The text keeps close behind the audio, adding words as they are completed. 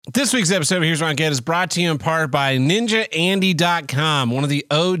This week's episode of Here's What I Get is brought to you in part by NinjaAndy.com, one of the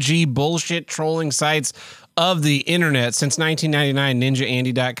OG bullshit trolling sites of the internet. Since 1999,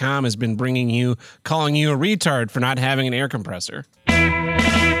 NinjaAndy.com has been calling you a retard for not having an air compressor.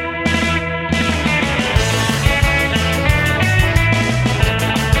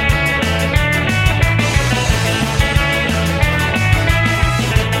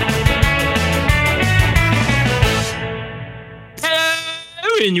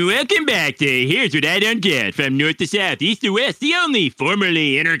 And welcome back to Here's What I Don't Get. From north to south, east to west, the only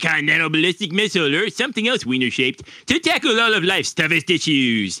formerly intercontinental ballistic missile or something else wiener-shaped to tackle all of life's toughest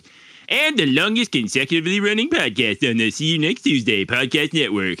issues. And the longest consecutively running podcast on the See You Next Tuesday podcast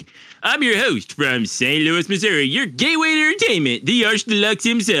network. I'm your host from St. Louis, Missouri, your gateway to entertainment, the Arch Deluxe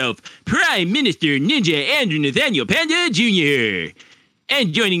himself, Prime Minister Ninja Andrew Nathaniel Panda Jr.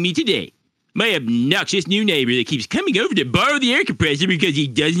 And joining me today, my obnoxious new neighbor that keeps coming over to borrow the air compressor because he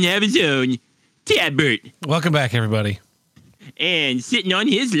doesn't have his own, Tabbert. Welcome back, everybody. And sitting on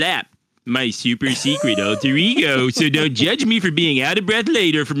his lap, my super secret alter ego, so don't judge me for being out of breath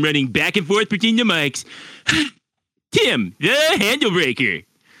later from running back and forth between the mics, Tim, the Handlebreaker.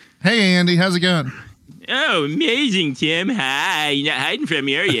 Hey, Andy, how's it going? Oh, amazing, Tim. Hi. You're not hiding from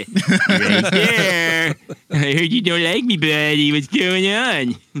me, are you? Right there. I heard you don't like me, buddy. What's going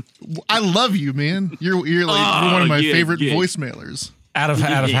on? I love you, man. You're one of my favorite voicemailers. Out of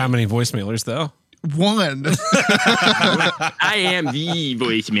how many voicemailers, though? One. I am the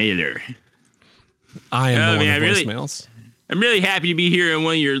voicemailer. I am the one of voicemails. I'm really happy to be here on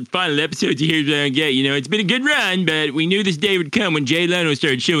one of your final episodes of Here's What I Don't Get. You know, it's been a good run, but we knew this day would come when Jay Leno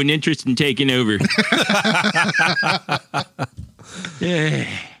started showing interest in taking over.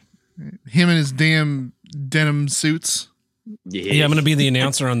 Him and his damn denim suits. Yeah, I'm going to be the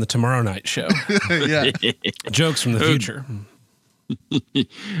announcer on the Tomorrow Night show. Yeah. Jokes from the future.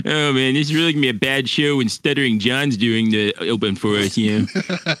 Oh, man, this is really going to be a bad show when Stuttering John's doing the open for us, you know.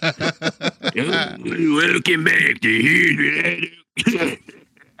 Welcome back to Here's What I Don't Get.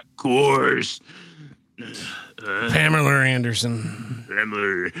 Of course. Pamela Anderson.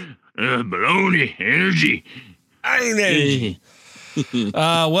 Pamela. Baloney. Energy.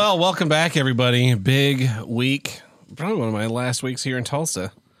 Well, welcome back, everybody. Big week. Probably one of my last weeks here in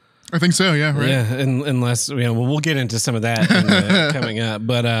Tulsa. I think so, yeah, right? Yeah, unless, we'll get into some of that coming up.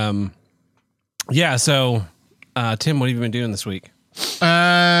 But, yeah, so, Tim, what have you been doing this week?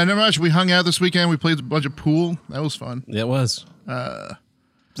 Not much. We hung out this weekend. We played a bunch of pool. That was fun. Yeah, it was. Then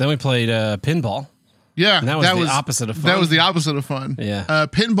we played pinball. Yeah. And that was the opposite of fun. That was the opposite of fun. Yeah.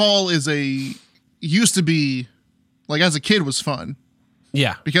 Pinball used to be, like, as a kid was fun.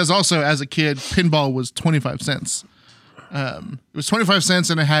 Yeah. Because also, as a kid, pinball was 25 cents. It was 25 cents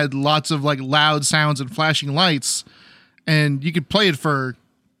and it had lots of like loud sounds and flashing lights, and you could play it for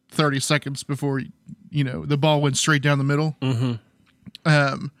 30 seconds before, the ball went straight down the middle.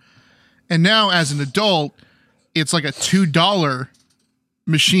 Mm-hmm. And now as an adult, it's like a $2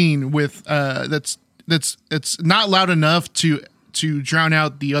 machine with, that's not loud enough to drown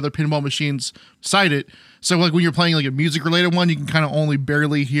out the other pinball machines beside it. So like when you're playing like a music related one, you can kind of only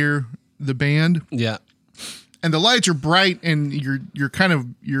barely hear the band. Yeah. And the lights are bright, and you've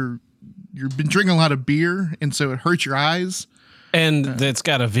been drinking a lot of beer, and so it hurts your eyes. And it's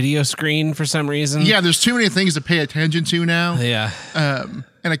got a video screen for some reason. Yeah, there's too many things to pay attention to now. Yeah. And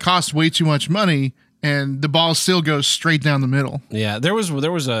it costs way too much money, and the ball still goes straight down the middle. Yeah, there was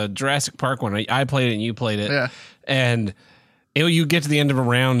a Jurassic Park one. I played it and you played it. Yeah. And you get to the end of a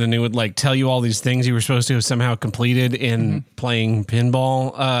round and it would like tell you all these things you were supposed to have somehow completed in playing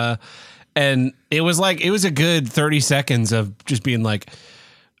pinball. And it was a good 30 seconds of just being like,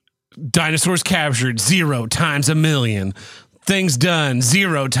 dinosaurs captured 0 times 1,000,000. Things done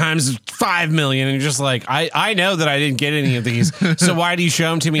 0 times 5 million. And you're just like, I know that I didn't get any of these. So why do you show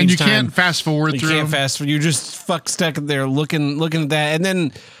them to me and each time? You can't fast forward through them. You can't fast forward. You're just stuck there looking at that. And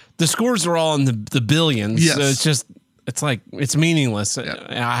then the scores are all in the billions. Yes. So it's meaninless.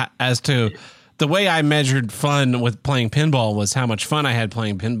 As to the way I measured fun with playing pinball was how much fun I had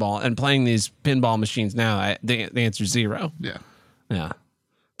playing pinball, and playing these pinball machines now, the answer is 0. Yeah. Yeah.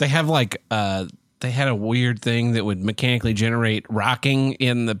 They have they had a weird thing that would mechanically generate rocking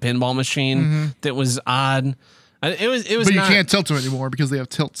in the pinball machine that was odd. It was but you can't tilt them anymore because they have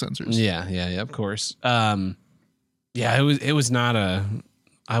tilt sensors. Yeah, of course. It was not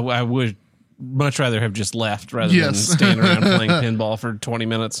I would much rather have just left rather than stand around playing pinball for 20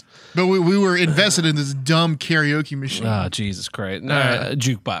 minutes. But we were invested in this dumb karaoke machine. Oh, Jesus Christ. No,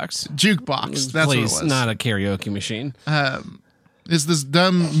 jukebox. Jukebox. That's Please, what it was. Not a karaoke machine. It's this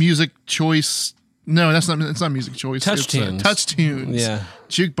dumb music choice No, that's not Music Choice. Touch It's Tunes. Touch Tunes. Yeah.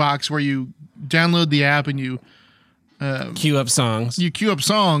 Jukebox, where you download the app and you Queue up songs. queue up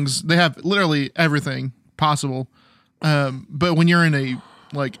songs. They have literally everything possible. But when you're in a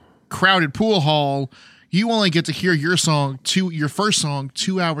like crowded pool hall, you only get to hear your first song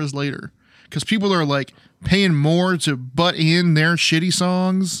 2 hours later, because people are like paying more to butt in their shitty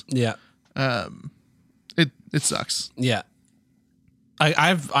songs. Yeah. It sucks. Yeah.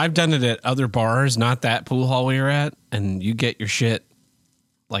 I've done it at other bars, not that pool hall we were at, and you get your shit.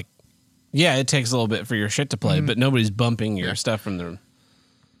 Like, yeah, it takes a little bit for your shit to play, but nobody's bumping your stuff from the.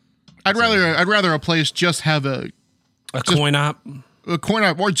 I'd rather a place just have a coin op. coin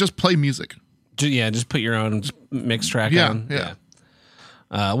op or just play music. Just put your own mix track Yeah, on.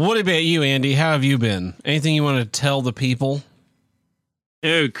 yeah. What about you, Andy? How have you been? Anything you want to tell the people?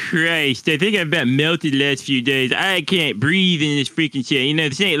 Oh, Christ. I think I've about melted the last few days. I can't breathe in this freaking shit. You know,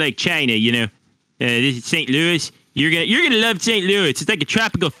 this ain't like China, you know. This is St. Louis. You're gonna love St. Louis. It's like a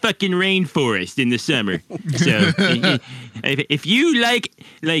tropical fucking rainforest in the summer. So if you like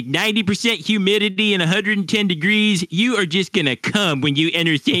 90% humidity and 110 degrees, you are just gonna come when you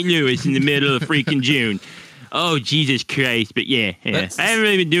enter St. Louis in the middle of freaking June. Oh, Jesus Christ. But yeah. I haven't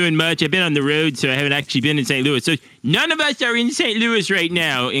really been doing much. I've been on the road, so I haven't actually been in St. Louis. So none of us are in St. Louis right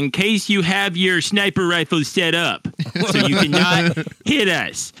now, in case you have your sniper rifles set up so you cannot hit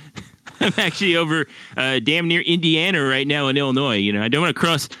us. I'm actually over damn near Indiana right now in Illinois. You know, I don't want to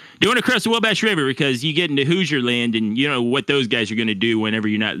cross the Wabash River, because you get into Hoosier land and you know what those guys are going to do whenever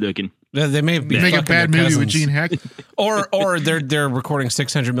you're not looking. They may be Make a fucking bad their movie with cousins. Gene Hackman. or they're recording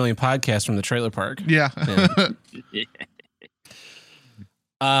 600 million podcasts from the trailer park. Yeah.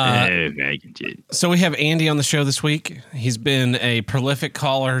 So we have Andy on the show this week. He's been a prolific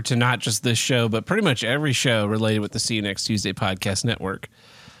caller to not just this show, but pretty much every show related with the See You Next Tuesday podcast network.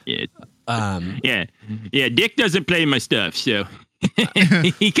 Yeah. Yeah. Dick doesn't play my stuff, so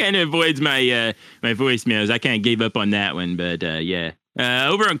he kind of avoids my my voicemails. I kind of gave up on that one, but yeah.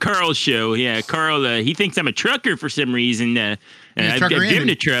 Over on Carl's show, Carl, he thinks I'm a trucker for some reason. I've driven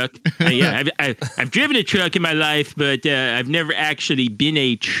a truck. I've driven a truck in my life, but I've never actually been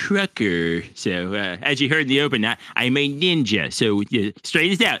a trucker. So as you heard in the open, I'm a ninja. So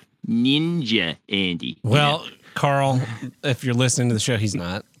straighten this out, Ninja Andy. Well, Carl, if you're listening to the show, he's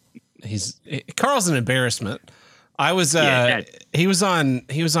not. Carl's an embarrassment. I was he was on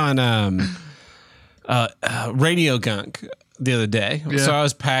Radio Gunk the other day. Yeah. So I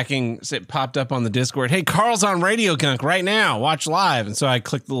was packing, it popped up on the Discord, hey, Carl's on Radio Gunk right now, watch live. And so I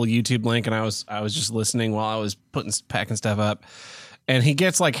clicked the little YouTube link, and I was just listening while I was packing stuff up. And he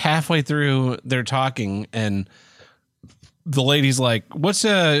gets like halfway through their talking, and the lady's like, what's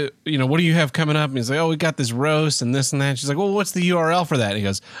what do you have coming up? And he's like, oh, we got this roast and this and that. She's like, well, what's the URL for that? And he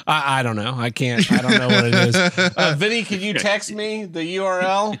goes, I don't know. I don't know what it is. Vinny, could you text me the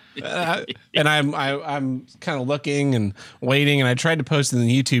URL? And I'm kind of looking and waiting, and I tried to post it in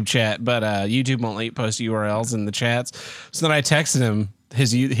the YouTube chat, but YouTube won't let you post URLs in the chats. So then I texted him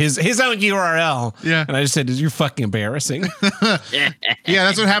his own URL. Yeah. And I just said, you're fucking embarrassing. Yeah,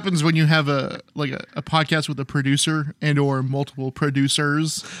 that's what happens when you have a podcast with a producer and or multiple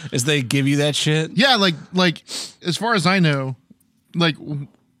producers. Is they give you that shit? Yeah, like as far as I know, like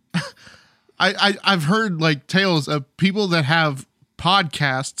I've heard like tales of people that have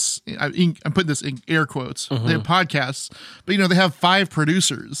podcasts. I'm putting this in air quotes. They have podcasts, but they have 5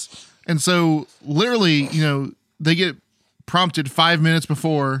 producers, and so literally, they get prompted 5 minutes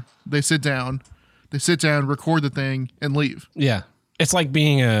before they sit down, record the thing, and leave. Yeah. It's like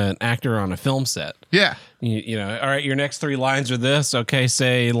being an actor on a film set. Yeah. All right, your next 3 lines are this. Okay,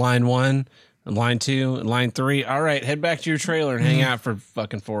 say line 1 and line 2 and line 3. All right, head back to your trailer and hang out for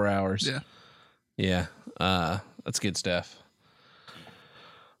fucking 4 hours. Yeah. Yeah. That's good stuff.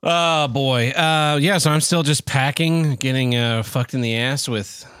 Oh, boy. So I'm still just packing, getting fucked in the ass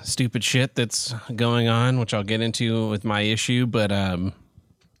with stupid shit that's going on, which I'll get into with my issue. But,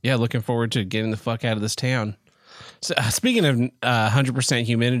 looking forward to getting the fuck out of this town. So, speaking of 100%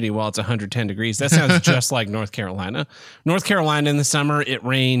 humidity while it's 110 degrees, that sounds just like North Carolina. North Carolina in the summer, it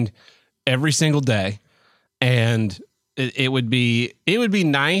rained every single day. And it would be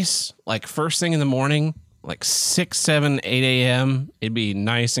nice, like first thing in the morning, like 6, 7, 8 a.m. It'd be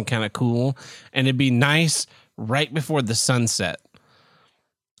nice and kind of cool. And it'd be nice right before the sun set.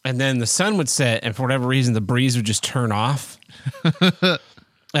 And then the sun would set, and for whatever reason, the breeze would just turn off.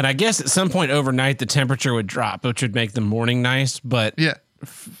 And I guess at some point overnight, the temperature would drop, which would make the morning nice. But Yeah.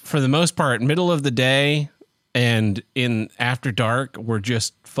 For the most part, middle of the day and in after dark, we're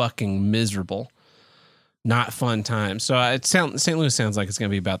just fucking miserable. not fun time. So St. Louis sounds like it's going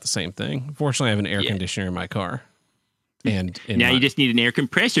to be about the same thing. Fortunately, I have an air conditioner in my car. And now you just need an air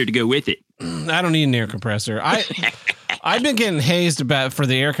compressor to go with it. I don't need an air compressor. I've been getting hazed for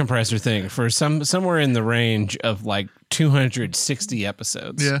the air compressor thing for somewhere in the range of like 260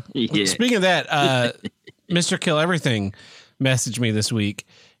 episodes. Yeah. Speaking of that, Mr. Kill Everything messaged me this week.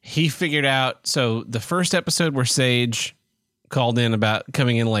 He figured out, so the first episode where Sage called in about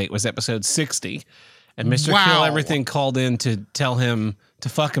coming in late was episode 60. And Mr. Kill Everything called in to tell him to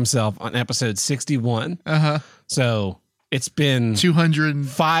fuck himself on episode 61. So it's been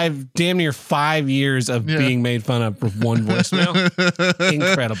 205, damn near 5 years of being made fun of with one voicemail.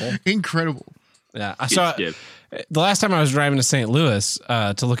 Incredible. Yeah. I saw the last time I was driving to St. Louis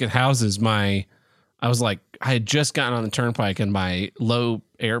to look at houses, I had just gotten on the turnpike and my low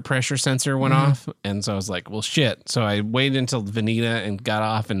air pressure sensor went off. And so I was like, well, shit. So I waited until Veneta and got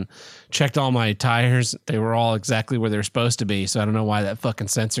off and checked all my tires. They were all exactly where they're supposed to be. So I don't know why that fucking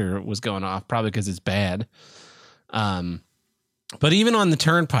sensor was going off. Probably because it's bad. But even on the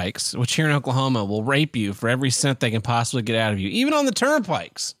turnpikes, which here in Oklahoma will rape you for every cent they can possibly get out of you, even on the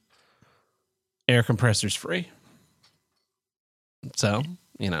turnpikes, air compressor's free. So,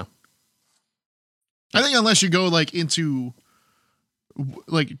 I think unless you go like into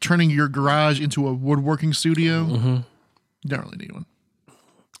like turning your garage into a woodworking studio, you don't really need one.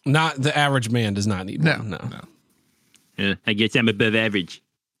 Not the average man does not need one. No. I guess I'm above average.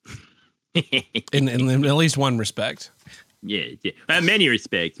 in at least one respect. Yeah. Many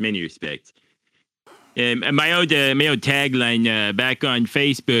respects. And my old tagline back on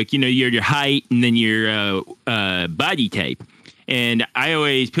Facebook, your height and then your body type. And I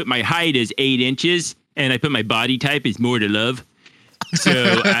always put my height as 8 inches, and I put my body type as more to love.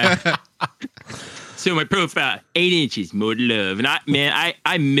 So, so my profile 8 inches more to love, and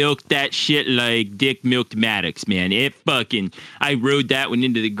I milked that shit like Dick milked Maddox, man. I rode that one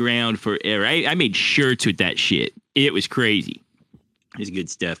into the ground forever. I made shirts with that shit. It was crazy. It's good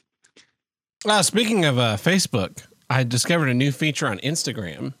stuff. Speaking of Facebook, I discovered a new feature on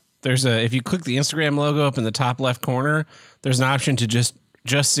Instagram. If you click the Instagram logo up in the top left corner, there's an option to just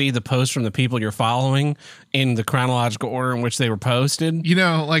see the posts from the people you're following in the chronological order in which they were posted.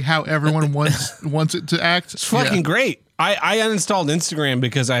 Like how everyone wants it to act. It's fucking great. I uninstalled Instagram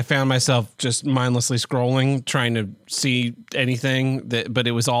because I found myself just mindlessly scrolling, trying to see anything but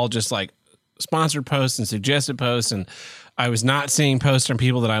it was all just like sponsored posts and suggested posts. And I was not seeing posts from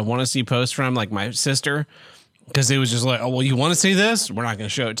people that I want to see posts from, like my sister, because it was just like, oh, well, you want to see this? We're not going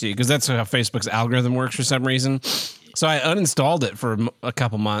to show it to you, because that's how Facebook's algorithm works for some reason. So I uninstalled it for a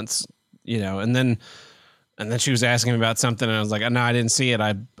couple months, and then she was asking me about something, and I was like, no, I didn't see it.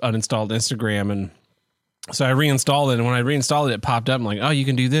 I uninstalled Instagram, and so I reinstalled it. And when I reinstalled it, it popped up. I'm like, oh, you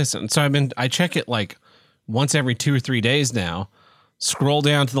can do this. And so I check it like once every 2 or 3 days now. Scroll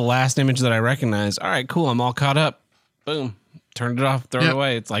down to the last image that I recognize. All right, cool. I'm all caught up. Boom. Turned it off. Throw it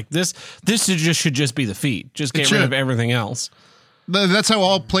away. It's like this should just be the feed. Just get rid of everything else. That's how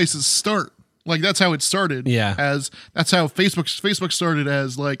all places start. Like that's how it started. Yeah. That's how Facebook started,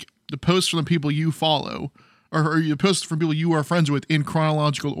 as like the posts from the people you follow, or you post from people you are friends with in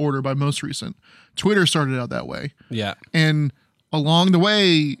chronological order by most recent. Twitter started out that way. Yeah. And along the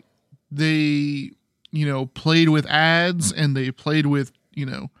way, they played with ads and they played with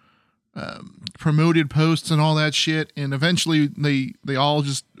promoted posts and all that shit, and eventually they all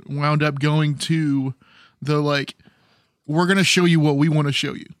just wound up going to the like, we're gonna show you what we want to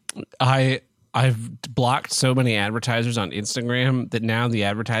show you. I've blocked so many advertisers on Instagram that now the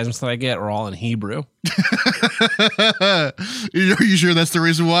advertisements that I get are all in Hebrew. Are you sure that's the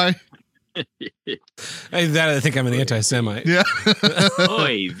reason why? I think I'm an anti-Semite. Yeah.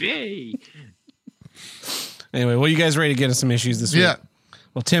 Oy vey. Anyway, well, you guys ready to get into some issues this week? Yeah.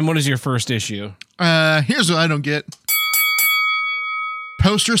 Well, Tim, what is your first issue? Here's what I don't get.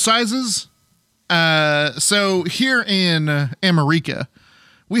 Poster sizes. So here in America,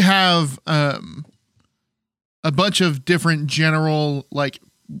 we have a bunch of different general, like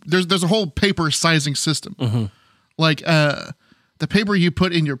there's a whole paper sizing system. Mm-hmm. Like the paper you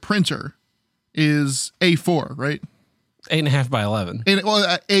put in your printer is A4, right? 8.5 by 11. And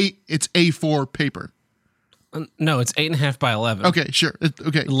it's A4 paper. No, it's 8.5 by 11. Okay, sure.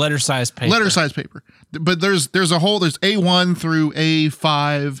 Okay. Letter size paper. Letter size paper. But there's A1 through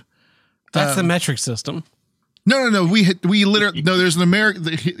A5. That's the metric system. No. We literally no. There's an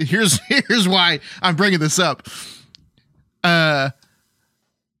American. Here's why I'm bringing this up. Other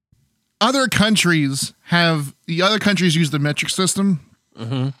countries use the metric system,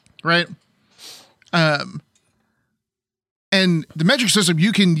 right? And the metric system,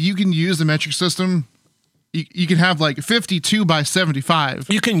 you can use the metric system you can have like 52 by 75.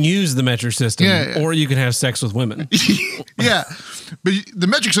 You can use the metric system, Yeah. or you can have sex with women. Yeah, but the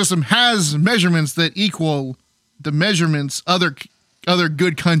metric system has measurements that equal the measurements other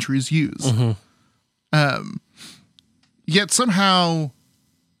good countries use. Yet somehow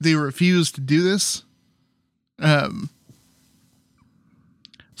they refuse to do this.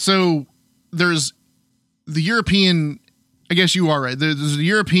 So there's the European. I guess you are right. There's the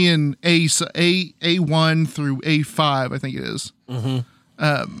European A1 through A5, I think it is.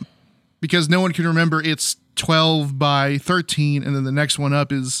 Because no one can remember it's 12 by 13, and then the next one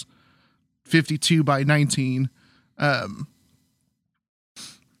up is 52 by 19.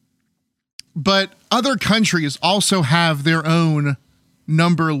 But other countries also have their own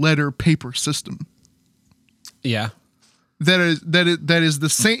number letter paper system. Yeah. That is the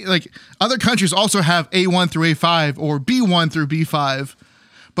same. Like other countries also have A1 through A5 or B1 through B5,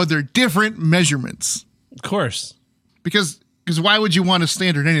 but they're different measurements. Of course. Because why would you want to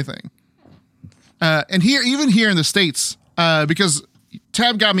standard anything? And even here in the States, because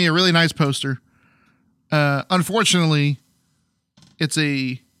Tab got me a really nice poster. Unfortunately, it's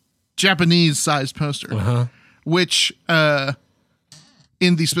a Japanese sized poster, which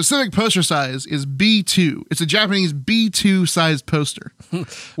in the specific poster size is B2. It's a Japanese B2 sized poster,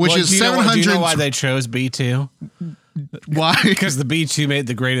 which is 700. Do you know why they chose B2? Why? Because the B2 made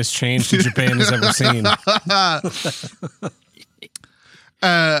the greatest change that Japan has ever seen.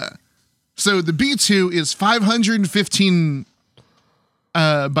 So the B2 is 515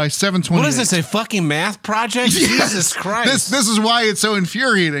 by 720. What is this, a fucking math project? Yes. Jesus Christ. This is why it's so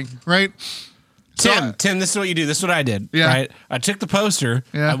infuriating, right? Tim, this is what you do. This is what I did. Yeah. Right? I took the poster.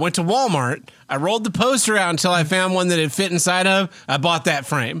 Yeah. I went to Walmart. I rolled the poster out until I found one that it fit inside of. I bought that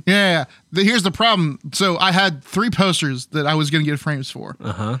frame. Yeah. Here's the problem. So I had 3 posters that I was going to get frames for.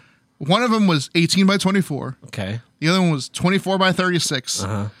 One of them was 18 by 24. Okay. The other one was 24 by 36.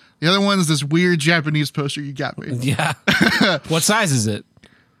 The other one is this weird Japanese poster you got me. Yeah. What size is it?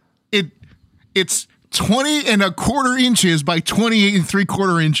 It's 20 and a quarter inches by 28 and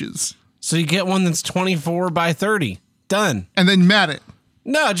 3/4 inches. So you get one that's 24 by 30. Done. And then mat it.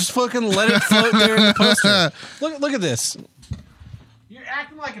 No, just fucking let it float there in the poster. Look at this. You're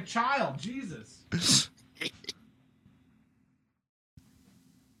acting like a child. Jesus.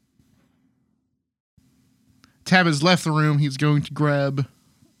 Tab has left the room. He's going to grab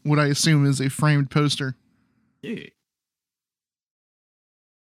what I assume is a framed poster. Dude.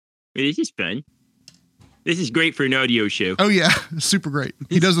 This is fun. This is great for an audio show. Oh yeah, super great.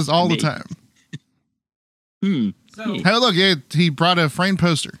 He does this all the time. So Hey, look, he brought a framed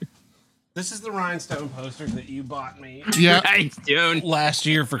poster. this is the rhinestone poster that you bought me Yeah, Rhinestone. last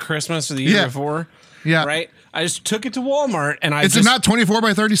year for Christmas or the year Yeah. before. yeah. Right? I just took it to Walmart and I Is it not 24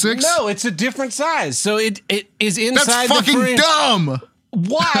 by 36? No, it's a different size. So it is That's inside the fucking frame. dumb.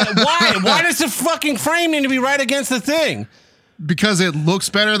 Why? Why does the fucking frame need to be right against the thing? Because it looks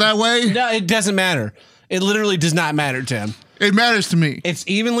better that way. No, it doesn't matter. It literally does not matter, Tim. It matters to me. It's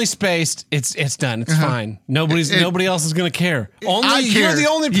evenly spaced. It's done. It's fine. Nobody else is gonna care. I You're care. the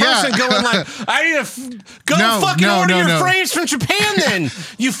only person Yeah. going like, I need to go fucking order your frames from Japan. Then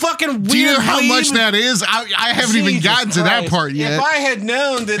you fucking weird. Do you know how weeb. much that is? I haven't even Jesus gotten to that Christ. part yet. If I had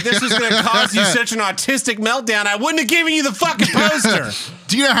known that this was going to cause you such an autistic meltdown, I wouldn't have given you the fucking poster.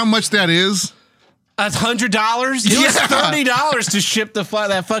 Do you know how much that is? $100? It was $30 to ship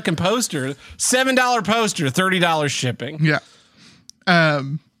that fucking poster. $7 poster, $30 shipping. Yeah.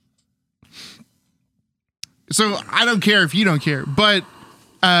 So I don't care if you don't care, but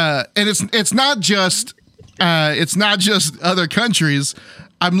and it's not just other countries.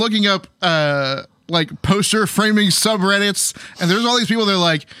 I'm looking up like poster framing subreddits, and there's all these people that are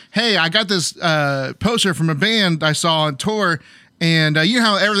like, hey, I got this poster from a band I saw on tour, and you know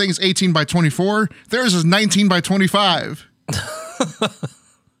how everything's 18 by 24? Theirs is 19 by 25.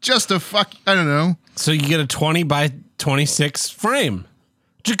 Just a fuck, I don't know. So you get a 20 by 26 frame.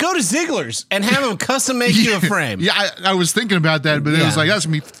 Just go to Ziegler's and have them custom make you a frame. Yeah, I was thinking about that, but it was Yeah. like, that's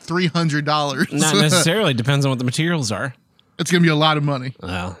going to be $300. Not necessarily. Depends on what the materials are. It's going to be a lot of money.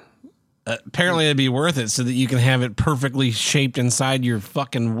 Well, apparently it'd be worth it so that you can have it perfectly shaped inside your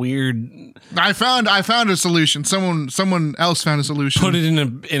fucking weird. I found a solution. Someone else found a solution. Put it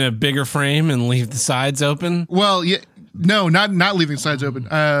in a bigger frame and leave the sides open. Well, yeah, no, not leaving the sides open.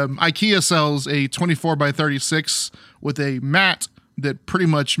 IKEA sells a 24 by 36 with a mat that pretty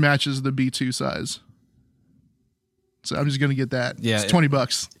much matches the B2 size. So I'm just gonna get that. Yeah, it's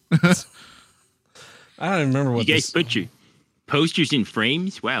 $20. I don't even remember what You guys put your posters in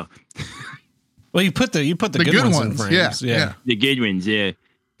frames? Wow. Well, you put the good ones in frames. Yeah. The good ones, yeah.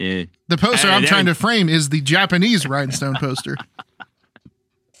 Yeah. The poster I'm that trying would- to frame is the Japanese rhinestone poster.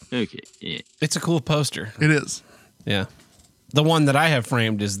 Okay. Yeah. It's a cool poster. It is. Yeah. The one that I have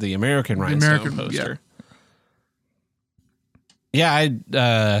framed is the American rhinestone American, poster. Yeah,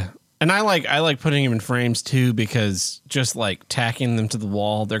 and I like putting them in frames too, because just like tacking them to the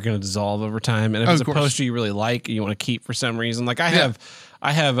wall, they're going to dissolve over time. And if it's a course. poster you really like, you want to keep for some reason. Like I have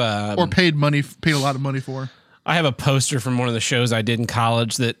Or paid a lot of money for. I have a poster from one of the shows I did in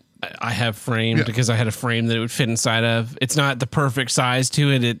college that I have framed because I had a frame that it would fit inside of. It's not the perfect size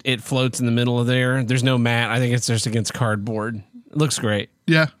to it. It floats in the middle of there. There's no mat. I think it's just against cardboard. It looks great.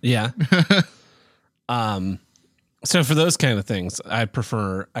 Yeah. Yeah. So for those kind of things, I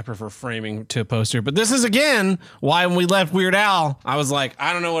prefer framing to a poster. But this is again why when we left Weird Al, I was like,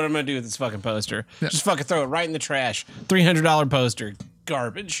 I don't know what I'm gonna do with this fucking poster. Yeah. Just fucking throw it right in the trash. $300 poster,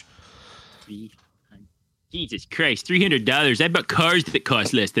 garbage. Jesus Christ, $300. I bought cars that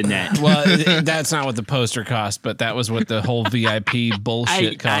cost less than that. Well, that's not what the poster cost, but that was what the whole VIP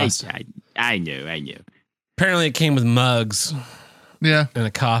bullshit cost. I know. Apparently, it came with mugs Yeah. and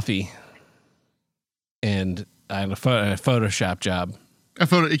a coffee, and I had a Photoshop job.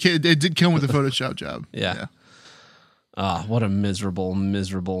 It did come with a Photoshop job. Yeah. Ah, what a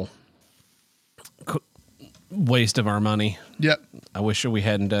miserable waste of our money. Yep. I wish we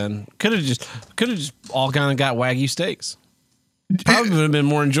hadn't done. Could have just all gone and got Wagyu steaks. Probably would have been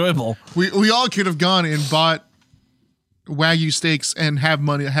more enjoyable. We all could have gone and bought Wagyu steaks and had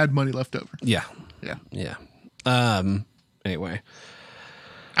money left over. Yeah. Yeah. Anyway,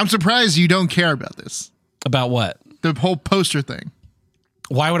 I'm surprised you don't care about this. about what? The whole poster thing.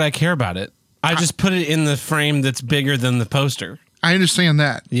 Why would I care about it? I just put it in the frame that's bigger than the poster. I understand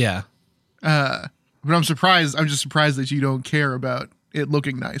that. Yeah. But I'm surprised. I'm just surprised that you don't care about it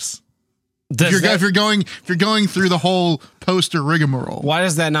looking nice. Does If you're going through the whole poster rigmarole, why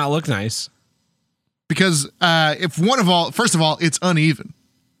does that not look nice? because first of all, it's uneven.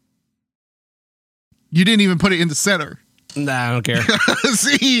 You didn't even put it in the center. Nah, I don't care.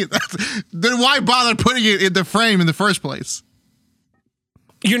 See, then why bother putting it in the frame in the first place?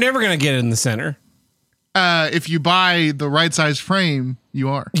 You're never going to get it in the center. If you buy the right size frame, you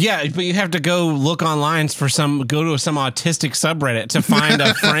are. Yeah, but you have to go look online for go to some autistic subreddit to find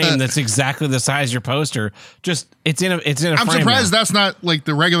a frame that's exactly the size of your poster. It's in a I'm frame surprised now. that's not like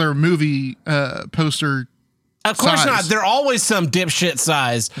the regular movie poster. Of course size. not. They're always some dipshit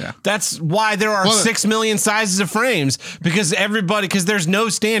size. Yeah. That's why there are Well, 6 million sizes of frames, because there's no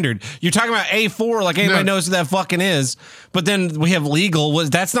standard. You're talking about A4 like anybody knows what that fucking is. But then we have legal.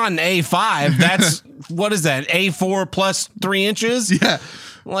 That's not an A5. That's, what is that? A4 plus 3 inches? Yeah.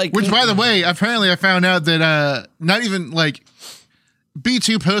 Like, Which, by the way, apparently I found out that not even like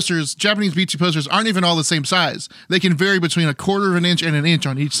B2 posters, Japanese B2 posters aren't even all the same size. They can vary between 1/4 of an inch and an inch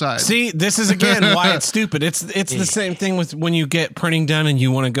on each side. see, this is again why it's stupid. It's the same thing with when you get printing done and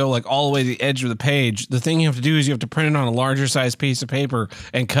you want to go like all the way to the edge of the page. The thing you have to do is you have to print it on a larger size piece of paper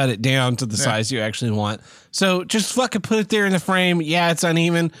and cut it down to the size you actually want. So just fucking put it there in the frame. Yeah, it's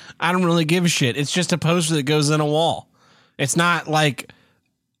uneven. I don't really give a shit. It's just a poster that goes in a wall. It's not like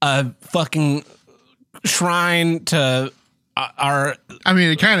a fucking shrine to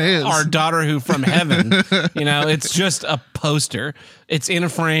it kind of is. our daughter who from heaven. It's just a poster. It's in a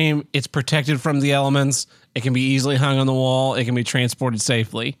frame. It's protected from the elements. It can be easily hung on the wall. It can be transported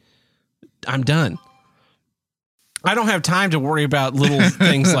safely. I'm done. I don't have time to worry about little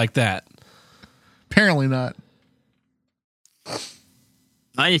things like that. Apparently not.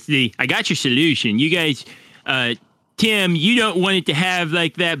 Honestly, I got your solution. You guys, Tim, you don't want it to have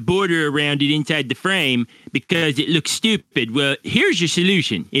like that border around it inside the frame because it looks stupid. Well, here's your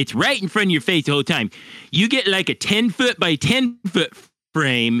solution. It's right in front of your face the whole time. You get like a 10-foot by 10-foot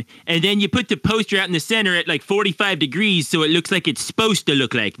frame, and then you put the poster out in the center at like 45 degrees so it looks like it's supposed to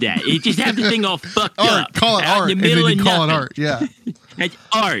look like that. It just have the thing all fucked up. Call it out art. in the middle and then you of call it nothing. art. Yeah. That's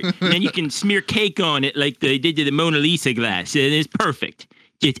art. And then you can smear cake on it like they did to the Mona Lisa glass. And it's perfect.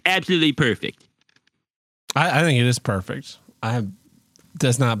 It's absolutely perfect. I think it is perfect.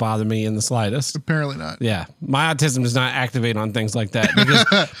 Does not bother me in the slightest. Apparently not. Yeah. My autism does not activate on things like that.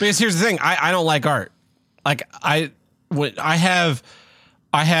 Because here's the thing. I don't like art. Like I have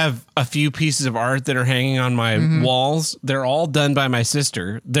a few pieces of art that are hanging on my walls. They're all done by my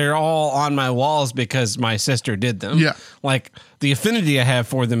sister. They're all on my walls because my sister did them. Yeah. Like the affinity I have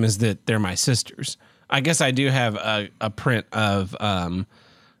for them is that they're my sisters. I guess I do have a print of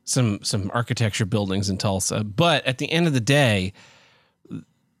some architecture buildings in Tulsa, but at the end of the day,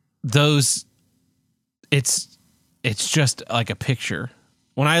 it's just like a picture.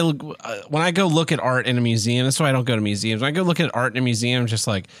 When I go look at art in a museum, that's why I don't go to museums. When I go look at art in a museum, just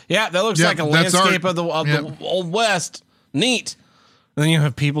like, yeah, that looks like a landscape of the Old West. Neat. And then you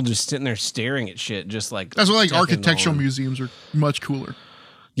have people just sitting there staring at shit, just like that's why like architectural museums are much cooler.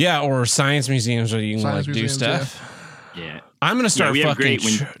 Yeah, or science museums where you can do stuff. Yeah. I'm gonna start fucking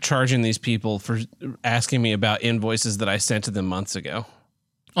charging these people for asking me about invoices that I sent to them months ago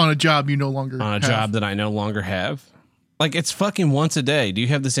on a job you no longer job that I no longer have. Like, it's fucking once a day. Do you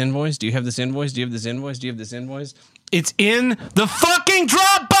have this invoice? Do you have this invoice? Do you have this invoice? Do you have this invoice? It's in the fucking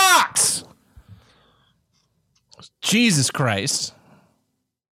Dropbox! Jesus Christ.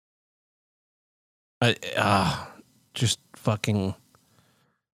 Just fucking...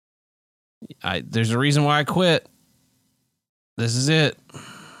 There's a reason why I quit. This is it.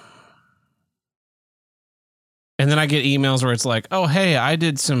 And then I get emails where it's like, oh, hey, I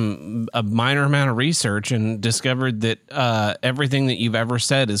did a minor amount of research and discovered that everything that you've ever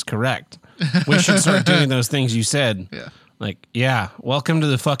said is correct. We should start doing those things you said. Yeah. Like, yeah, welcome to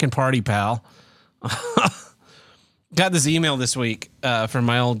the fucking party, pal. Got this email this week from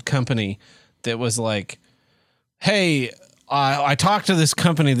my old company that was like, hey, I talked to this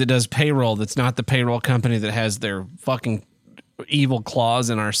company that does payroll that's not the payroll company that has their fucking evil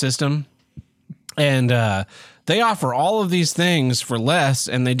claws in our system. And they offer all of these things for less,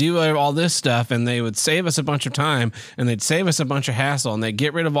 and they do all this stuff, and they would save us a bunch of time, and they'd save us a bunch of hassle, and they'd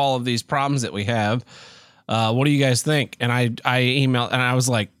get rid of all of these problems that we have. What do you guys think? And I emailed, and I was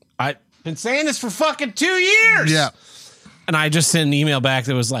like, I've been saying this for fucking 2 years. Yeah. And I just sent an email back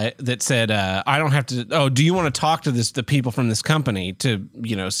that was like, that said, I don't have to, do you want to talk to the people from this company to,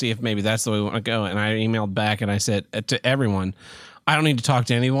 see if maybe that's the way we want to go? And I emailed back and I said to everyone, I don't need to talk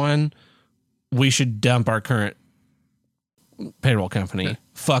to anyone. We should dump our current payroll company. Yeah.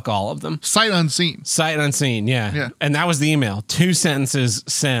 Fuck all of them. Sight unseen. Yeah. And that was the email. 2 sentences,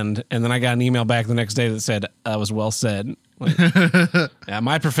 send. And then I got an email back the next day that said, that was well said. Like, yeah,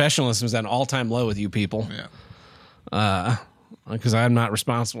 my professionalism is at an all-time low with you people. Yeah. Because I'm not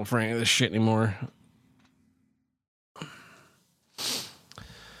responsible for any of this shit anymore.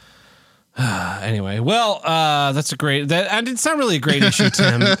 Anyway, well, that's a great. And it's not really a great issue,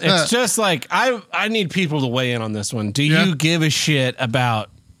 Tim. It's just like I need people to weigh in on this one. Do you give a shit about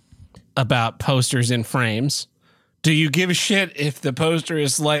posters in frames? Do you give a shit if the poster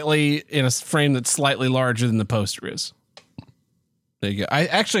is slightly in a frame that's slightly larger than the poster is? There you go.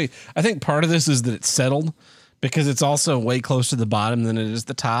 I think part of this is that it's settled because it's also way closer to the bottom than it is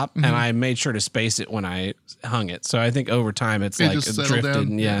the top, and I made sure to space it when I hung it. So I think over time it's like it drifted.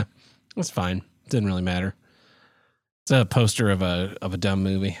 And yeah. It's fine. Didn't really matter. It's a poster of a dumb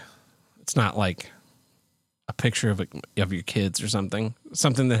movie. It's not like a picture of your kids or something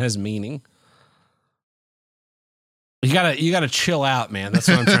that has meaning. You gotta chill out, man. That's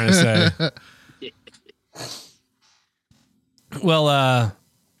what I'm trying to say. Well,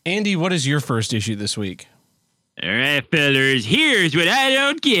 Andy, what is your first issue this week? All right, fellas, here's what I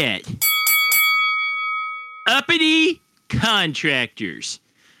don't get. Uppity contractors.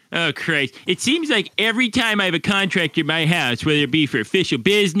 Oh, Christ. It seems like every time I have a contractor in my house, whether it be for official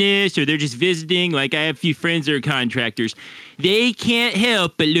business or they're just visiting, like I have a few friends that are contractors, they can't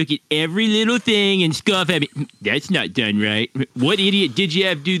help but look at every little thing and scoff at me. That's not done right. What idiot did you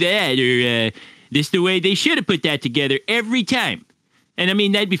have do that? Or this the way they should have put that together every time. And I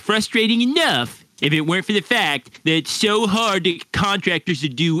mean, that'd be frustrating enough if it weren't for the fact that it's so hard to get contractors to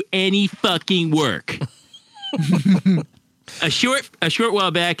do any fucking work. A short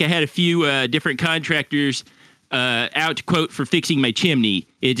while back, I had a few different contractors out to quote for fixing my chimney.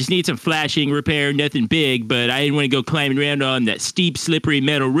 It just needs some flashing repair, nothing big, but I didn't want to go climbing around on that steep, slippery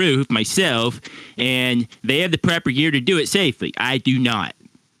metal roof myself, and they have the proper gear to do it safely. I do not.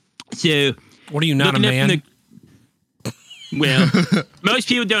 So, what are you, not a man? Well, most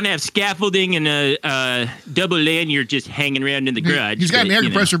people don't have scaffolding and a double lanyard just hanging around in the garage. He's got an air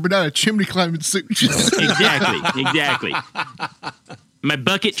compressor, but not a chimney climbing suit. Exactly. My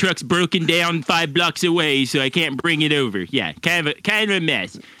bucket truck's broken down 5 blocks away, so I can't bring it over. Yeah, kind of a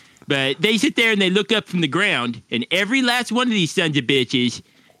mess. But they sit there and they look up from the ground, and every last one of these sons of bitches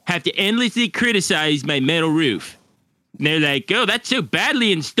have to endlessly criticize my metal roof. And they're like, oh, that's so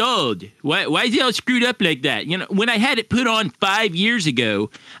badly installed. Why is it all screwed up like that? You know, when I had it put on 5 years ago,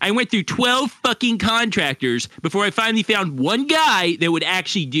 I went through 12 fucking contractors before I finally found one guy that would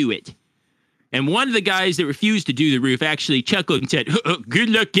actually do it. And one of the guys that refused to do the roof actually chuckled and said, good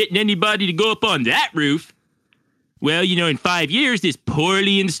luck getting anybody to go up on that roof. Well, you know, in 5 years, this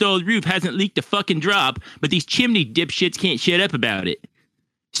poorly installed roof hasn't leaked a fucking drop, but these chimney dipshits can't shut up about it.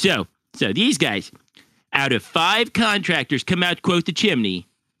 So these guys... Out of 5 contractors come out to quote the chimney,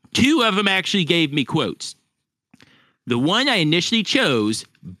 2 of them actually gave me quotes. The one I initially chose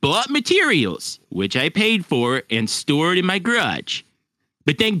bought materials, which I paid for and stored in my garage,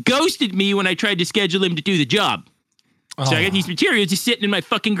 but then ghosted me when I tried to schedule him to do the job. So I got these materials just sitting in my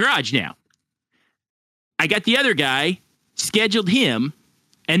fucking garage now. I got the other guy, scheduled him,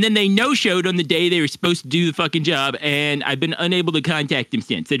 and then they no-showed on the day they were supposed to do the fucking job, and I've been unable to contact them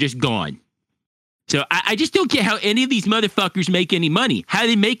since. They're just gone. So I just don't get how any of these motherfuckers make any money. How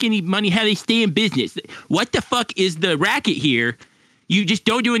they make any money, how they stay in business. What the fuck is the racket here? You just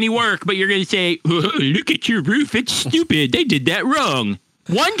don't do any work, but you're going to say, oh, look at your roof. It's stupid. They did that wrong.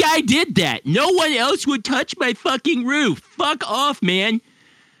 One guy did that. No one else would touch my fucking roof. Fuck off, man.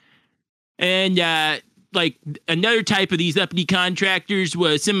 And, like, another type of these uppity contractors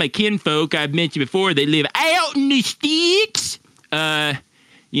was some of my kinfolk I've mentioned before. They live out in the sticks.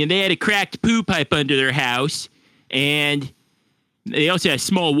 You know, they had a cracked poo pipe under their house, and they also had a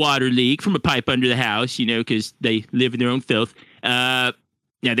small water leak from a pipe under the house, you know, because they live in their own filth. Now,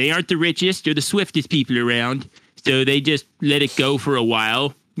 they aren't the richest or the swiftest people around, so they just let it go for a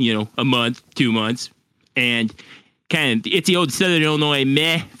while, you know, a month, 2 months, and kind of, it's the old Southern Illinois,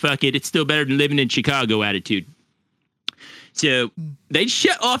 meh, fuck it, it's still better than living in Chicago attitude. So they'd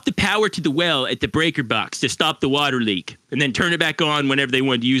shut off the power to the well at the breaker box to stop the water leak and then turn it back on whenever they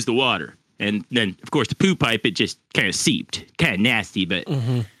wanted to use the water. And then, of course, the poo pipe, it just kind of seeped. Kind of nasty, but...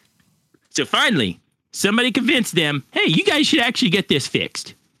 Mm-hmm. So finally, somebody convinced them, hey, you guys should actually get this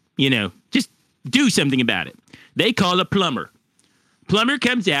fixed. You know, just do something about it. They call a plumber. Plumber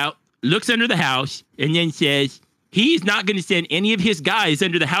comes out, looks under the house, and then says he's not going to send any of his guys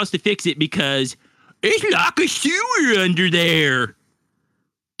under the house to fix it because... it's like a sewer under there.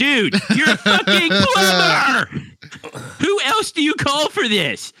 Dude, you're a fucking plumber. Who else do you call for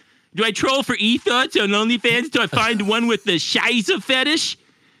this? Do I troll for e-thoughts on OnlyFans? Do I find one with the Shiza fetish?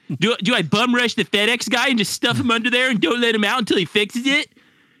 Do I bum rush the FedEx guy and just stuff him under there and don't let him out until he fixes it?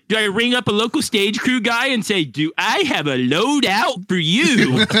 Do I ring up a local stage crew guy and say, do I have a load out for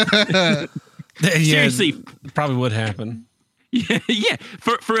you? Seriously. Probably would happen. Yeah.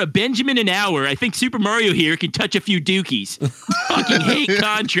 For a Benjamin an hour, I think Super Mario here can touch a few dookies. Fucking hate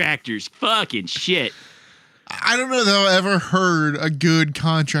contractors. Fucking shit. I don't know that I've ever heard a good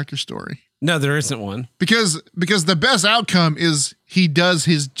contractor story. No, there isn't one. Because the best outcome is he does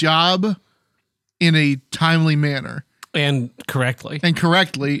his job in a timely manner. And correctly.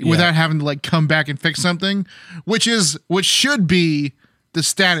 Without having to like come back and fix something, which should be the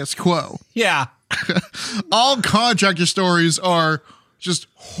status quo. Yeah. All contractor stories are just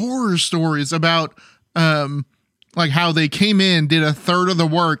horror stories about like how they came in, did a third of the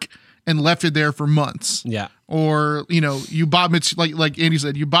work and left it there for months. Yeah. Or, you know, you bought like Andy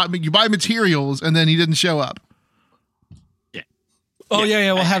said, you buy materials and then he didn't show up. Yeah. Oh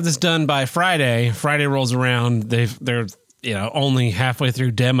yeah, we'll have this done by Friday. Friday rolls around, they're you know, only halfway through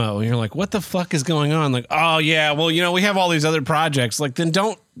demo. And you're like, what the fuck is going on? Like, oh yeah, well, you know, we have all these other projects. Like, then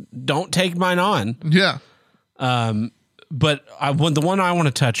don't take mine on. Yeah. But the one I want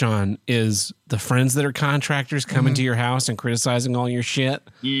to touch on is the friends that are contractors coming to your house and criticizing all your shit.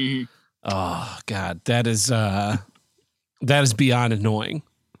 Mm-hmm. Oh God, that is beyond annoying.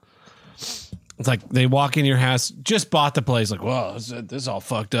 It's like they walk in your house, just bought the place, like, whoa, this is all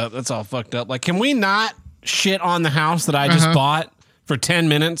fucked up. That's all fucked up. Like, can we not shit on the house that I just bought for 10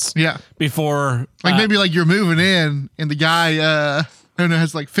 minutes? Yeah. Before, like maybe like you're moving in and the guy, I don't know,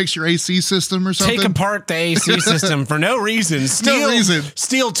 has like fix your AC system or something. Take apart the AC system for no reason.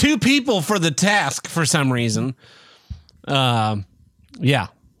 Steal 2 people for the task for some reason. Yeah.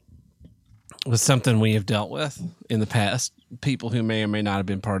 It was something we have dealt with in the past. People who may or may not have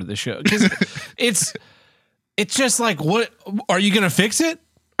been part of the show. Because it's just like, what are you going to fix it?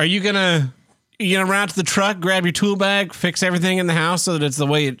 Are you going to run out to the truck, grab your tool bag, fix everything in the house so that it's the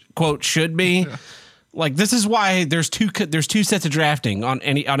way it quote should be? Yeah. Like, this is why there's two sets of drafting on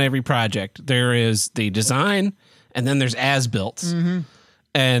every project. There is the design and then there's as-builts. Mm-hmm.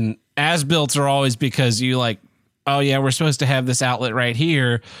 And as-builts are always because you like, oh yeah, we're supposed to have this outlet right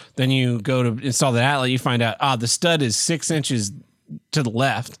here. Then you go to install the outlet, you find out, the stud is 6 inches to the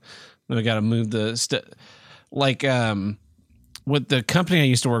left. Then we got to move the stud. Like, with the company I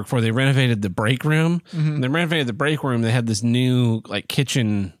used to work for, they renovated the break room. Mm-hmm. When they renovated the break room, they had this new like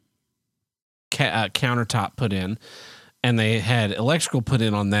kitchen countertop put in, and they had electrical put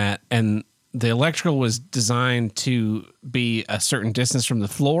in on that. And the electrical was designed to be a certain distance from the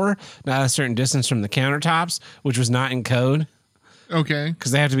floor, not a certain distance from the countertops, which was not in code. Okay.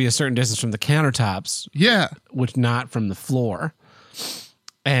 Because they have to be a certain distance from the countertops. Yeah. Which not from the floor.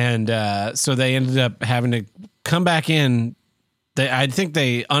 And so they ended up having to come back in. I think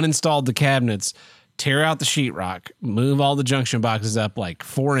they uninstalled the cabinets, tear out the sheetrock, move all the junction boxes up like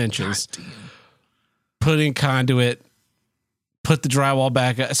 4 inches, put in conduit, put the drywall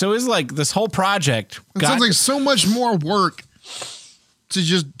back up. So it was like this whole project. It sounds like so much more work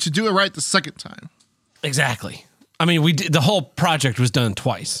to do it right the second time. Exactly. I mean, the whole project was done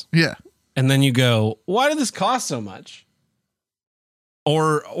twice. Yeah. And then you go, why did this cost so much?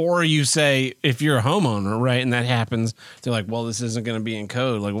 Or you say, if you're a homeowner, right, and that happens, they're like, well, this isn't going to be in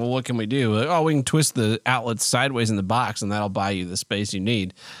code. Like, well, what can we do? Like, oh, we can twist the outlets sideways in the box, and that'll buy you the space you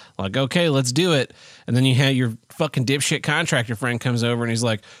need. Like, okay, let's do it. And then you have your fucking dipshit contractor friend comes over, and he's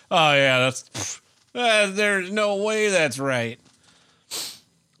like, oh, yeah, there's no way that's right.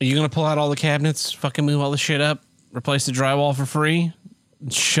 Are you going to pull out all the cabinets, fucking move all the shit up, replace the drywall for free?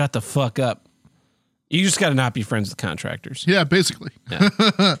 Shut the fuck up. You just got to not be friends with contractors. Yeah, basically.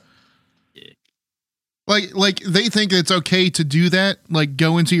 Yeah. like they think it's okay to do that, like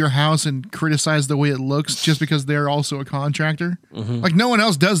go into your house and criticize the way it looks just because they're also a contractor. Mm-hmm. Like no one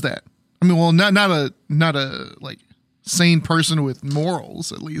else does that. I mean, well, not a like sane person with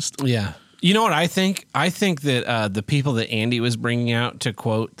morals, at least. Yeah. You know what I think? I think that the people that Andy was bringing out to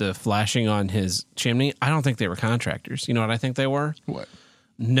quote the flashing on his chimney, I don't think they were contractors. You know what I think they were? What?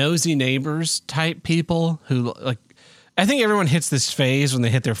 Nosy neighbors type people who like, I think everyone hits this phase when they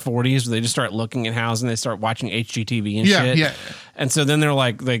hit their 40s where they just start looking at houses and they start watching HGTV and shit. Yeah. And so then they're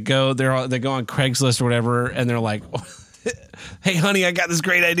like, they go on Craigslist or whatever, and they're like, hey, honey, I got this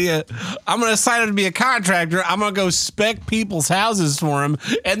great idea. I'm going to sign up to be a contractor. I'm going to go spec people's houses for them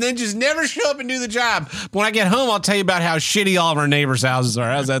and then just never show up and do the job. But when I get home, I'll tell you about how shitty all of our neighbors' houses are.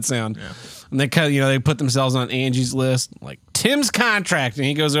 How's that sound? Yeah. And they they put themselves on Angie's list, like Tim's contract, and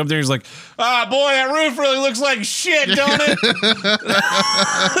he goes over there. He's like, "Ah, boy, that roof really looks like shit, don't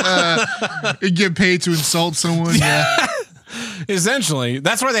it?" You get paid to insult someone. Yeah. Essentially,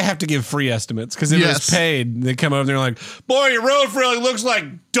 that's why they have to give free estimates because if it was paid, they come over there like, "Boy, your roof really looks like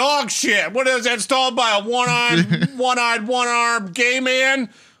dog shit. What is that installed by a one-armed gay man?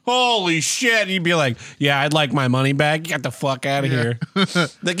 Holy shit." You'd be like, yeah, I'd like my money back. Get the fuck out of here.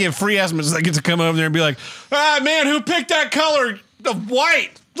 They give free estimates. They get to come over there and be like, ah, man, who picked that color of white?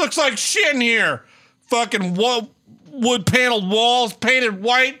 Looks like shit in here. Fucking wood paneled walls painted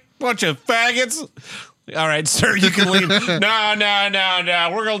white. Bunch of faggots. All right, sir, you can leave. No.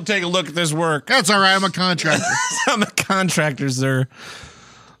 We're going to take a look at this work. That's all right. I'm a contractor. I'm a contractor, sir.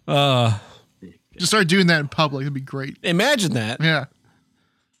 Just start doing that in public. It'd be great. Imagine that. Yeah.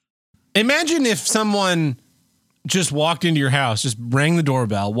 Imagine if someone just walked into your house, just rang the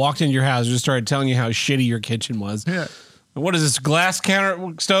doorbell, walked into your house, and just started telling you how shitty your kitchen was. Yeah. What is this, glass counter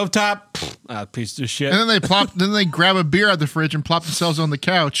stovetop? Piece of shit. And then they grab a beer out of the fridge and plop themselves on the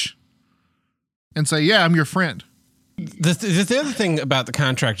couch and say, yeah, I'm your friend. The other thing about the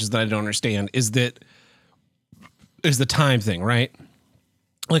contractors that I don't understand is the time thing, right?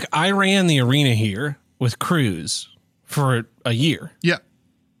 Like I ran the arena here with crews for a year. Yeah.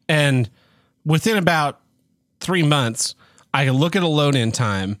 And within about 3 months, I could look at a load-in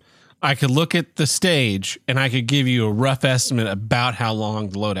time, I could look at the stage, and I could give you a rough estimate about how long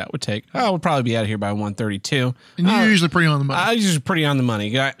the loadout would take. Oh, we'll probably be out of here by 1:32. And you're usually pretty on the money. I was usually pretty on the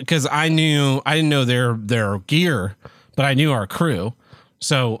money because I didn't know their gear, but I knew our crew,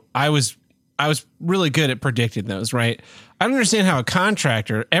 so I was really good at predicting those. Right? I don't understand how a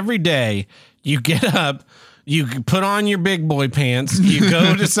contractor every day you get up. You put on your big boy pants, you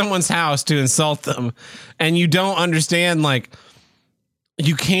go to someone's house to insult them, and you don't understand, like,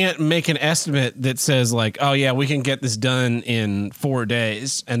 you can't make an estimate that says, like, oh, yeah, we can get this done in 4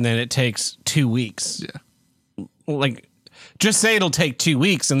 days, and then it takes 2 weeks. Yeah. Like, just say it'll take 2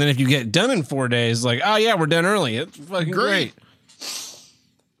 weeks, and then if you get done in 4 days, like, oh, yeah, we're done early. It's fucking great.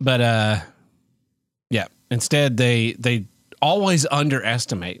 But, yeah, instead, they always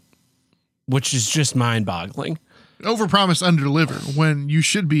underestimate, which is just mind-boggling. Overpromise, underdeliver when you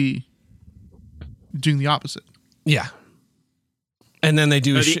should be doing the opposite. Yeah. And then they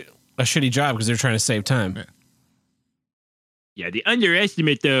do a shitty job because they're trying to save time. Yeah, the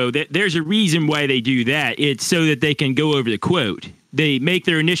underestimate, though, there's a reason why they do that. It's so that they can go over the quote. They make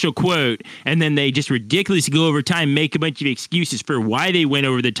their initial quote, and then they just ridiculously go over time, make a bunch of excuses for why they went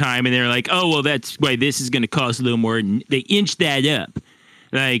over the time, and they're like, oh, well, that's why this is going to cost a little more. And they inch that up.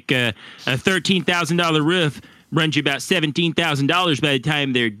 Like a $13,000 roof runs you about $17,000 by the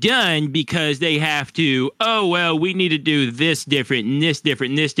time they're done because they have to, oh, well, we need to do this different and this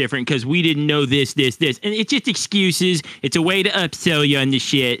different and this different because we didn't know this. And it's just excuses. It's a way to upsell you on the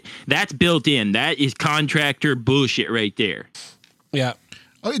shit. That's built in. That is contractor bullshit right there. Yeah.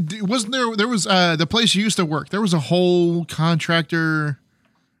 Oh, wasn't there? There was the place you used to work. There was a whole contractor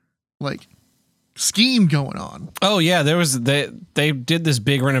like scheme going on. Oh yeah, there was they did this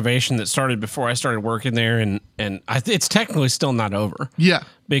big renovation that started before I started working there, and it's technically still not over. Yeah,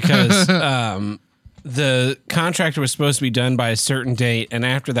 because the contractor was supposed to be done by a certain date, and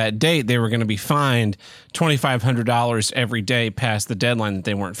after that date, they were going to be fined $2,500 every day past the deadline that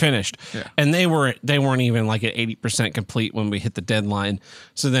they weren't finished. Yeah. And they weren't even like at 80% complete when we hit the deadline.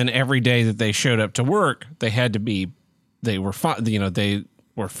 So then every day that they showed up to work, they were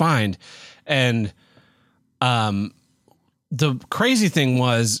fined, and the crazy thing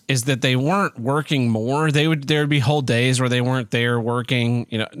is that they weren't working more. There would be whole days where they weren't there working,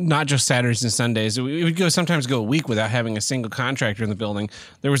 not just Saturdays and Sundays. We would sometimes go a week without having a single contractor in the building.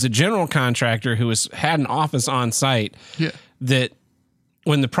 There was a general contractor who had an office on site. Yeah. That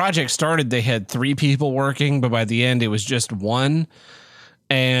when the project started, they had 3 people working, but by the end it was just 1,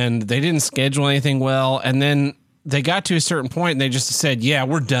 and they didn't schedule anything well. And then they got to a certain point and they just said, yeah,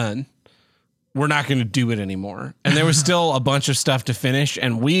 we're done. We're not going to do it anymore. And there was still a bunch of stuff to finish.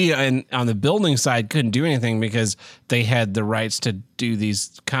 And we, on the building side, couldn't do anything because they had the rights to do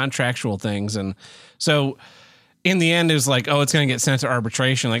these contractual things. And so in the end, it was like, oh, it's going to get sent to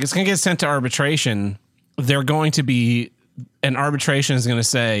arbitration. Like, it's going to get sent to arbitration. They're going to be, an arbitration is going to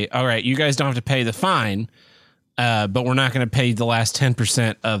say, all right, you guys don't have to pay the fine, but we're not going to pay the last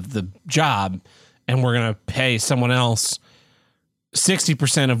 10% of the job. And we're going to pay someone else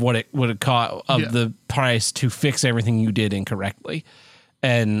 60% of what it would have cost of the price to fix everything you did incorrectly.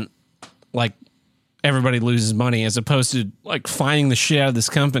 And like, everybody loses money, as opposed to like finding the shit out of this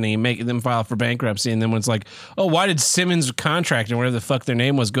company, making them file for bankruptcy. And then when it's like, oh, why did Simmons Contracting, whatever the fuck their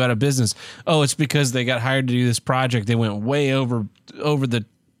name was, go out of business? Oh, it's because they got hired to do this project. They went way over the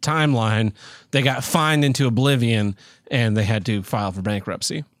timeline. They got fined into oblivion and they had to file for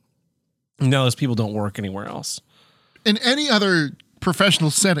bankruptcy. No, those people don't work anywhere else. In any other professional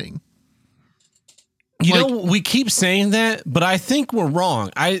setting. We keep saying that, but I think we're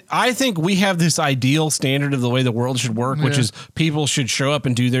wrong. I think we have this ideal standard of the way the world should work, which is people should show up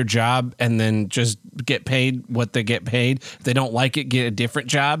and do their job and then just get paid what they get paid. If they don't like it, get a different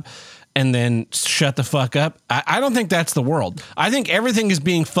job and then shut the fuck up. I don't think that's the world. I think everything is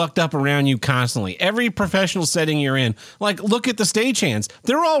being fucked up around you constantly. Every professional setting you're in, like, look at the stagehands.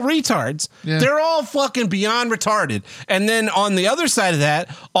 They're all retards. Yeah. They're all fucking beyond retarded. And then on the other side of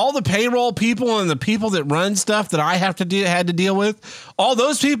that, all the payroll people and the people that run stuff that I had to deal with, all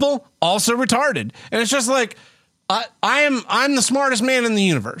those people also retarded. And it's just like, I'm the smartest man in the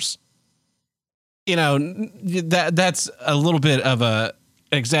universe. That's a little bit of a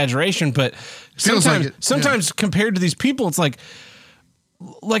exaggeration, but sometimes compared to these people, it's like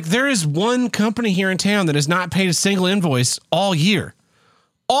there is one company here in town that has not paid a single invoice all year,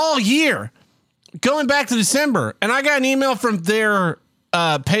 going back to December. And I got an email from their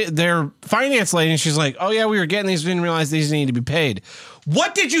finance lady, and she's like, oh yeah, we were getting these, didn't realize these need to be paid.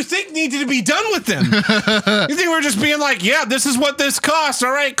 What did you think needed to be done with them? You think we're just being like, yeah, this is what this costs.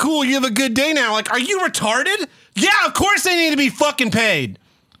 All right, cool. You have a good day now. Like, are you retarded? Yeah, of course they need to be fucking paid.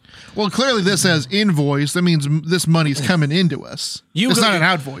 Well, clearly this says invoice. That means this money's coming into us. It's not an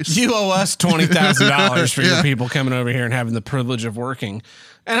outvoice. You owe us $20,000 for your people coming over here and having the privilege of working.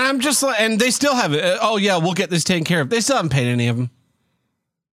 And I'm just like, and they still have it. Oh yeah, we'll get this taken care of. They still haven't paid any of them,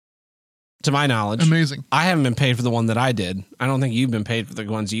 to my knowledge. Amazing. I haven't been paid for the one that I did. I don't think you've been paid for the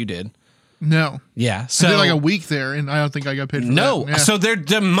ones you did. No. Yeah. So I did like a week there, and I don't think I got paid for that. No. Yeah. So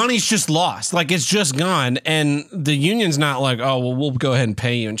the money's just lost. Like, it's just gone. And the union's not like, oh, well, we'll go ahead and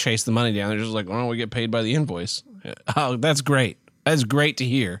pay you and chase the money down. They're just like, why don't we get paid by the invoice? Oh, that's great. That's great to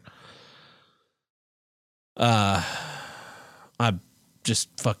hear. I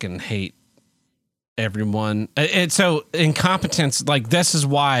just fucking hate everyone. And so incompetence, like, this is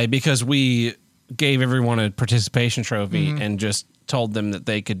why, because we gave everyone a participation trophy and just told them that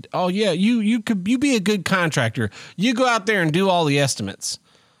they could, oh yeah, you be a good contractor. You go out there and do all the estimates.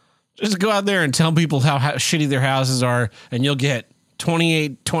 Just go out there and tell people how shitty their houses are, and you'll get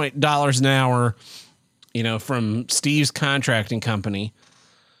 $28 an hour, from Steve's contracting company.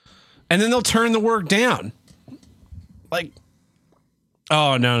 And then they'll turn the work down. Like,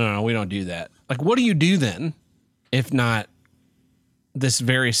 oh, no, we don't do that. Like, what do you do then, if not this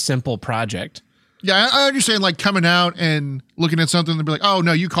very simple project? Yeah, I understand, like, coming out and looking at something and be like, oh,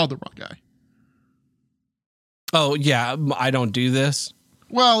 no, you called the wrong guy. Oh, yeah, I don't do this.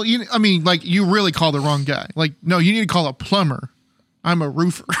 Well, you really call the wrong guy. Like, no, you need to call a plumber. I'm a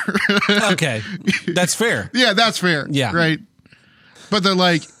roofer. Okay, that's fair. Yeah, that's fair. Yeah. Right. But they're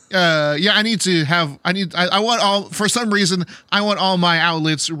like, I need to have. I want all. For some reason, I want all my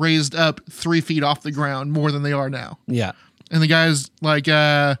outlets raised up 3 feet off the ground more than they are now. Yeah. And the guy's like,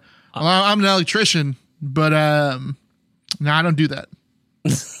 well, I'm an electrician, but no, I don't do that.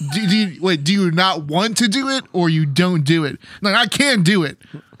 Do you not want to do it, or you don't do it? Like, I can do it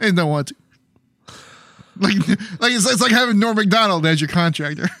and don't want to. Like it's like having Norm Macdonald as your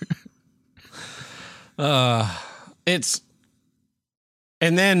contractor. It's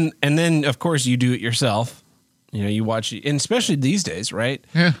and then of course you do it yourself. You know, you watch, and especially these days, right?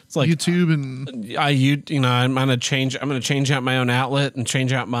 Yeah, it's like YouTube and I'm gonna change out my own outlet and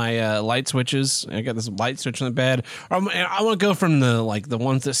change out my light switches. I got this light switch in the bed. I want to go from the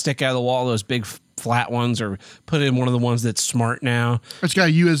ones that stick out of the wall, those big flat ones, or put in one of the ones that's smart now. It's got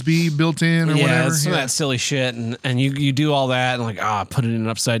USB built in or whatever. Some of that silly shit, and you do all that and put it in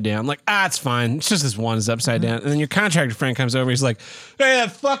upside down. Like, it's fine. It's just this one is upside down. And then your contractor friend comes over. He's like, "Hey,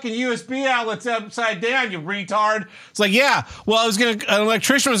 that fucking USB outlet's upside down, you retard." It's like, yeah. Well, an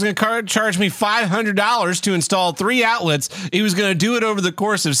electrician was gonna charge me $500 to install 3 outlets. He was gonna do it over the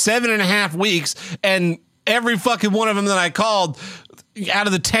course of 7.5 weeks, and every fucking one of them that I called, out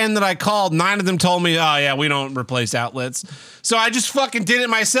of the 10 that I called, 9 of them told me, "Oh yeah, we don't replace outlets." So I just fucking did it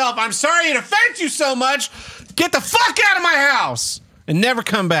myself. I'm sorry it offends you so much. Get the fuck out of my house and never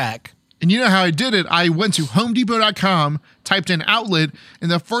come back. And you know how I did it? I went to HomeDepot.com, typed in outlet, and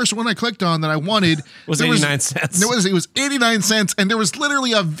the first one I clicked on that I wanted was 89 cents. It was 89 cents, and there was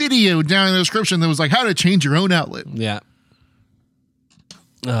literally a video down in the description that was like how to change your own outlet. Yeah.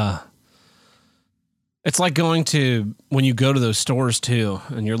 It's like going to, when you go to those stores too,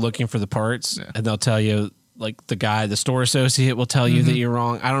 and you're looking for the parts, and they'll tell you, like the store associate will tell you that you're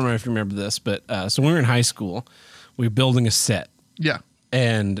wrong. I don't know if you remember this, but so when we were in high school, we were building a set. Yeah.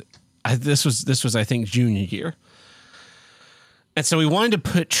 And this was I think junior year. And so we wanted to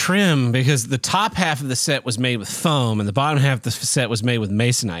put trim because the top half of the set was made with foam and the bottom half of the set was made with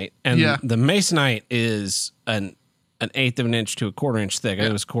masonite. And the masonite is an 1/8 of an inch to a 1/4 inch thick. I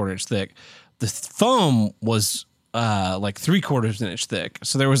think it was 1/4 inch thick. The foam was like 3/4 of an inch thick.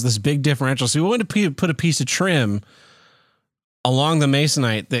 So there was this big differential. So we wanted to put a piece of trim along the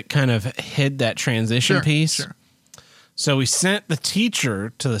masonite that kind of hid that transition piece. Sure. So we sent the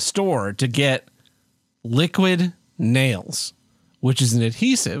teacher to the store to get liquid nails, which is an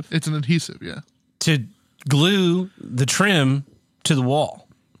adhesive. It's an adhesive, yeah. To glue the trim to the wall.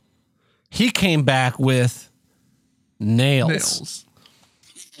 He came back with nails.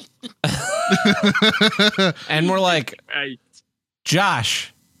 And we're like,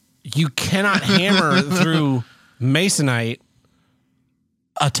 Josh, you cannot hammer through masonite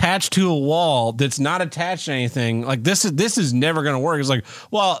attached to a wall that's not attached to anything. Like this is never going to work. It's like,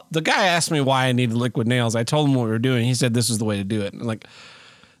 well, the guy asked me why I needed liquid nails. I told him what we were doing. He said this is the way to do it. And like,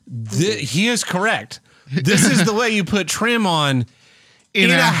 he is correct. This is the way you put trim on in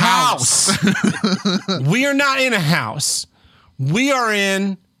a house. We are not in a house. We are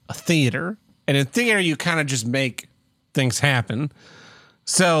in a theater, and in theater you kind of just make things happen.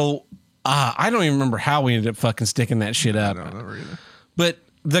 So I don't even remember how we ended up fucking sticking that shit up. I don't know either. But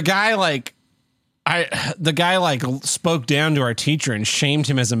the guy spoke down to our teacher and shamed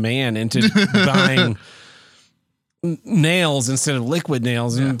him as a man into buying nails instead of liquid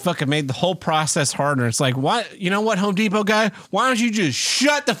nails, and fucking made the whole process harder. It's like, what? You know what, Home Depot guy? Why don't you just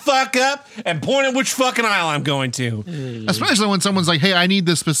shut the fuck up and point at which fucking aisle I'm going to? Especially when someone's like, "Hey, I need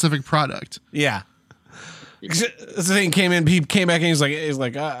this specific product." Yeah. This thing came in. He came back and he's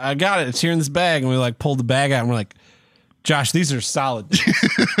like, I got it. It's here in this bag. And we like pulled the bag out and we're like, Josh, these are solid.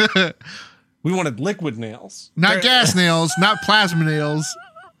 We wanted liquid nails, not gas nails, not plasma nails.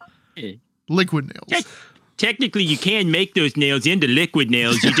 Liquid nails. Technically, you can make those nails into liquid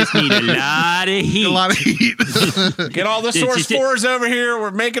nails. You just need a lot of heat. A lot of heat. Get all the Source 4s over here.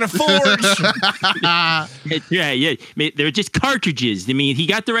 We're making a forge. That's right. Yeah, they're just cartridges. I mean, he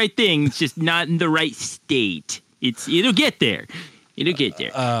got the right thing. It's just not in the right state. It'll get there. It'll get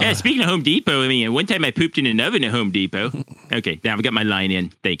there. Yeah, speaking of Home Depot, I mean, one time I pooped in an oven at Home Depot. Okay, now I've got my line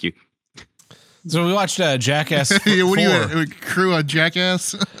in. Thank you. So we watched Jackass 4. What are you, crew on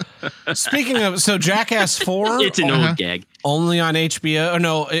Jackass? Speaking of, so Jackass 4. It's an old gag. Only on HBO. Oh,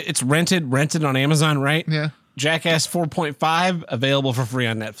 no, it's rented on Amazon, right? Yeah. Jackass 4.5, available for free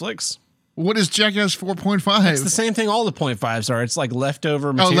on Netflix. What is Jackass 4.5? It's the same thing all the .5s are. It's like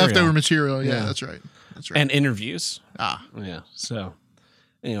leftover material. Oh, leftover material. Yeah, that's right. That's right. And interviews. Yeah. So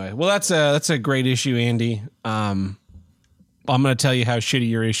anyway, well, that's a great issue, Andy. I'm going to tell you how shitty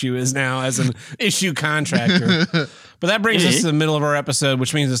your issue is now as an issue contractor. But that brings us to the middle of our episode,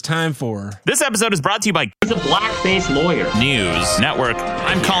 which means it's time for... This episode is brought to you by... He's a blackface lawyer. News Network.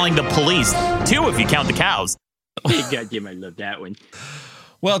 I'm calling the police. 2 if you count the cows. Goddamn, I love that one.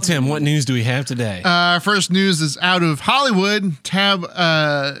 Well, Tim, what news do we have today? First news is out of Hollywood. Tab,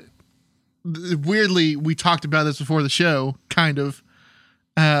 weirdly, we talked about this before the show, kind of.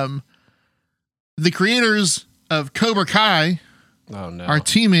 The creators of Cobra Kai are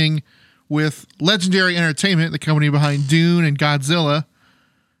teaming with Legendary Entertainment, the company behind Dune and Godzilla,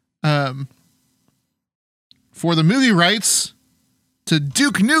 for the movie rights to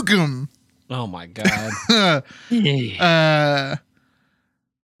Duke Nukem. Oh my God.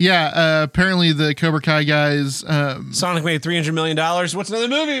 Apparently the Cobra Kai guys. Sonic made $300 million. What's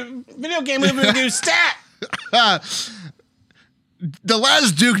another video game movie to do? Stat! The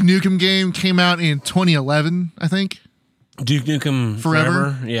last Duke Nukem game came out in 2011, I think. Duke Nukem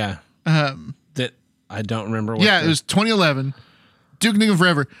Forever? Yeah. That I don't remember. It was 2011. Duke Nukem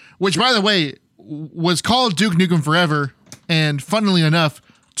Forever, which, by the way, was called Duke Nukem Forever, and funnily enough,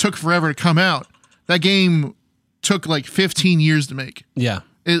 took forever to come out. That game took like 15 years to make. Yeah.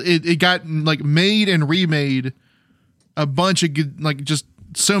 It got like made and remade a bunch of good, like just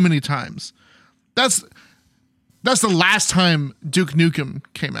so many times. That's the last time Duke Nukem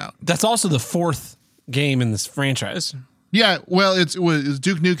came out. That's also the 4th game in this franchise. Yeah, well, it was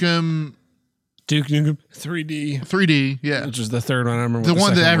Duke Nukem 3D. 3D, yeah. Which is the 3rd one. I remember the what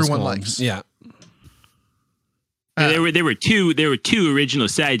one that second was everyone called. likes. Yeah. There were two original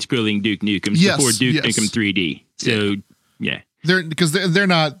side-scrolling Duke Nukems before Duke Nukem 3D. So yeah, they're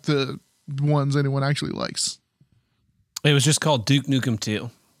not the ones anyone actually likes. It was just called Duke Nukem 2.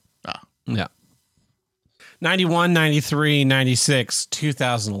 Ah. Yeah. 91, 93, 96,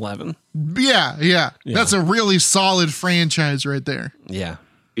 2011. Yeah. That's a really solid franchise right there. Yeah.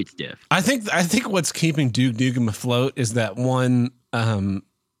 good stuff. I think what's keeping Duke Nukem afloat is that one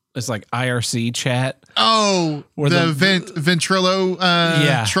it's like IRC chat. Oh, Or the the- Ventrilo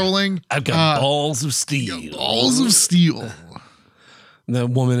trolling. I've got balls of steel. Balls of steel. The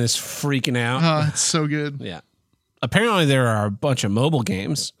woman is freaking out. It's so good. Yeah. Apparently there are a bunch of mobile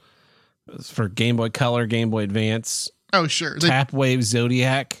games for Game Boy Color, Game Boy Advance, Oh, sure. Tap Wave,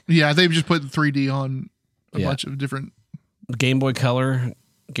 Zodiac, They've just put 3D on a Yeah. bunch of different. Game Boy Color,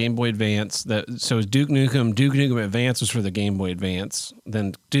 Game Boy Advance. So it's Duke Nukem Advance was for the Game Boy Advance.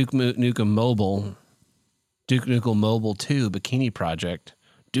 Then Duke Nukem Mobile, Duke Nukem Mobile 2, Bikini Project,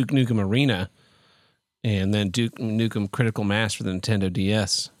 Duke Nukem Arena, and then Duke Nukem Critical Mass for the Nintendo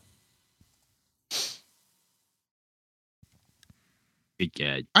DS. Good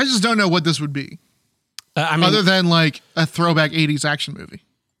God. I just don't know what this would be, I mean, other than like a throwback 80s action movie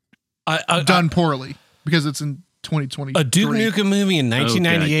done poorly because it's in 2020. a Duke Nukem movie in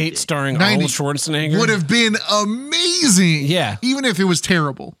 1998 God. starring 90 Arnold Schwarzenegger would have been amazing. Yeah. Even if it was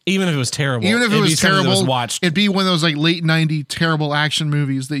terrible. even if it was terrible. Even if it it'd be was something that terrible, watched. it'd be one of those like late 90s terrible action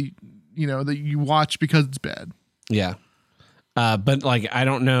movies that that you watch because it's bad. Yeah. But like, I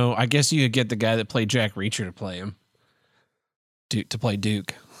don't know. I guess you could get the guy that played Jack Reacher to play him. To play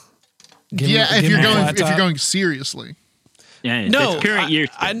Duke. Give him if you're a going flat top. seriously. Yeah, No, that's current year.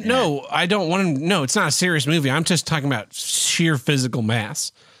 no, I don't want him. No, it's not a serious movie. I'm just talking about sheer physical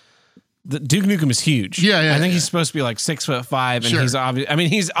mass. The Duke Nukem is huge. Yeah, I think yeah. he's supposed to be like 6'5", and Sure. he's obvious. I mean,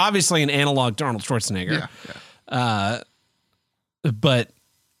 he's obviously an analog to Arnold Schwarzenegger. Yeah. But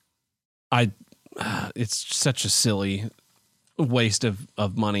it's such a silly waste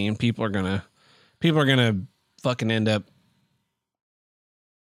of money, and people are gonna fucking end up.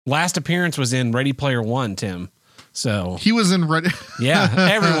 Last appearance was in Ready Player One, Tim. So He was in Ready. yeah,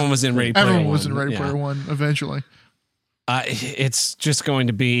 everyone was in Ready Player One. Everyone was in Ready Yeah. Player One eventually. It's just going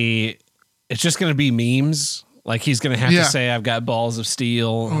to be memes. Like he's going to have Yeah. to say, "I've got balls of steel."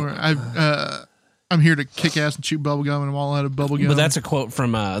 Or I'm here to kick ass and chew bubblegum and I'm all out of bubblegum. But that's a quote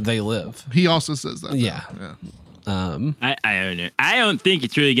from They Live. he also says that. though. Yeah. I don't know. I don't think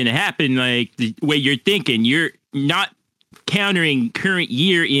it's really going to happen like the way you're thinking. You're not countering current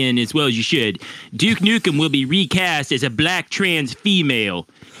year in as well as you should. Duke Nukem will be recast as a black trans female.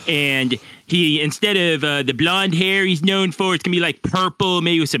 And he, instead of the blonde hair he's known for, it's going to be like purple,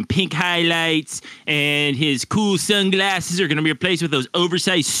 maybe with some pink highlights. And his cool sunglasses are going to be replaced with those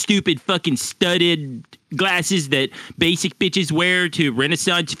oversized, stupid, fucking studded glasses that basic bitches wear to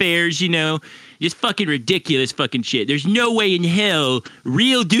Renaissance fairs, Just fucking ridiculous fucking shit. There's no way in hell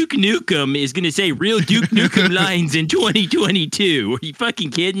real Duke Nukem is going to say real Duke Nukem lines in 2022. Are you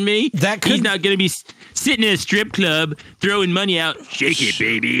fucking kidding me? He's not going to be sitting in a strip club throwing money out. Shake it,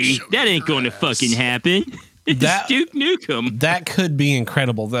 baby. That ain't going to fucking happen. It's Duke Nukem. That could be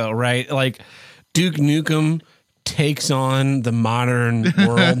incredible, though, right? Like Duke Nukem takes on the modern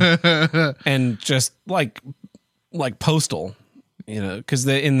world and just like Postal. you know, because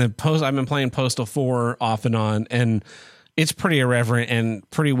in the post, I've been playing Postal 4 off and on, and it's pretty irreverent and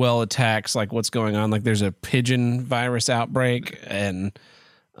pretty well attacks like what's going on. Like there's a pigeon virus outbreak, and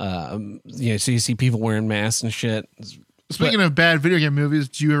you know, so you see people wearing masks and shit. Speaking of bad video game movies,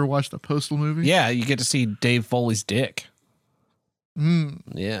 did you ever watch the Postal movie? Yeah, you get to see Dave Foley's dick.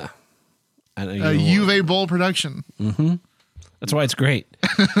 Yeah. I know A UV Bowl production. That's why it's great.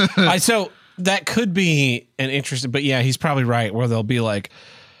 So that could be an interesting, but yeah, he's probably right, where they'll be like,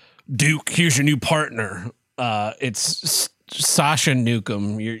 Duke, here's your new partner. It's Sasha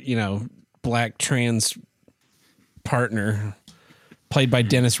Newcomb, your, you know, black trans partner, played by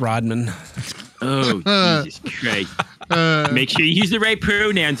Dennis Rodman. Oh, Jesus Christ. Make sure you use the right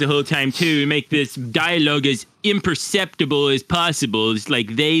pronouns the whole time, too, and make this dialogue as imperceptible as possible. It's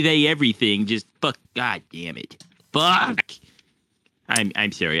like they, everything. Just fuck, God damn it. Fuck.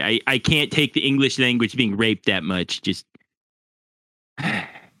 I'm sorry. I can't take the English language being raped that much. Just, I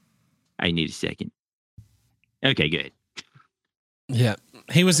need a second. Okay, good. Yeah.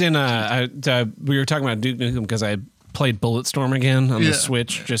 He was in, we were talking about Duke Nukem because I played Bulletstorm again on the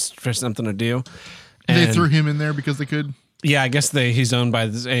Switch just for something to do. They threw him in there because they could. Yeah, I guess he's owned by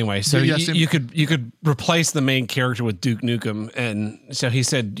this anyway. So you could replace the main character with Duke Nukem, and so he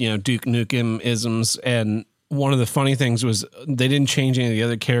said, you know, Duke Nukem isms, and one of the funny things was they didn't change any of the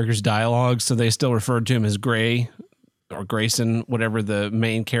other characters' dialogue, so they still referred to him as Gray or Grayson, whatever the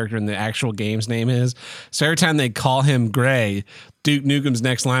main character in the actual game's name is. So every time they call him Gray, Duke Nukem's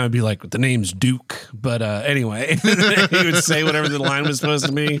next line would be like, "The name's Duke," but anyway, he would say whatever the line was supposed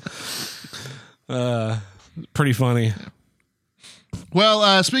to be. Pretty funny.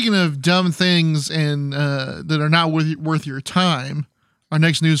 Well, speaking of dumb things and that are not worth your time, our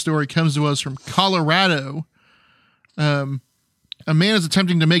next news story comes to us from Colorado. A man is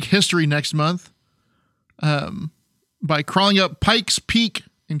attempting to make history next month by crawling up Pikes Peak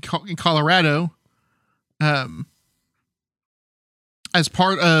in Colorado as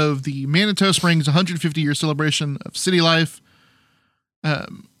part of the Manitou Springs 150-year celebration of city life.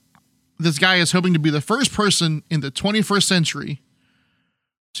 This guy is hoping to be the first person in the 21st century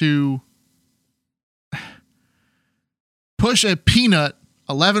to push a peanut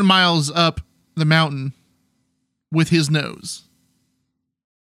 11 miles up the mountain with his nose.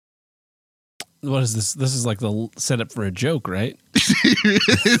 What is this? This is like the setup for a joke, right?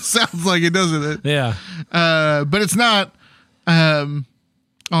 It sounds like it, doesn't it? Yeah. But it's not. On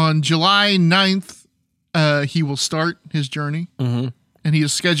July 9th, he will start his journey. Mm-hmm. And he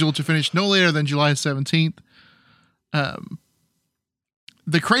is scheduled to finish no later than July 17th.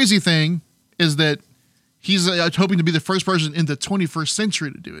 The crazy thing is that he's hoping to be the first person in the 21st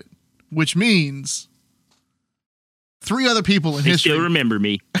century to do it, which means 3 other people in history. They still remember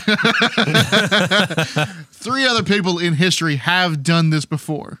me. 3 other people in history have done this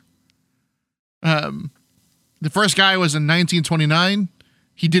before. The first guy was in 1929.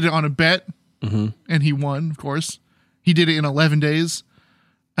 He did it on a bet, and he won, of course. He did it in 11 days.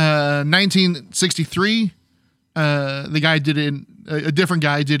 1963, the guy did it in a different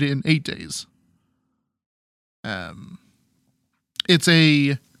guy did it in 8 days. It's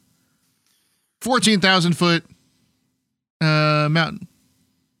a 14,000 foot mountain,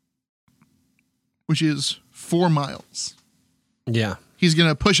 which is 4 miles. Yeah. He's going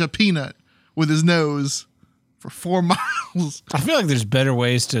to push a peanut with his nose for 4 miles. I feel like there's better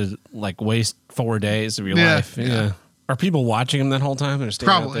ways to like waste 4 days of your life. Yeah. Are people watching him that whole time? They're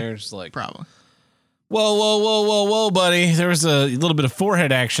standing out there just like, probably. Whoa, buddy. There was a little bit of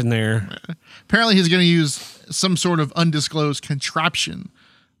forehead action there. Apparently he's going to use some sort of undisclosed contraption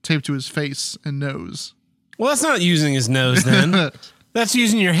taped to his face and nose. Well, that's not using his nose then. That's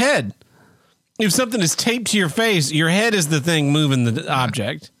using your head. If something is taped to your face, your head is the thing moving the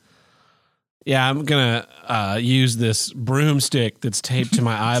object. Yeah, I'm going to use this broomstick that's taped to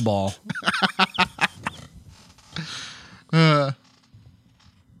my eyeball. Like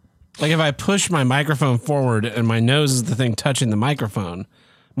if I push my microphone forward and my nose is the thing touching the microphone,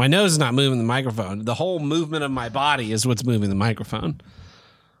 my nose is not moving the microphone. The whole movement of my body is what's moving the microphone.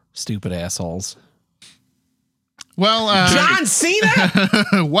 Stupid assholes. Well, John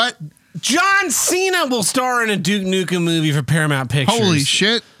Cena? What? John Cena will star in a Duke Nukem movie for Paramount Pictures. Holy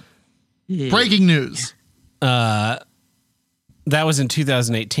shit. Yeah. Breaking news. That was in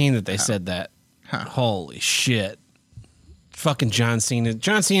 2018 that they said that. Huh. Holy shit. Fucking John Cena.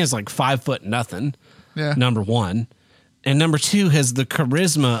 John Cena is like 5 foot nothing. Yeah. Number 1. And number 2 has the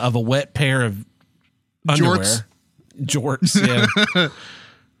charisma of a wet pair of underwear. Jorts.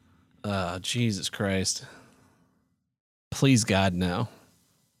 Yeah. Jesus Christ. Please God, no.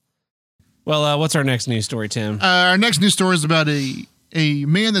 Well, what's our next news story, Tim? Our next news story is about a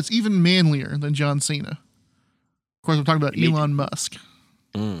man that's even manlier than John Cena. Of course, I'm talking about Elon Musk.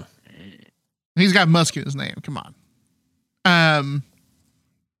 He's got Musk in his name. Come on.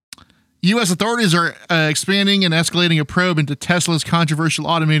 U.S. authorities are expanding and escalating a probe into Tesla's controversial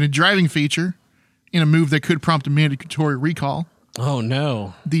automated driving feature in a move that could prompt a mandatory recall. Oh,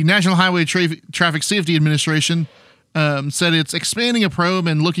 no. The National Highway Traffic Safety Administration said it's expanding a probe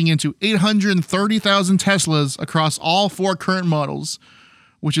and looking into 830,000 Teslas across all 4 current models,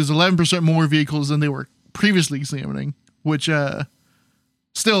 which is 11% more vehicles than they were previously examining, which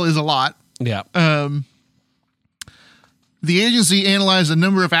still is a lot. Yeah. The agency analyzed a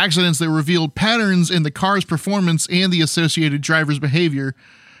number of accidents that revealed patterns in the car's performance and the associated driver's behavior,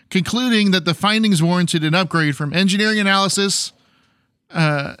 concluding that the findings warranted an upgrade from engineering analysis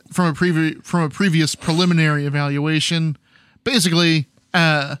from a previous preliminary evaluation. Basically,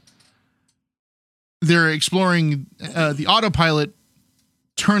 they're exploring the autopilot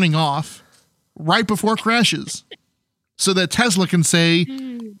turning off right before crashes, so that Tesla can say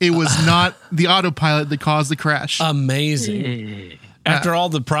it was not the autopilot that caused the crash. Amazing. After all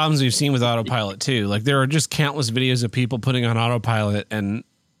the problems we've seen with autopilot too, like there are just countless videos of people putting on autopilot and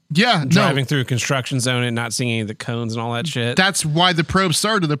driving through a construction zone and not seeing any of the cones and all that shit. That's why the probe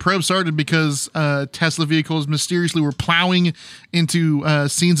started. The probe started because Tesla vehicles mysteriously were plowing into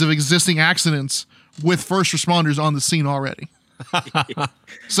scenes of existing accidents with first responders on the scene already.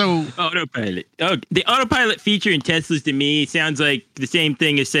 So autopilot. Oh, the autopilot feature in Teslas to me sounds like the same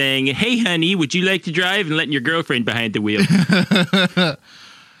thing as saying, "Hey, honey, would you like to drive?" and letting your girlfriend behind the wheel.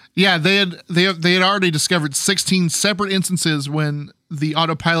 Yeah, they had already discovered 16 separate instances when the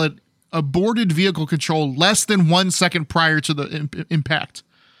autopilot aborted vehicle control less than 1 second prior to the impact.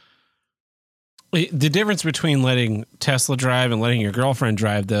 The difference between letting Tesla drive and letting your girlfriend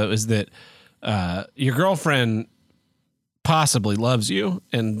drive, though, is that your girlfriend possibly loves you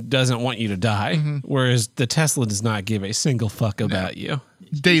and doesn't want you to die, whereas the Tesla does not give a single fuck about you.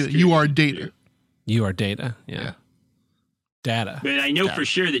 Data. You are data. You are data. Yeah. Data. But I know for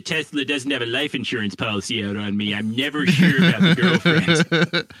sure that Tesla doesn't have a life insurance policy out on me. I'm never sure about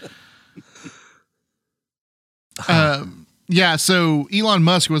the girlfriend. Yeah, so Elon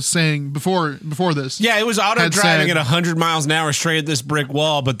Musk was saying before this. Yeah, it was auto driving at 100 miles an hour straight at this brick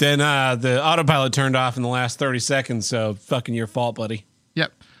wall, but then the autopilot turned off in the last 30 seconds, so fucking your fault, buddy.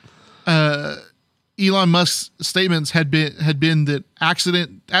 Yep. Elon Musk's statements had been that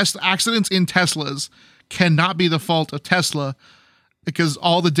accidents in Teslas cannot be the fault of Tesla because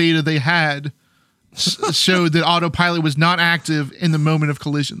all the data they had showed that autopilot was not active in the moment of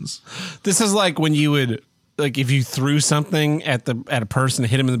collisions. This is like when you would, like, if you threw something at a person,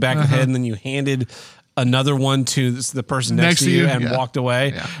 hit him in the back of the head, and then you handed another one to the person next to you and walked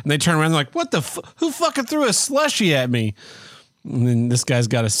away, and they turn around and like, what the who fucking threw a slushie at me? And then this guy's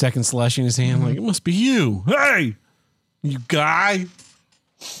got a second slushie in his hand, like, it must be you. Hey, you guy.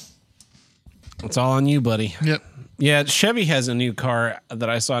 It's all on you, buddy. Yep. Yeah, Chevy has a new car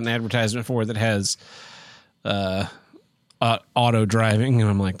that I saw an advertisement for that has auto driving, and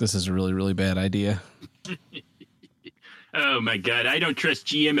I'm like, this is a really, really bad idea. Oh my God, I don't trust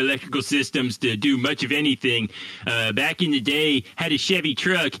GM Electrical Systems to do much of anything. Back in the day, had a Chevy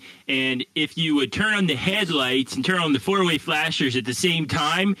truck, and if you would turn on the headlights and turn on the four-way flashers at the same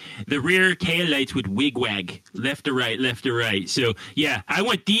time, the rear taillights would wig-wag, left to right, left to right. So, yeah, I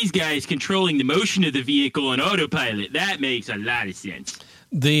want these guys controlling the motion of the vehicle on autopilot. That makes a lot of sense.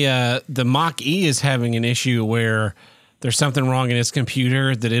 The Mach-E is having an issue where there's something wrong in its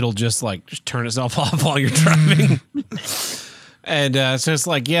computer that it'll just turn itself off while you're driving. And so it's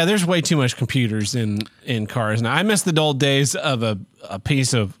like, yeah, there's way too much computers in cars. Now, I miss the old days of a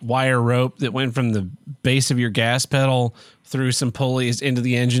piece of wire rope that went from the base of your gas pedal through some pulleys into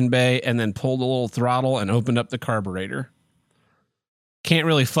the engine bay and then pulled a little throttle and opened up the carburetor. Can't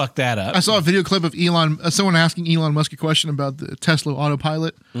really fuck that up. I saw a video clip of someone asking Elon Musk a question about the Tesla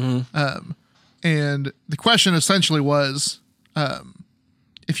autopilot. And the question essentially was,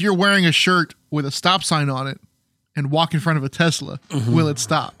 if you're wearing a shirt with a stop sign on it and walk in front of a Tesla, will it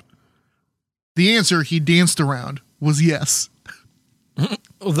stop? The answer he danced around was yes.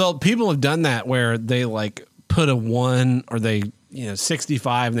 Well, people have done that where they put a 1 or they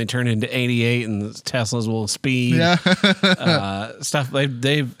 65 and they turn into 88 and the Teslas will speed. Yeah. Stuff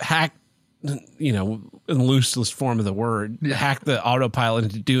they've hacked, in the loosest form of the word, hack the autopilot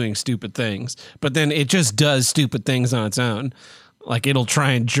into doing stupid things, but then it just does stupid things on its own. Like it'll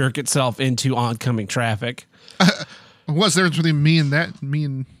try and jerk itself into oncoming traffic. What's the difference between me and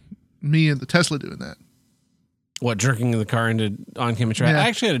the Tesla doing that? What, jerking the car into oncoming traffic? Yeah. I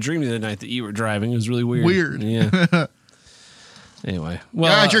actually had a dream the other night that you were driving. It was really weird. Weird. Yeah. Anyway.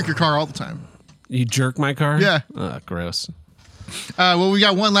 Well, Yeah, I jerk your car all the time. You jerk my car? Yeah. Gross. Well, we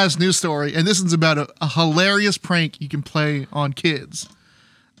got one last news story, and this is about a hilarious prank you can play on kids.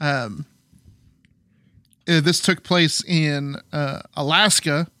 This took place in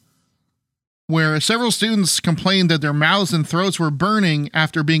Alaska, where several students complained that their mouths and throats were burning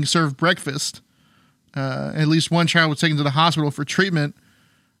after being served breakfast. At least one child was taken to the hospital for treatment.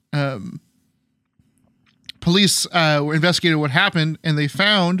 Police investigated what happened, and they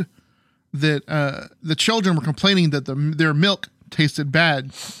found that the children were complaining that their milk tasted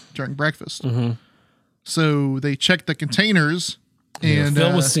bad during breakfast. Mm-hmm. So they checked the containers and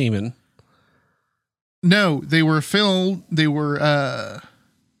filled with semen. No, they were filled. They were.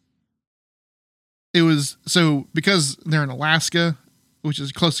 It was so because they're in Alaska, which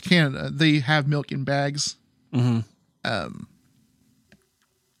is close to Canada. They have milk in bags. Mm-hmm.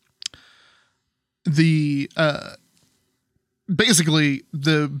 Basically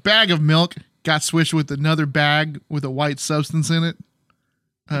the bag of milk got switched with another bag with a white substance in it.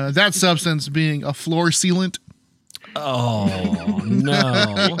 That substance being a floor sealant. Oh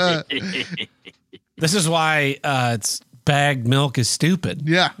no! This is why it's bagged milk is stupid.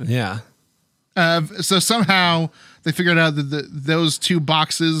 Yeah. Yeah. So somehow they figured out that those two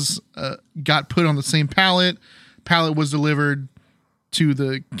boxes got put on the same pallet. Pallet was delivered to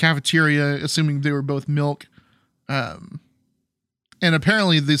the cafeteria, assuming they were both milk. And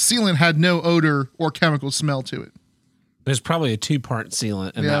apparently the sealant had no odor or chemical smell to it. There's probably a 2-part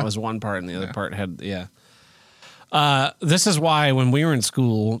sealant, and that was one part, and the other part had, this is why when we were in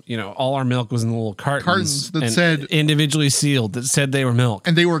school, all our milk was in the little cartons that said individually sealed, that said they were milk.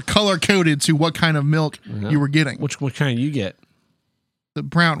 And they were color coded to what kind of milk you were getting. What kind do you get? The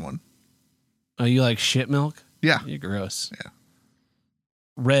brown one. Oh, you like shit milk? Yeah. You're gross. Yeah.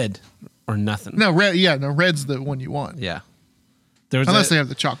 Red or nothing. No, red. Yeah, no, red's the one you want. Yeah. Unless they have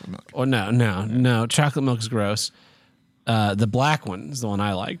the chocolate milk. Oh, no. Chocolate milk is gross. The black one is the one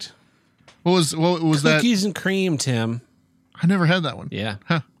I liked. What was that? Cookies and cream, Tim. I never had that one. Yeah.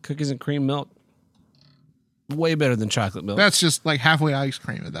 Huh. Cookies and cream milk. Way better than chocolate milk. That's just like halfway ice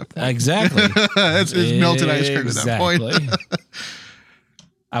cream at that point. Exactly. it's melted ice cream at that point.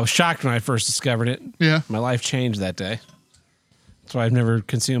 I was shocked when I first discovered it. Yeah. My life changed that day. That's why I've never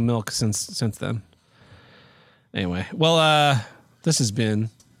consumed milk since then. Anyway, well, this has been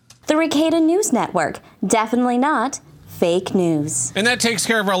the Ricada News Network. Definitely not fake news. And that takes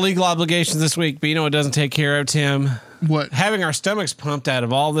care of our legal obligations this week. But you know what doesn't take care of, Tim? What? Having our stomachs pumped out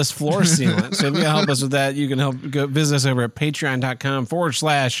of all this floor sealant. So if you help us with that, you can go visit us over at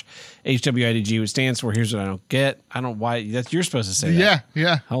patreon.com/HWIDG, which stands for Here's What I Don't Get. I don't know why you're supposed to say that.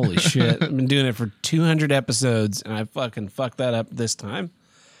 Yeah. Holy shit. I've been doing it for 200 episodes and I fucking fucked that up this time.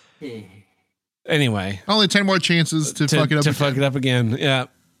 Anyway. Only 10 more chances to fuck it up. Fuck it up again. Yeah.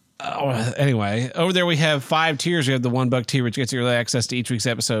 Anyway, over there we have 5 tiers. We have the $1 tier, which gets you early access to each week's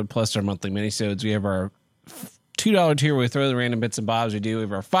episode, plus our monthly minisodes. We have our $2 tier where we throw the random bits and bobs we do. We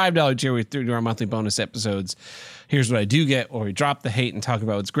have our $5 tier where we do our monthly bonus episodes. Here's what I do get, where we drop the hate and talk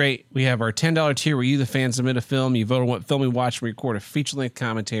about what's great. We have our $10 tier where you, the fan, submit a film. You vote on what film we watch. We record a feature-length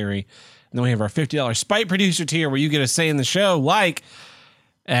commentary. And then we have our $50 Spite Producer tier where you get a say in the show, like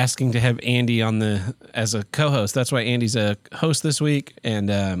asking to have Andy on as a co-host. That's why Andy's a host this week.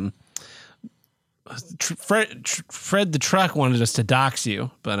 And Fred the Truck wanted us to dox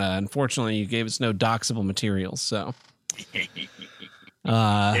you, but unfortunately you gave us no doxable materials. So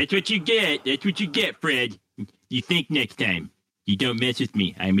that's what you get. That's what you get, Fred. You think next time. You don't mess with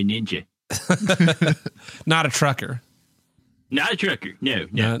me. I'm a ninja. Not a trucker. Not a trucker. No.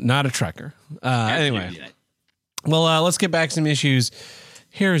 Not a trucker. Anyway, well, let's get back to some issues.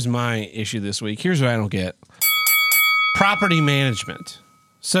 Here's my issue this week. Here's what I don't get. Property management.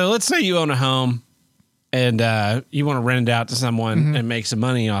 So let's say you own a home and you want to rent it out to someone and make some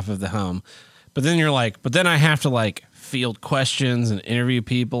money off of the home. But then you're like, but then I have to field questions and interview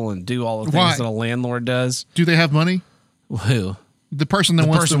people and do all the things that a landlord does. Do they have money? Who? The person that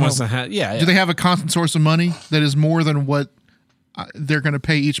wants to have. Yeah. Do they have a constant source of money that is more than what they're going to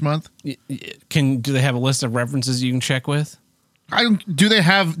pay each month? Do they have a list of references you can check with? Do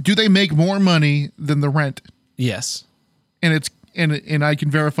they make more money than the rent? Yes. And and I can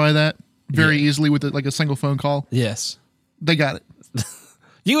verify that very easily with a single phone call. Yes. They got it.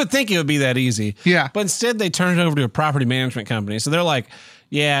 You would think it would be that easy. Yeah. But instead they turn it over to a property management company. So they're like,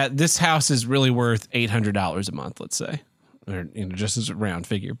 yeah, this house is really worth $800 a month, let's say. Or just as a round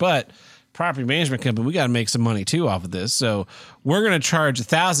figure. But property management company, we got to make some money too off of this. So we're going to charge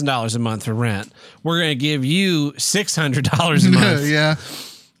 $1,000 a month for rent. We're going to give you $600 a month. Yeah.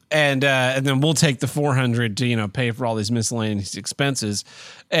 And then we'll take the $400 to pay for all these miscellaneous expenses.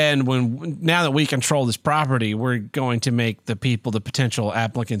 And now that we control this property, we're going to make the potential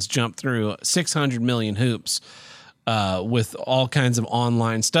applicants jump through 600 million hoops with all kinds of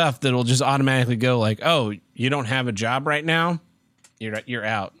online stuff that'll just automatically go like, oh, you don't have a job right now, you're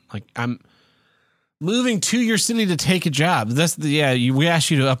out. Like, I'm moving to your city to take a job. We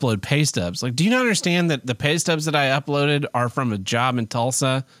asked you to upload pay stubs. Like, do you not understand that the pay stubs that I uploaded are from a job in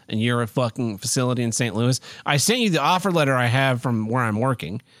Tulsa and you're a fucking facility in St. Louis? I sent you the offer letter I have from where I'm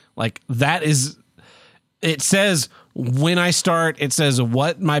working. Like, it says when I start, it says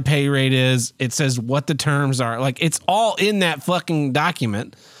what my pay rate is. It says what the terms are. Like, it's all in that fucking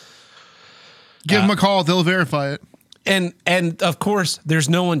document. Give them a call. They'll verify it. And of course, there's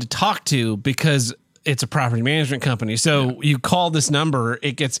no one to talk to because it's a property management company. So you call this number,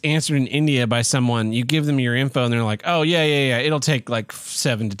 it gets answered in India by someone. You give them your info and they're like, oh, yeah. It'll take like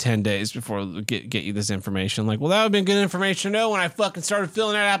 7 to 10 days before we get you this information. Like, well, that would have been good information to know when I fucking started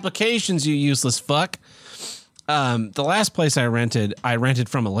filling out applications, you useless fuck. The last place I rented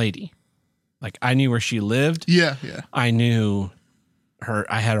from a lady. Like, I knew where she lived. Yeah. I knew her.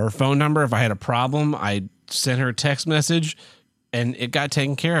 I had her phone number. If I had a problem, I sent her a text message and it got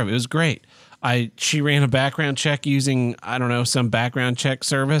taken care of. It was great. She ran a background check using, I don't know, some background check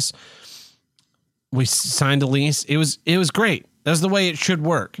service. We signed a lease. It was great. That's the way it should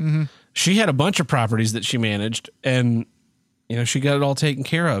work. Mm-hmm. She had a bunch of properties that she managed and, she got it all taken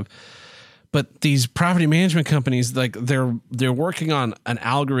care of. But these property management companies, like they're working on an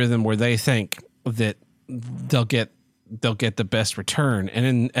algorithm where they think that they'll get the best return. And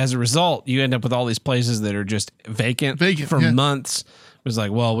then as a result, you end up with all these places that are just vacant for months. It was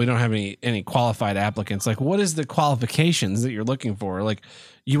like, well, we don't have any qualified applicants. Like, what is the qualifications that you're looking for? Like,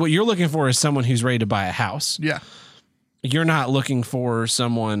 what you're looking for is someone who's ready to buy a house. Yeah. You're not looking for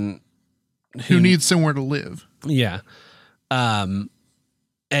someone who needs somewhere to live. Yeah. And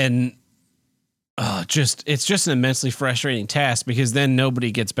it's just an immensely frustrating task because then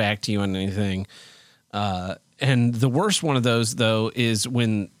nobody gets back to you on anything. And the worst one of those, though, is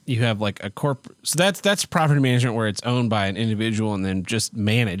when you have like a corporate. So that's property management where it's owned by an individual and then just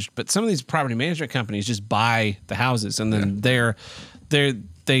managed. But some of these property management companies just buy the houses and then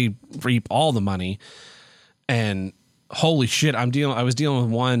they reap all the money. And holy shit, I was dealing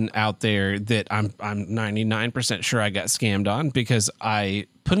with one out there that I'm 99% sure I got scammed on because I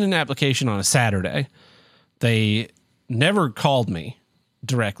put in an application on a Saturday. They never called me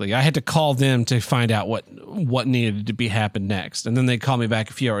directly. I had to call them to find out what needed to be happened next. And then they'd call me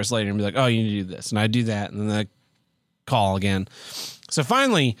back a few hours later and be like, oh, you need to do this. And I do that. And then they call again. So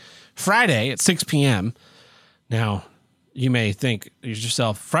finally, Friday at 6 p.m. Now, you may think to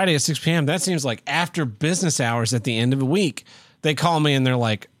yourself, Friday at 6 p.m., that seems like after business hours at the end of a week. They call me and they're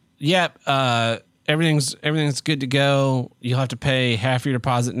like, yep, everything's good to go. You'll have to pay half your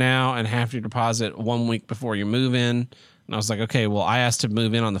deposit now and half your deposit 1 week before you move in. And I was like, okay, well, I asked to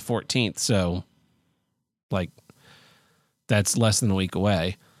move in on the 14th. So like that's less than a week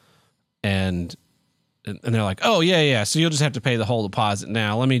away. And they're like, oh yeah. So you'll just have to pay the whole deposit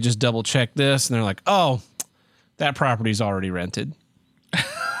now. Let me just double check this. And they're like, oh, that property's already rented.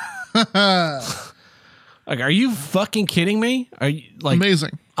 Like, are you fucking kidding me? Are you like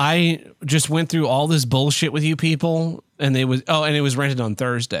amazing? I just went through all this bullshit with you people and it was rented on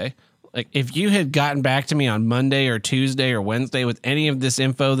Thursday. Like, if you had gotten back to me on Monday or Tuesday or Wednesday with any of this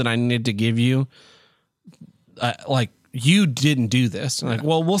info that I needed to give you, you didn't do this. Like,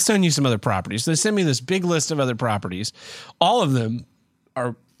 well, we'll send you some other properties. So they sent me this big list of other properties. All of them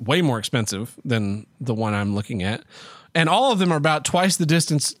are way more expensive than the one I'm looking at. And all of them are about twice the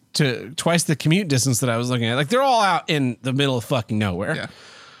commute distance that I was looking at. Like, they're all out in the middle of fucking nowhere. Yeah.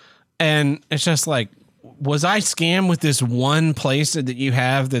 And it's just like, was I scammed with this one place that you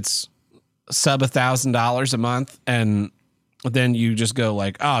have that's sub $1,000 a month, and then you just go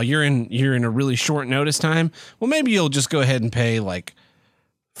like, oh, you're in a really short notice time. Well, maybe you'll just go ahead and pay like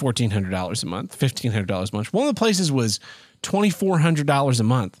 $1,400 a month, $1,500 a month. One of the places was $2,400 a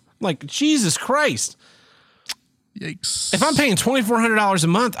month. Like, Jesus Christ. Yikes. If I'm paying $2,400 a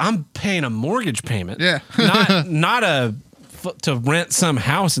month, I'm paying a mortgage payment. Yeah. not to rent some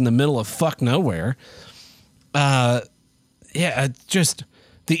house in the middle of fuck nowhere. Just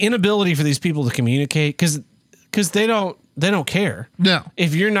the inability for these people to communicate because they don't care. No.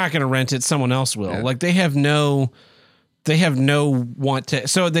 If you're not going to rent it, someone else will. Yeah. Like, they have no they have no want to.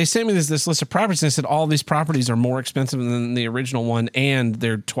 So they sent me this list of properties, and they said all these properties are more expensive than the original one, and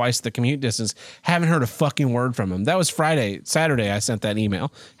they're twice the commute distance. Haven't heard a fucking word from them. That was Friday. Saturday, I sent that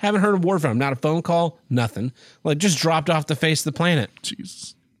email. Haven't heard a word from them. Not a phone call. Nothing. Like, just dropped off the face of the planet.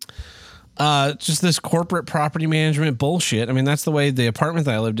 Jesus. Just this corporate property management bullshit. I mean, that's the way the apartment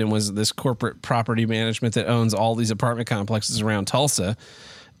that I lived in was, this corporate property management that owns all these apartment complexes around Tulsa.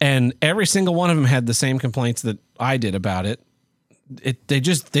 And every single one of them had the same complaints that I did about it. They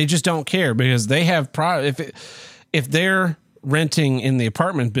just don't care, because they have if they're renting in the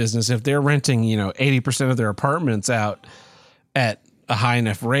apartment business, if they're renting, 80% of their apartments out at a high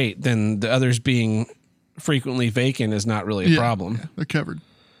enough rate, then the others being frequently vacant is not really a problem. Yeah, they're covered.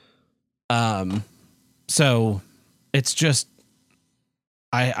 So it's just,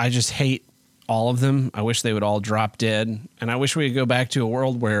 I just hate all of them. I wish they would all drop dead. And I wish we could go back to a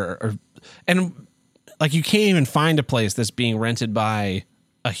world where, like, you can't even find a place that's being rented by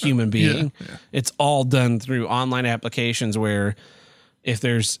a human being. Yeah. It's all done through online applications where if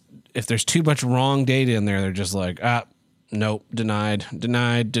there's too much wrong data in there, they're just like, nope, denied.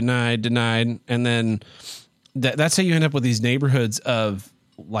 And then that's how you end up with these neighborhoods of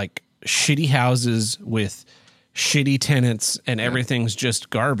like shitty houses with shitty tenants, and everything's just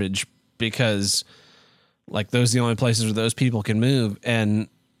garbage, because like those are the only places where those people can move. And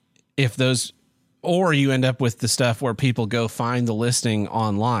if those, or you end up with the stuff where people go find the listing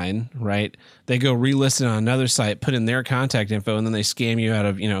online, right? They go relist it on another site, put in their contact info, and then they scam you out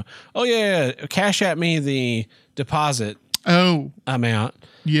of, oh yeah, cash at me the deposit amount.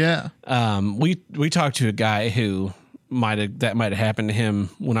 Yeah. We talked to a guy who might have happened to him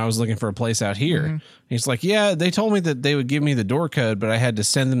when I was looking for a place out here. Mm-hmm. He's like, yeah, they told me that they would give me the door code, but I had to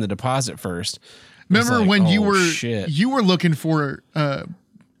send them the deposit first. Remember like, when you were looking for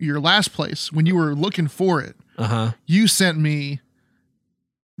your last place, when you were looking for it, you sent me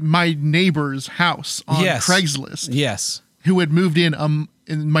my neighbor's house on Craigslist. Yes. Who had moved in and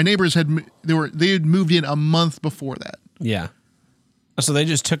my neighbors had moved in a month before that. Yeah. So they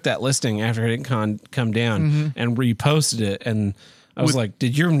just took that listing after it didn't come down and reposted it. And I was like,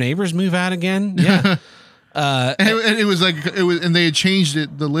 did your neighbors move out again? Yeah. And it was like, and they had changed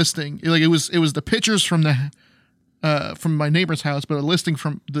the listing. Like it was the pictures from my neighbor's house, but a listing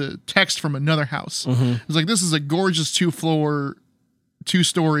from the text from another house. It was like, this is a gorgeous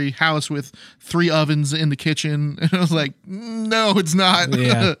 2-story house with 3 ovens in the kitchen. And I was like, no, it's not.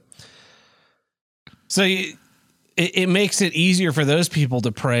 Yeah. So it makes it easier for those people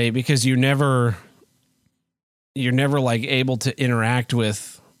to pray, because you're never like able to interact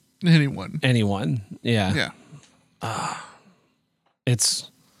with anyone. Yeah.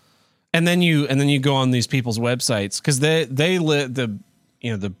 And then you go on these people's websites, because the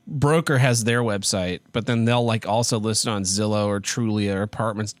broker has their website, but then they'll like also list it on Zillow or Trulia or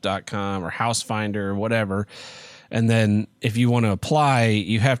apartments.com or House Finder or whatever. And then if you want to apply,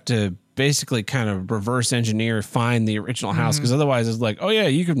 you have to basically kind of reverse engineer, find the original house. Because otherwise it's like, oh yeah,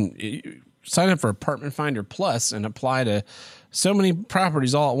 you can sign up for Apartment Finder Plus and apply to so many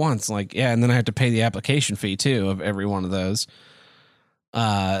properties all at once. Like, yeah. And then I have to pay the application fee too of every one of those.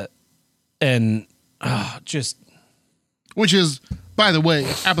 Which is, by the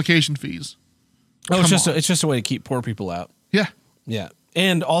way, application fees. Oh, it's just a way to keep poor people out. Yeah. Yeah.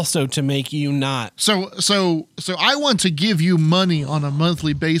 And also to make you not. So I want to give you money on a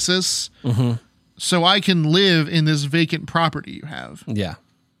monthly basis so I can live in this vacant property you have. Yeah.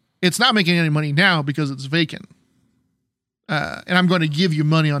 It's not making any money now because it's vacant. And I'm going to give you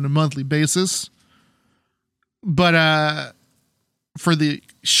money on a monthly basis. But for the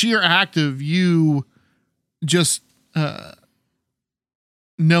sheer act of you just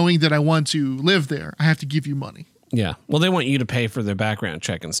knowing that I want to live there, I have to give you money. Yeah. Well, they want you to pay for their background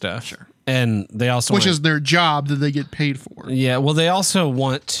check and stuff. Sure. And they also is their job that they get paid for. Yeah. Well, they also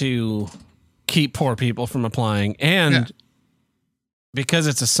want to keep poor people from applying. And because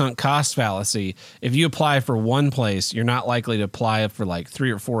it's a sunk cost fallacy, if you apply for one place, you're not likely to apply for like 3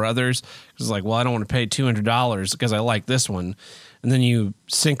 or 4 others. It's like, well, I don't want to pay $200 because I like this one. And then you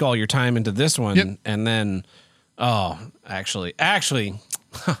sink all your time into this one. And then, actually,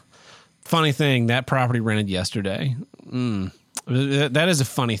 funny thing, that property rented yesterday. That is a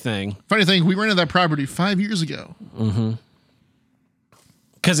funny thing. Funny thing, we rented that property 5 years ago.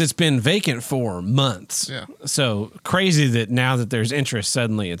 Because it's been vacant for months. Yeah. So crazy that now that there's interest,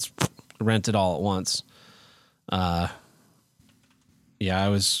 suddenly it's rented all at once. I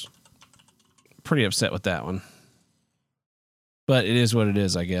was pretty upset with that one. But it is what it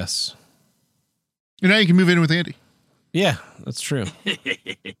is, I guess. And now you can move in with Andy. Yeah, that's true.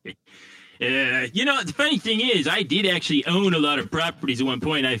 The funny thing is, I did actually own a lot of properties at one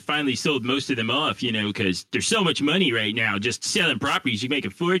point. I finally sold most of them off, because there's so much money right now. Just selling properties, you make a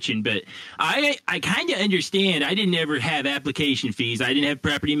fortune. But I kind of understand. I didn't ever have application fees. I didn't have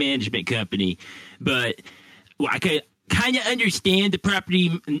property management company. But I could kind of understand the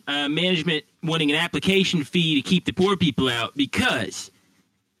property management wanting an application fee to keep the poor people out, because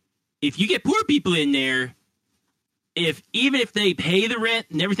if you get poor people in there, even if they pay the rent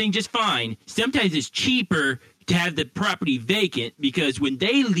and everything just fine, sometimes it's cheaper to have the property vacant, because when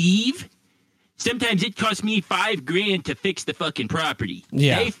they leave, sometimes it costs me $5,000 to fix the fucking property.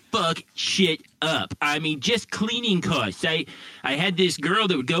 Yeah. They fuck shit up. I mean, just cleaning costs. I had this girl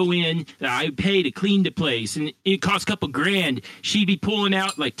that would go in, I would pay to clean the place, and it cost a couple grand. She'd be pulling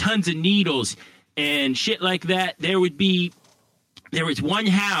out like tons of needles and shit like that. There was one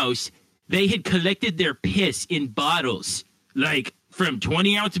house, they had collected their piss in bottles, like from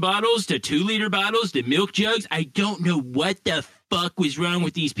 20-ounce bottles to 2-liter bottles to milk jugs. I don't know what the fuck was wrong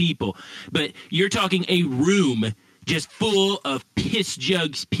with these people, but you're talking a room just full of piss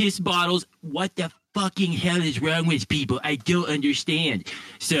jugs, piss bottles. What the fucking hell is wrong with people? I don't understand.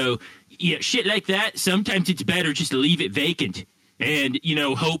 So, shit like that, sometimes it's better just to leave it vacant and,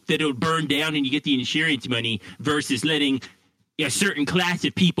 hope that it'll burn down and you get the insurance money, versus letting a certain class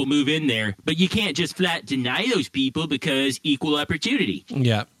of people move in there. But you can't just flat deny those people, because equal opportunity.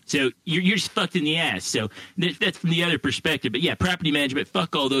 Yeah. So you're just fucked in the ass. So that's from the other perspective. But yeah, property management,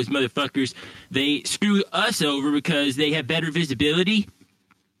 fuck all those motherfuckers. They screw us over because they have better visibility,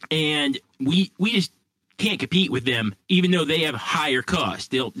 and we just can't compete with them, even though they have higher costs.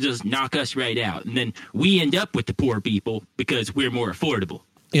 They'll just knock us right out, and then we end up with the poor people because we're more affordable.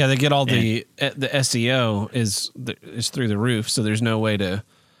 Yeah, they get all the SEO is through the roof, so there's no way to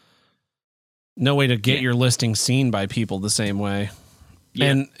get your listing seen by people the same way.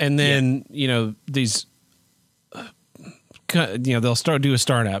 Yeah. And then these they'll do a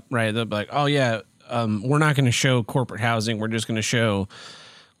startup, right? They'll be like, oh yeah, we're not going to show corporate housing, we're just going to show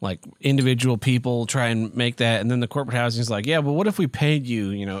like individual people, try and make that. And then the corporate housing is like, yeah, but what if we paid you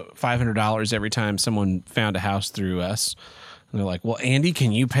 $500 every time someone found a house through us? And they're like, well, Andy,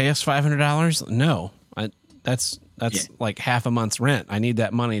 can you pay us $500? No, that's like half a month's rent. I need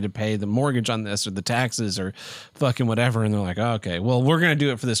that money to pay the mortgage on this or the taxes or fucking whatever. And they're like, oh, okay, well, we're going to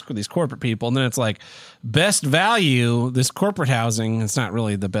do it for these corporate people. And then it's like best value, this corporate housing. It's not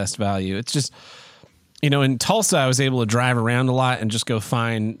really the best value. It's just, in Tulsa, I was able to drive around a lot and just go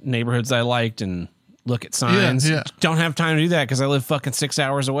find neighborhoods I liked and look at signs. Yeah. Don't have time to do that because I live fucking 6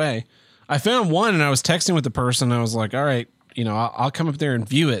 hours away. I found one and I was texting with the person. I was like, all right, I'll come up there and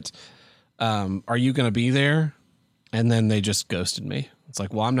view it. Are you going to be there? And then they just ghosted me. It's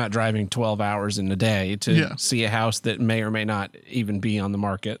like, well, I'm not driving 12 hours in a day to see a house that may or may not even be on the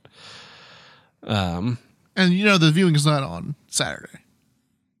market. And the viewing is not on Saturday.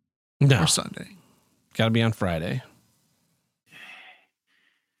 No. Or Sunday. Got to be on Friday.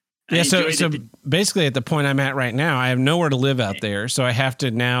 Yeah, so basically at the point I'm at right now, I have nowhere to live out there. So I have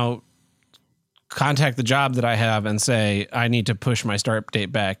to now contact the job that I have and say, I need to push my start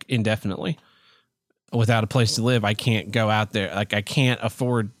date back indefinitely. Without a place to live, I can't go out there. Like, I can't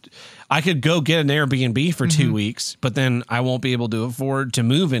afford. I could go get an Airbnb for 2 weeks, but then I won't be able to afford to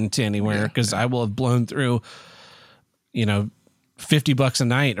move into anywhere because I will have blown through, $50 a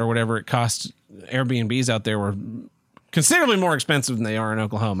night or whatever it costs. Airbnbs out there were considerably more expensive than they are in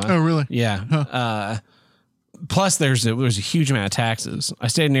Oklahoma. Oh, really? Yeah. Huh. Plus, there was a huge amount of taxes. I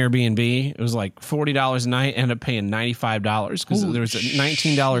stayed in Airbnb. It was like $40 a night. Ended up paying $95 because there was a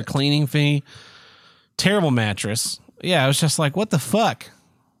 $19 cleaning fee. Terrible mattress. Yeah, I was just like, what the fuck?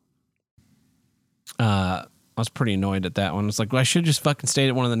 I was pretty annoyed at that one. It's like, well, I should have just fucking stayed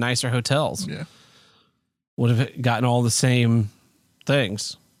at one of the nicer hotels. Yeah. Would have gotten all the same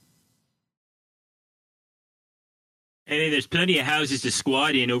things. And then there's plenty of houses to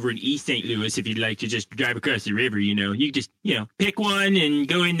squat in over in East St. Louis if you'd like to just drive across the river, You just, pick one and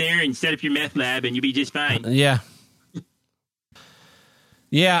go in there and set up your meth lab and you'll be just fine. Yeah.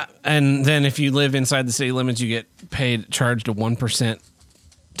 Yeah, and then if you live inside the city limits, you get charged a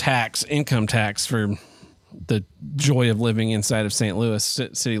 1% income tax for the joy of living inside of St. Louis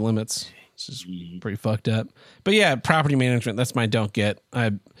city limits. It's just pretty fucked up. But yeah, property management, that's my don't get.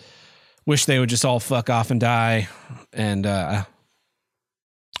 I wish they would just all fuck off and die. And I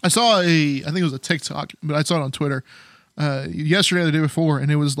saw I think it was a TikTok, but I saw it on Twitter yesterday or the day before, and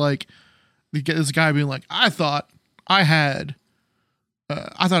it was like this guy being like, I thought I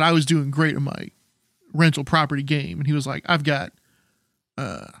was doing great in my rental property game. And he was like, I've got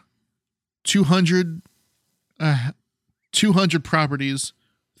 200 properties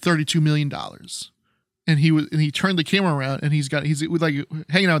 $32 million. And he turned the camera around and he's like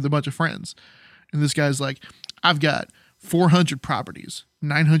hanging out with a bunch of friends. And this guy's like, I've got 400 properties,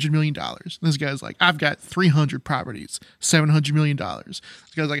 $900 million. And this guy's like, I've got 300 properties, $700 million. This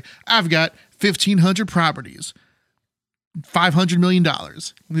guy's like, I've got 1,500 properties, $500 million.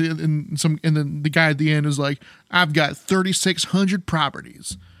 And then the guy at the end is like, I've got 3,600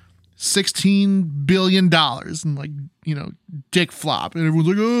 properties, $16 billion. And like, you know, dick flop. And everyone's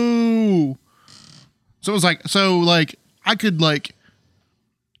like, oh. So it was like, I could like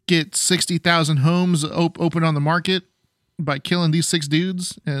get 60,000 homes open on the market by killing these 6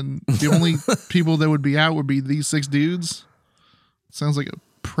 dudes. And the only people that would be out would be these 6 dudes. Sounds like a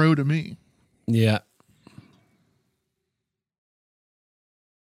pro to me. Yeah.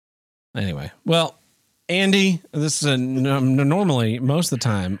 Anyway, well, Andy, this is normally most of the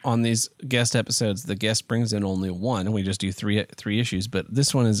time on these guest episodes, the guest brings in only one, and we just do three issues. But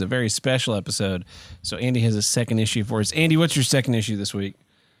this one is a very special episode, so Andy has a second issue for us. Andy, what's your second issue this week?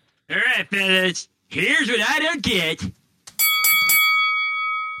 All right, fellas. Here's what I don't get.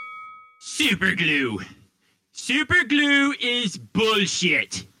 Super glue. Super glue is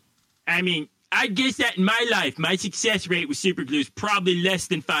bullshit. I mean, I guess that in my life, my success rate with super glue is probably less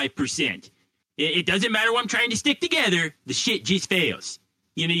than 5%. It doesn't matter what I'm trying to stick together. The shit just fails.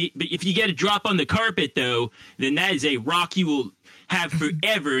 You know, but if you get a drop on the carpet, though, then that is a rock you will have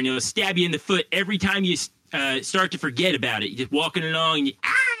forever, and it'll stab you in the foot every time you start to forget about it. You're just walking along, and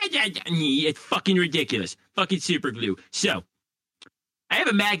it's fucking ridiculous. Fucking super glue. So, I have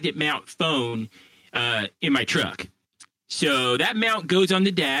a magnet mount phone in my truck. So that mount goes on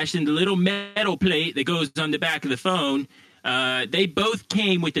the dash, and the little metal plate that goes on the back of the phone, they both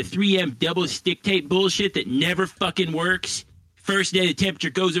came with the 3M double stick tape bullshit that never fucking works. First day the temperature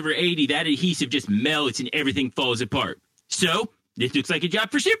goes over 80, that adhesive just melts and everything falls apart. So this looks like a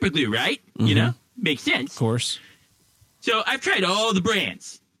job for super glue, right? Mm-hmm. You know, makes sense. Of course. So I've tried all the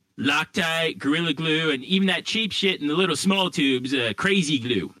brands. Loctite, Gorilla Glue, and even that cheap shit in the little small tubes, Crazy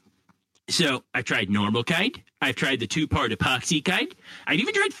Glue. So I've tried normal kind. I've tried the 2-part epoxy kind. I've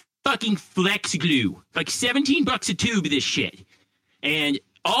even tried fucking Flex Glue. Like $17 a tube of this shit. And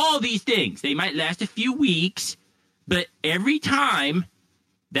all these things, they might last a few weeks, but every time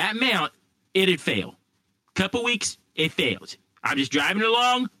that mount, it'd fail. Couple weeks, it fails. I'm just driving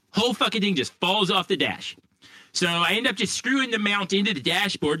along, whole fucking thing just falls off the dash. So I end up just screwing the mount into the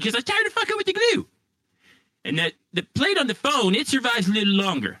dashboard because I'm tired of fucking with the glue. And the plate on the phone, it survives a little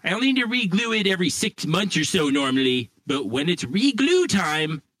longer. I only need to re-glue it every 6 months or so normally. But when it's re-glue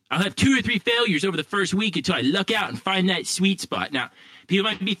time, I'll have 2 or 3 failures over the first week until I luck out and find that sweet spot. Now, people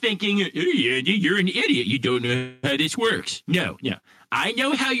might be thinking, hey, Andy, you're an idiot. You don't know how this works. No. I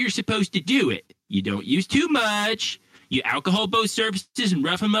know how you're supposed to do it. You don't use too much. You alcohol both surfaces and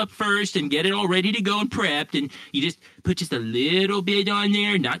rough them up first and get it all ready to go and prepped. And you just put just a little bit on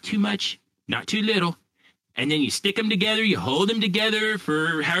there, not too much, not too little. And then you stick them together, you hold them together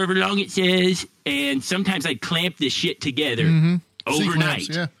for however long it says, and sometimes I clamp this shit together overnight.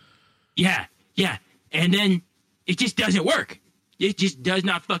 Sequence, yeah. And then it just doesn't work. It just does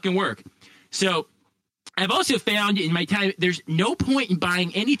not fucking work. So I've also found in my time, there's no point in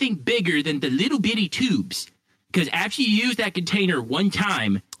buying anything bigger than the little bitty tubes. Because after you use that container one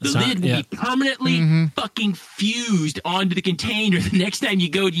time, the lid will be permanently fucking fused onto the container the next time you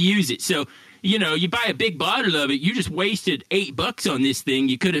go to use it. So, you know, you buy a big bottle of it, you just wasted $8 on this thing.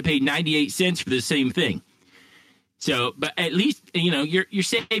 You could have paid 98 cents for the same thing. So, but at least, you know, you're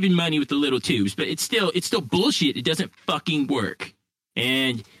saving money with the little tubes, but it's still bullshit. It doesn't fucking work.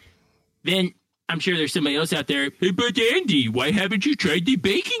 And then I'm sure there's somebody else out there, hey, but Andy, why haven't you tried the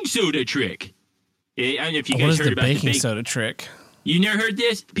baking soda trick? I don't know if you guys heard about the baking soda trick. You never heard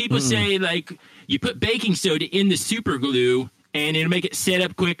this? People say, like, you put baking soda in the super glue and it'll make it set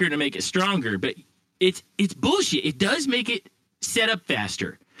up quicker to make it stronger. But it's bullshit. It does make it set up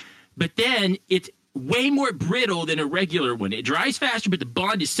faster. But then it's way more brittle than a regular one. It dries faster, but the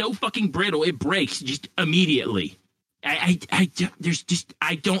bond is so fucking brittle, it breaks just immediately. I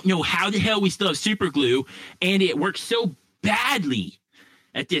don't know how the hell we still have super glue, and it works so badly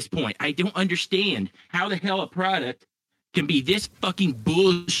at this point. I don't understand how the hell a product can be this fucking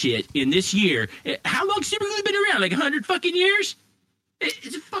bullshit in this year. How long super glue been around? Like 100 fucking years?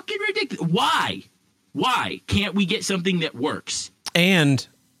 It's fucking ridiculous. Why can't we get something that works? And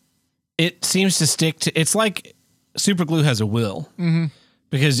it seems to stick to, it's like super glue has a will.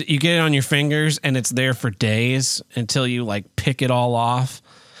 Because you get it on your fingers and it's there for days until you like pick it all off.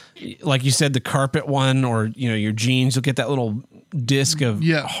 Like you said, the carpet one, or, you know, your jeans, you'll get that little disc of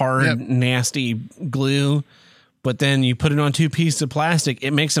hard, nasty glue. but then you put it on 2 pieces of plastic,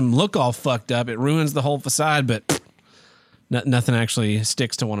 it makes them look all fucked up. It ruins the whole facade, but nothing actually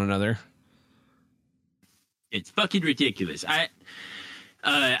sticks to one another. It's fucking ridiculous. I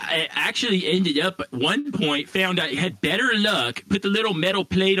actually ended up at one point, found I had better luck, put the little metal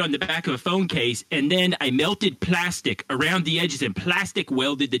plate on the back of a phone case, and then I melted plastic around the edges and plastic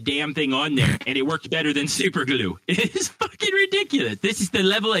welded the damn thing on there, and it worked better than super glue. It is fucking ridiculous. This is the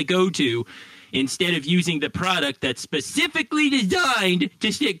level I go to instead of using the product that's specifically designed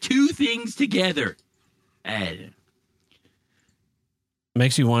to stick 2 things together.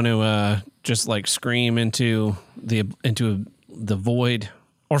 Makes you want to just like scream into the void,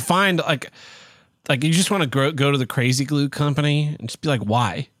 or find like you just want to go to the Crazy Glue company and just be like,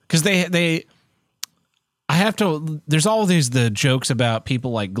 why? Because there's all the jokes about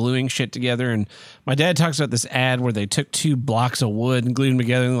people like gluing shit together, and my dad talks about this ad where they took 2 blocks of wood and glued them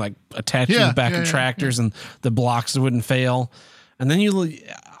together and like attached them to the back of tractors and the blocks wouldn't fail. And then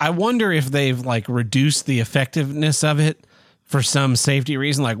I wonder if they've like reduced the effectiveness of it for some safety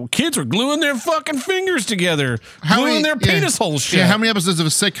reason. Like, well, kids are gluing their fucking fingers together, gluing their penis holes shut. Yeah, how many episodes of a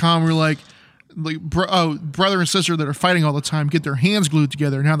sitcom where like brother and sister that are fighting all the time get their hands glued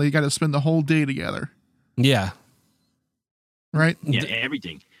together, and now they got to spend the whole day together? Yeah. Right? Yeah,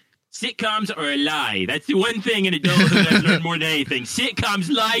 everything. Sitcoms are a lie. That's the one thing in adulthood I've learned more than anything. Sitcoms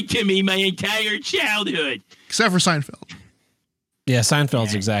lied to me my entire childhood. Except for Seinfeld. Yeah,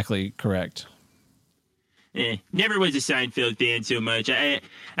 Seinfeld's exactly correct. Never was a Seinfeld fan so much. I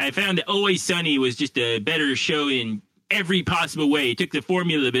found that Always Sunny was just a better show in every possible way. It took the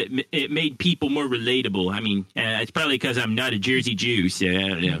formula, but it made people more relatable. I mean, it's probably because I'm not a Jersey Jew, so I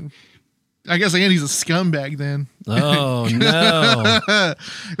don't know. I guess Andy's a scumbag then. Oh, no.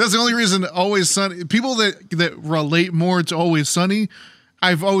 That's the only reason Always Sunny... People that relate more to Always Sunny,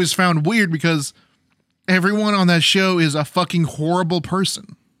 I've always found weird, because everyone on that show is a fucking horrible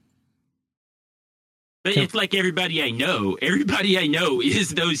person. But it's like everybody I know. Everybody I know is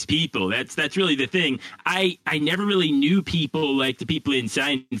those people. That's really the thing. I never really knew people like the people in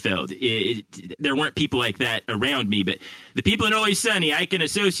Seinfeld. There weren't people like that around me. But the people in Always Sunny, I can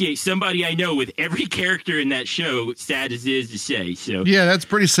associate somebody I know with every character in that show, sad as it is to say. So yeah, that's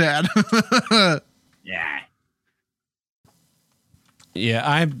pretty sad. Yeah.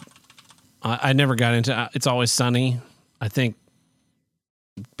 Yeah, I never got into It's Always Sunny. I think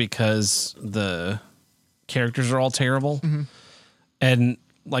because the characters are all terrible. Mm-hmm. And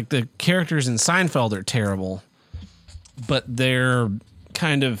like the characters in Seinfeld are terrible, but they're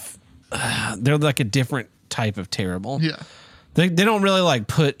kind of they're like a different type of terrible. Yeah. They don't really like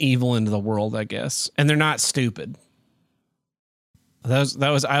put evil into the world, I guess. And they're not stupid.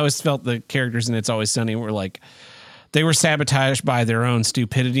 That was I always felt the characters in It's Always Sunny were like they were sabotaged by their own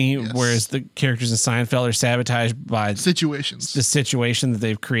stupidity, yes, whereas the characters in Seinfeld are sabotaged by situations, the situation that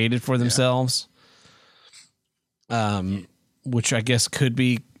they've created for themselves. Which I guess could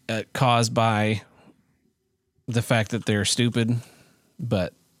be caused by the fact that they're stupid,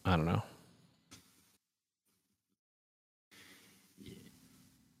 but I don't know.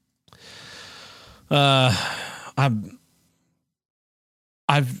 I'm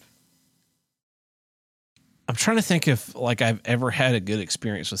trying to think if like I've ever had a good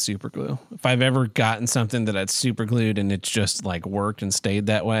experience with super glue. If I've ever gotten something that I'd super glued and it's just like worked and stayed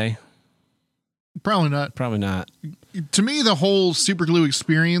that way. Probably not. Probably not. To me, the whole super glue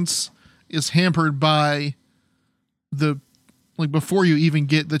experience is hampered by the like before you even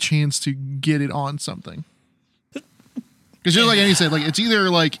get the chance to get it on something. Because just like Andy said, like it's either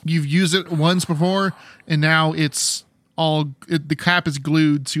like you've used it once before and now it's the cap is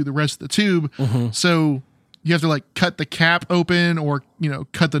glued to the rest of the tube, so you have to like cut the cap open or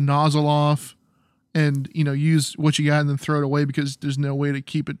cut the nozzle off and use what you got and then throw it away because there's no way to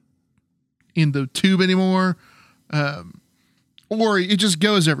keep it in the tube anymore, or it just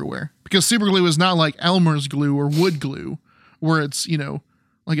goes everywhere because super glue is not like Elmer's glue or wood glue where it's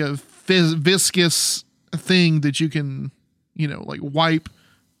like a viscous thing that you can like wipe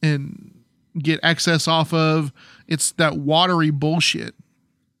and get excess off of. It's that watery bullshit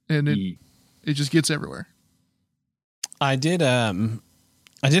and it just gets everywhere. I did have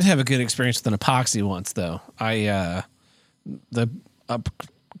a good experience with an epoxy once though. The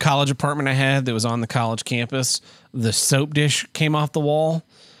college apartment I had that was on the college campus, the soap dish came off the wall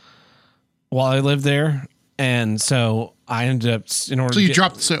while I lived there. And so I ended up So you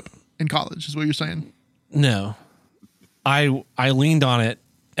dropped the soap in college is what you're saying? No, I leaned on it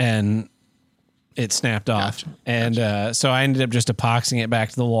and it snapped off. Gotcha. And so I ended up just epoxying it back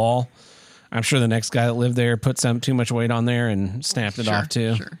to the wall. I'm sure the next guy that lived there put too much weight on there and snapped it off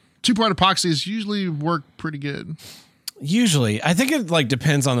too. Sure. 2-part epoxies usually work pretty good. Usually, I think it like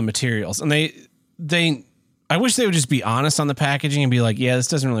depends on the materials, and they. I wish they would just be honest on the packaging and be like, yeah, this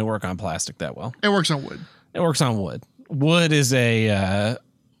doesn't really work on plastic that well. It works on wood. It works on wood. Wood is a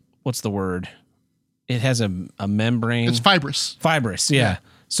what's the word? It has a membrane. It's fibrous. Fibrous, yeah.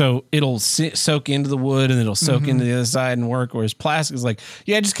 So it'll soak into the wood and it'll soak into the other side and work. Whereas plastic is like,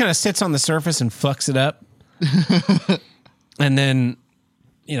 yeah, it just kind of sits on the surface and fucks it up. And then,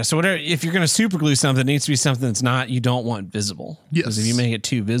 so whatever, if you're going to super glue something, it needs to be something that's not, you don't want visible. Yes. Because if you make it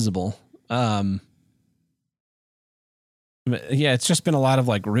too visible, yeah, it's just been a lot of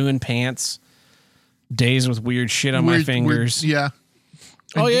like ruined pants, days with weird shit on my fingers. Yeah.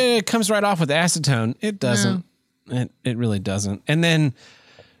 Oh yeah, it comes right off with acetone. It doesn't. Yeah. It really doesn't. And then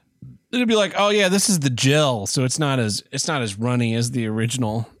it'll be like, oh yeah, this is the gel, so it's not as runny as the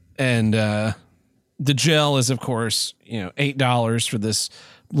original. And the gel is, of course, $8 for this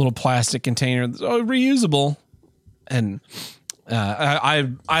little plastic container. Oh, reusable. And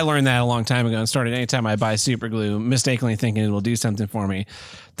I learned that a long time ago and started anytime I buy super glue, mistakenly thinking it will do something for me.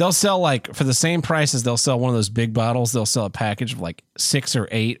 They'll sell like for the same price as they'll sell one of those big bottles. They'll sell a package of like 6 or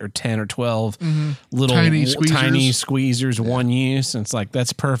 8 or 10 or 12 little tiny squeezers, one use. And it's like,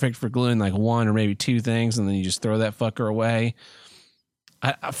 that's perfect for gluing like one or maybe two things. And then you just throw that fucker away.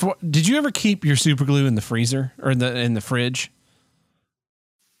 Did you ever keep your super glue in the freezer or in the fridge?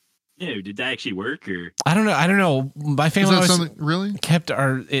 No, did that actually work? Or I don't know. My family always really kept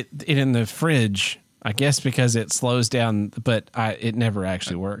it in the fridge. I guess because it slows down, but it never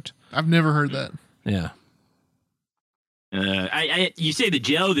actually worked. I've never heard that. Yeah. You say the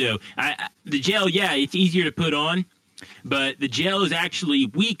gel though. The gel, yeah, it's easier to put on, but the gel is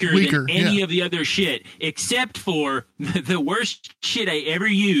actually weaker than any of the other shit, except for the worst shit I ever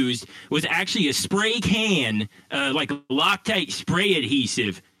used was actually a spray can, like Loctite spray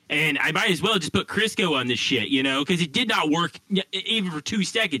adhesive. And I might as well just put Crisco on this shit, because it did not work even for 2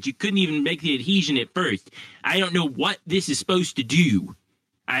 seconds. You couldn't even make the adhesion at first. I don't know what this is supposed to do.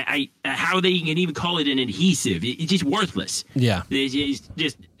 How they can even call it an adhesive. It's just worthless. Yeah. It's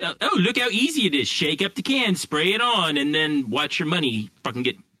just, look how easy it is. Shake up the can, spray it on, and then watch your money fucking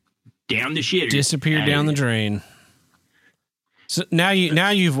get down the shitter. Disappear down the drain. So now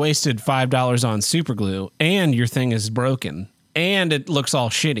you've wasted $5 on super glue, and your thing is broken. And it looks all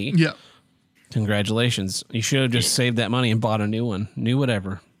shitty. Yeah. Congratulations. You should have just saved that money and bought a new one. New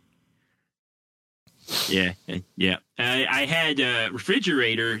whatever. Yeah. I had a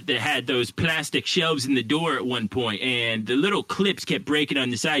refrigerator that had those plastic shelves in the door at one point, and the little clips kept breaking on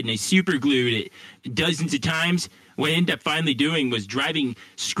the side, and I super glued it dozens of times. What I ended up finally doing was driving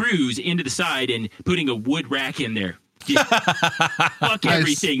screws into the side and putting a wood rack in there. Just fuck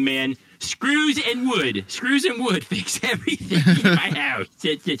everything, man. Screws and wood fix everything in my house.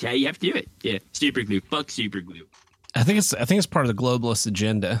 That's how you have to do it. Yeah, super glue. Fuck super glue. I think it's part of the globalist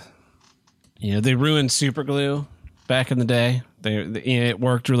agenda. They ruined super glue back in the day. It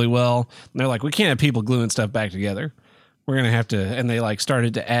worked really well. And they're like, we can't have people gluing stuff back together. We're gonna have to. And they like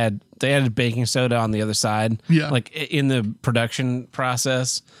started to add. They added baking soda on the other side. Yeah, like in the production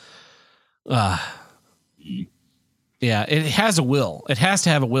process. Yeah, it has a will. It has to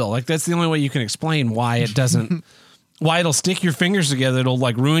have a will. Like that's the only way you can explain why it doesn't. Why it'll stick your fingers together. It'll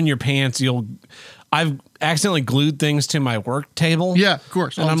like ruin your pants. I've accidentally glued things to my work table. Yeah, of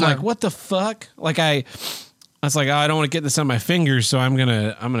course. And I'm like, what the fuck? Like I was like, I don't want to get this on my fingers, so I'm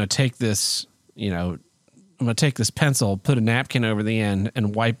gonna take this. I'm gonna take this pencil, put a napkin over the end,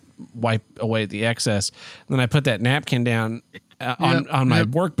 and wipe away the excess. And then I put that napkin down on my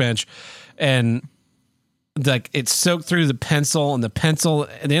workbench, and like it's soaked through the pencil, and the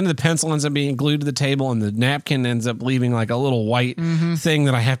end of the pencil ends up being glued to the table, and the napkin ends up leaving like a little white thing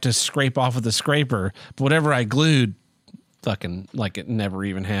that I have to scrape off with a scraper. But whatever I glued, fucking like it never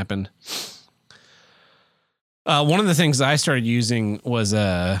even happened. One of the things I started using was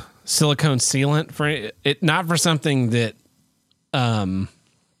a silicone sealant for it, not for something that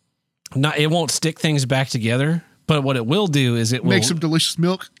it won't stick things back together, but what it will do is it will make some delicious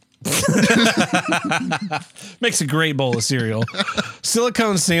milk. Makes a great bowl of cereal.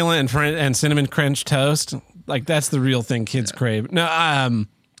 Silicone sealant and cinnamon crunch toast, like that's the real thing kids crave. No,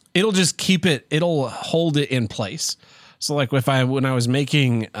 it'll just keep it. It'll hold it in place. So like when I was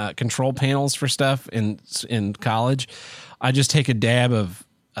making control panels for stuff in college, I just take a dab of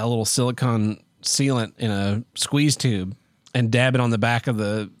a little silicone sealant in a squeeze tube and dab it on the back of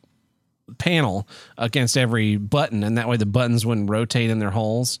the panel against every button, and that way the buttons wouldn't rotate in their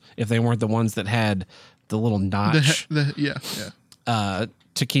holes if they weren't the ones that had the little notch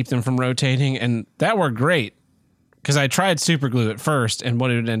to keep them from rotating, and that worked great. because I tried super glue at first, and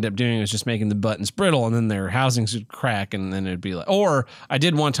what it would end up doing was just making the buttons brittle, and then their housings would crack, and then it'd be like, or I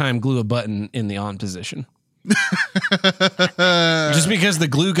did one time glue a button in the on position. Just because the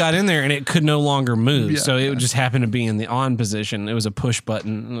glue got in there and it could no longer move. So it would just happen to be in the on position. It was a push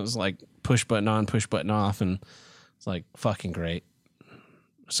button, and it was like push button on, push button off, and it's like fucking great.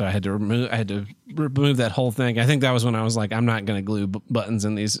 So I had to remove that whole thing. I think that was when I was like, I'm not going to glue buttons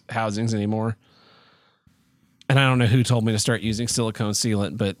in these housings anymore. And I don't know who told me to start using silicone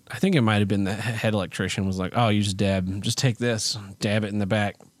sealant, but I think it might have been the head electrician was like, oh, you just take this, dab it in the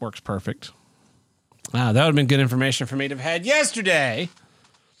back. Works perfect. Wow, that would have been good information for me to have had yesterday.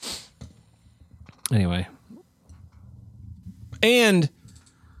 Anyway. And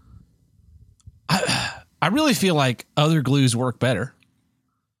I really feel like other glues work better.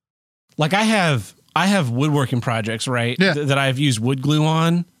 Like I have woodworking projects, right? Yeah. That I've used wood glue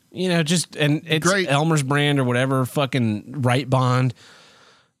on, and it's Great. Elmer's brand or whatever, fucking Right Bond.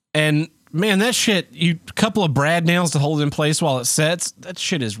 And man, that shit, couple of brad nails to hold it in place while it sets, that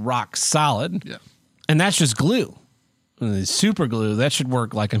shit is rock solid. Yeah. And that's just glue. And the super glue, that should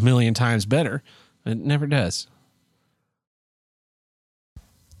work like 1,000,000 times better. It never does.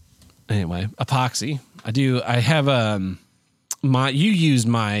 Anyway, epoxy. I have you used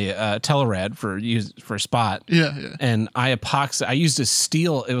my Telerad for spot. Yeah. And I used a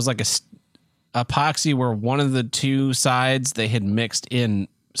steel, it was like a epoxy where one of the two sides they had mixed in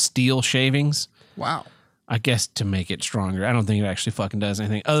steel shavings. Wow. I guess to make it stronger. I don't think it actually fucking does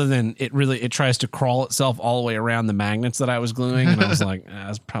anything other than it tries to crawl itself all the way around the magnets that I was gluing. And I was like,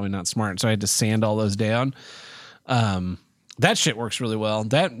 that's probably not smart. So I had to sand all those down. That shit works really well.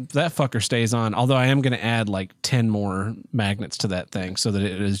 That fucker stays on. Although I am going to add like 10 more magnets to that thing so that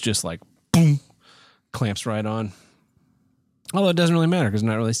it is just like boom, clamps right on. Although it doesn't really matter because I'm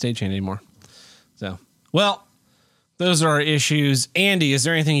not really stage chained anymore. So, well, those are our issues. Andy, is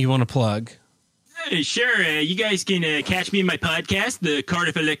there anything you want to plug? Sure. You guys can catch me in my podcast, the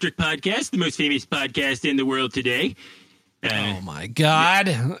Cardiff Electric Podcast, the most famous podcast in the world today. Oh, my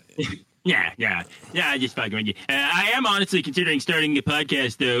God. Yeah, just fucking with you. I am honestly considering starting a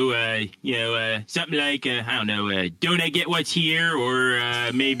podcast, though. Something like, I don't know, Don't I Get What's Here?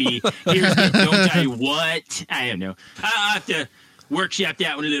 Or maybe Here's the Don't I What? I don't know. I'll have to workshop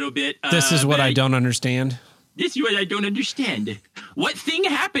that one a little bit. This is what I don't understand. This is what I don't understand. What thing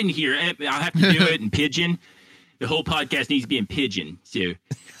happened here? I'll have to do it in Pidgin. The whole podcast needs to be in Pidgin. So,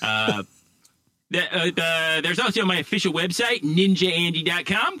 there's also my official website,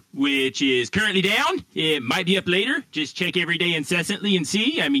 ninjaandy.com, which is currently down. It might be up later. Just check every day incessantly and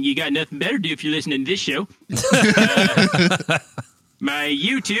see. I mean, you got nothing better to do if you're listening to this show. My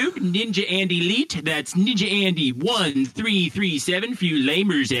YouTube, Ninja Andy Elite. That's Ninja Andy 1337 for you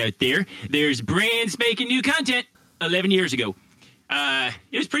lamers out there. There's brand spanking new content 11 years ago. It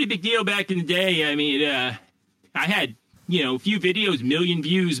was a pretty big deal back in the day. I mean, I had, a few videos, 1 million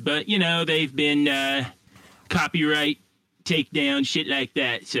views, but, they've been copyright takedown, shit like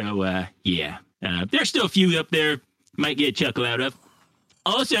that. So, there's still a few up there might get a chuckle out of.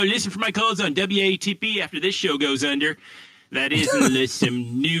 Also, listen for my calls on WATP after this show goes under. That is, unless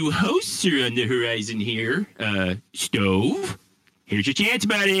some new hosts are on the horizon here. Stove, here's your chance,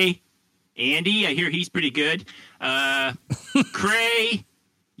 buddy. Andy, I hear he's pretty good. Cray,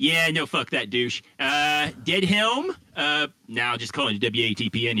 yeah, no, fuck that douche. Dead Helm, now just calling it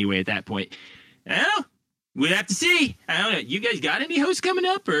WATP anyway at that point. Well, we'll have to see. I don't know. You guys got any hosts coming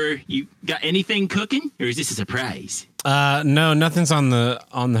up, or you got anything cooking, or is this a surprise? No, nothing's on the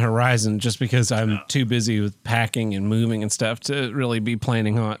horizon just because I'm too busy with packing and moving and stuff to really be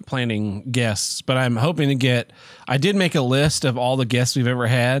planning guests. But I'm hoping to I did make a list of all the guests we've ever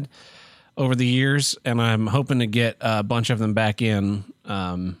had over the years, and I'm hoping to get a bunch of them back in.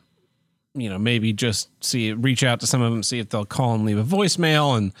 Maybe just reach out to some of them, see if they'll call and leave a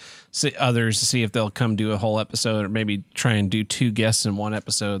voicemail, and see others to see if they'll come do a whole episode, or maybe try and do 2 guests in one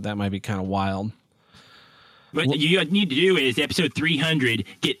episode. That might be kind of wild. What you need to do is episode 300,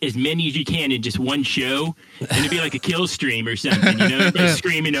 get as many as you can in just one show, and it'd be like a kill stream or something, everybody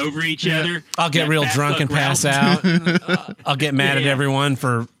screaming over each other. I'll get real drunk and pass out. I'll get mad at everyone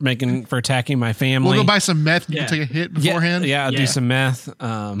for attacking my family. We'll go buy some meth and take a hit beforehand. Yeah, I'll do some meth.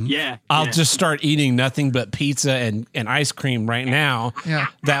 I'll just start eating nothing but pizza and ice cream right now. Yeah.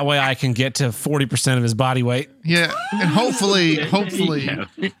 That way I can get to 40% of his body weight. Yeah, and hopefully,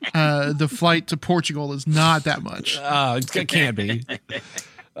 the flight to Portugal is not that much. It can't be.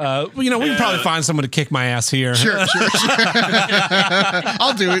 We can probably find someone to kick my ass here. Sure.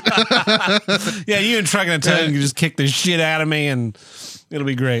 I'll do it. Yeah, you and Truck and a Tug can just kick the shit out of me, and It'll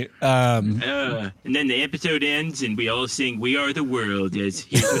be great. And then the episode ends, and we all sing "We Are the World" as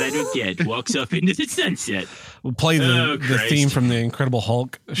 "Here's What I Don't Get" walks off into the sunset. We'll play the theme from the Incredible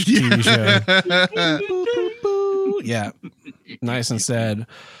Hulk TV show. Yeah, nice and sad.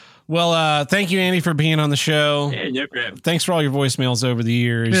 Well, thank you, Andy, for being on the show. Yeah, no problem. Thanks for all your voicemails over the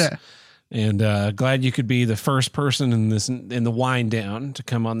years. Yeah. And glad you could be the first person in the wind down to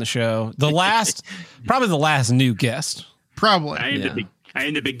come on the show. Probably the last new guest. Probably. I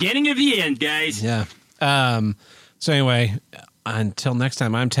am the beginning of the end, guys. Yeah. So anyway, until next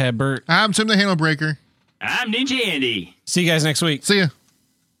time, I'm Tad Burt. I'm Tim the Handle Breaker. I'm Ninja Andy. See you guys next week. See ya.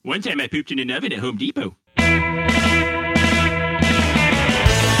 One time I pooped in an oven at Home Depot.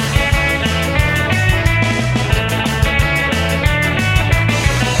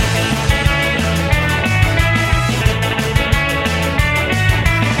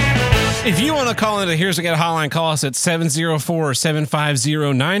 If you want to call into Here's What Get Hotline, call us at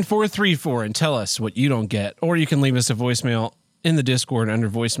 704-750-9434 and tell us what you don't get. Or you can leave us a voicemail in the Discord under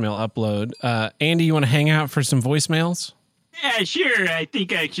voicemail upload. Andy, you want to hang out for some voicemails? Yeah, sure. I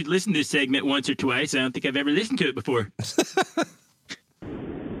think I should listen to this segment once or twice. I don't think I've ever listened to it before.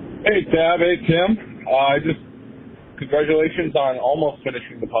 Hey, Tab. Hey, Tim. Congratulations on almost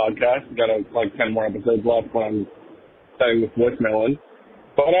finishing the podcast. We got 10 more episodes left when I'm starting with voicemailing.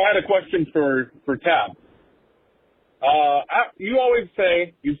 But I had a question for Tab. You always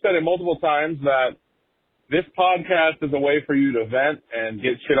say, you've said it multiple times, that this podcast is a way for you to vent and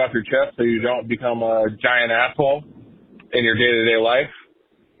get shit off your chest so you don't become a giant asshole in your day-to-day life.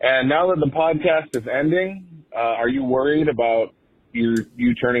 And now that the podcast is ending, are you worried about you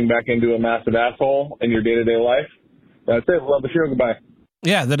turning back into a massive asshole in your day-to-day life? That's it. Love the show. Goodbye.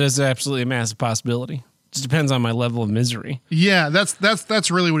 Yeah, that is absolutely a massive possibility. Just depends on my level of misery. Yeah,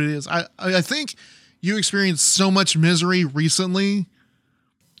 that's really what it is. I think you experienced so much misery recently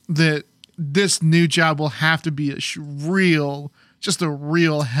that this new job will have to be a real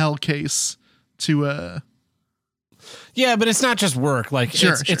hell case to Yeah, but it's not just work. Like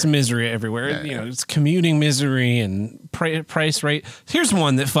it's misery everywhere. Yeah, it's commuting misery and price rate. Here's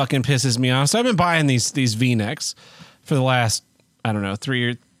one that fucking pisses me off. So I've been buying these V-necks for the last, I don't know,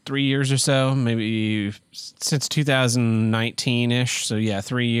 3 years or so, maybe since 2019-ish. So yeah,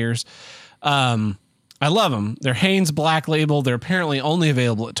 3 years. I love them. They're Hanes Black Label. They're apparently only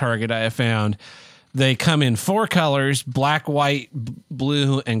available at Target, I have found. They come in 4 colors, black, white,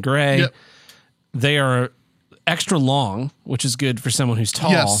 blue, and gray. Yep. They are extra long, which is good for someone who's tall.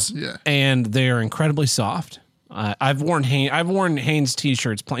 Yes, yeah. And they are incredibly soft. I've worn Hanes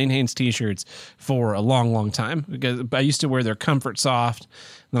t-shirts, plain Hanes t-shirts for a long, long time because I used to wear their Comfort Soft.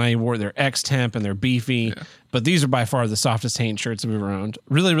 Then I wore their X-Temp and their Beefy. Yeah. But these are by far the softest Hanes shirts I've ever owned.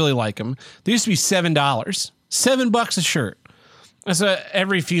 Really, really like them. They used to be $7. $7 a shirt. So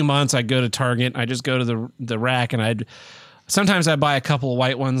every few months I go to Target. I just go to the rack and sometimes I buy a couple of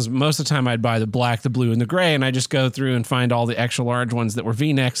white ones. Most of the time I'd buy the black, the blue, and the gray. And I just go through and find all the extra large ones that were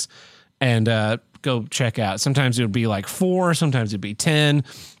V-necks and go check out. Sometimes it would be like 4, sometimes it'd be 10,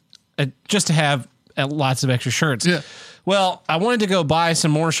 just to have lots of extra shirts. Yeah. Well, I wanted to go buy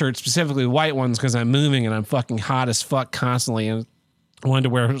some more shirts, specifically white ones, because I'm moving and I'm fucking hot as fuck constantly. And I wanted to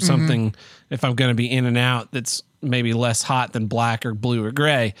wear something if I'm going to be in and out that's maybe less hot than black or blue or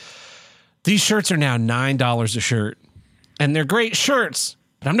gray. These shirts are now $9 a shirt, and they're great shirts.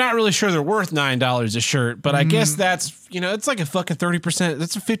 But I'm not really sure they're worth $9 a shirt. But I guess that's, it's like a fucking 30%.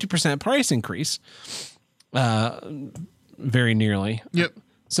 That's a 50% price increase. Very nearly. Yep.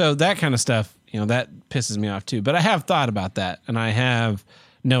 So that kind of stuff, that pisses me off too. But I have thought about that, and I have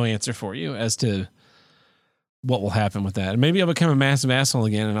no answer for you as to what will happen with that. And maybe I'll become a massive asshole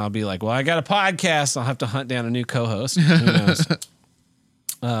again, and I'll be like, well, I got a podcast. I'll have to hunt down a new co-host. Who knows?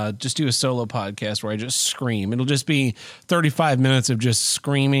 Just do a solo podcast where I just scream. It'll just be 35 minutes of just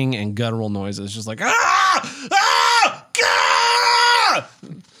screaming and guttural noises, just like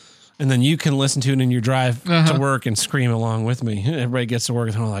and then you can listen to it in your drive to work and scream along with me. Everybody gets to work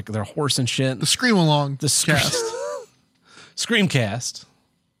and they're like they're hoarse and shit. The scream along. The cast. Screamcast.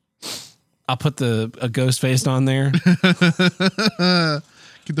 I'll put a ghost face on there.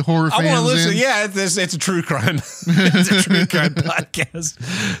 Get the horror fans I want to listen. in. Yeah, it's a true crime. It's a true crime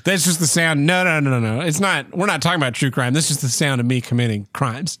podcast. That's just the sound. No. It's not. We're not talking about true crime. This is just the sound of me committing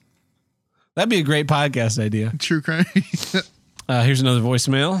crimes. That'd be a great podcast idea. True crime. Here's another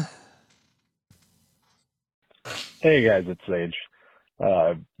voicemail. Hey guys, it's Sage.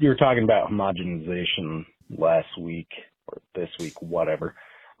 You were talking about homogenization last week or this week, whatever.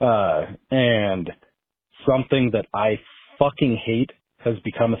 And something that I fucking hate has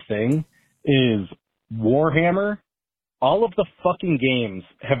become a thing is Warhammer all of the fucking games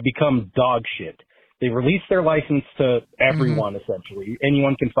have become dog shit. They release their license to everyone, essentially.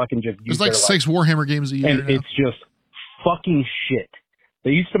 Anyone can fucking just use There's like 6 Warhammer games a year and now. it's just fucking shit.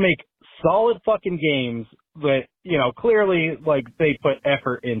 They used to make solid fucking games that, you know, clearly, like, they put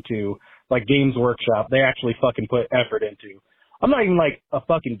effort into, like Games Workshop. They actually fucking put effort into. I'm not even, like, a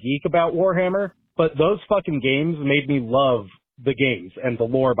fucking geek about Warhammer, but those fucking games made me love the games and the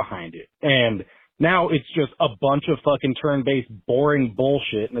lore behind it. And now it's just a bunch of fucking turn-based boring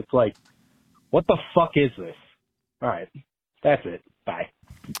bullshit, and it's like, what the fuck is this? All right, that's it. Bye.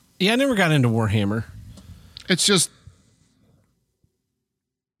 Yeah, I never got into Warhammer. It's just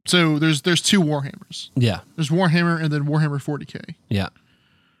so there's 2 Warhammers. Yeah, There's Warhammer and then Warhammer 40K. yeah.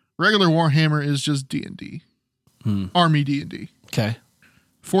 Regular Warhammer is just D&D, Army D&D. Okay.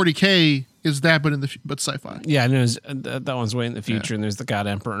 40K is that, but sci-fi. Yeah, I know that one's way in the future, and there's the God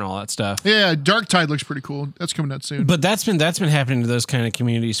Emperor and all that stuff. Yeah, Dark Tide looks pretty cool. That's coming out soon. But that's been happening to those kind of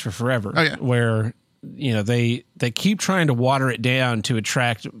communities for forever. Oh, yeah. Where, you know, they keep trying to water it down to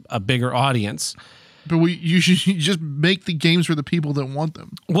attract a bigger audience. But you should just make the games for the people that want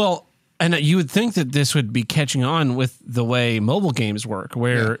them. Well, and you would think that this would be catching on with the way mobile games work,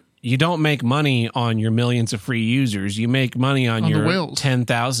 where you don't make money on your millions of free users. You make money on your whales.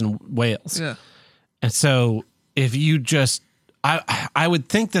 10,000 whales. Yeah. And so if you just, I would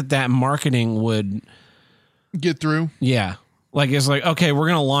think that marketing would Get through. Yeah. Like, it's like, okay, we're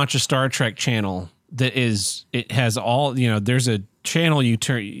going to launch a Star Trek channel it has all, you know, there's a channel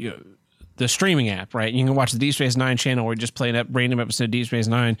the streaming app, right? You can watch the Deep Space Nine channel where you just play a random episode of Deep Space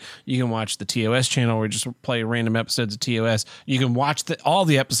Nine. You can watch the TOS channel where you just play random episodes of TOS. You can watch all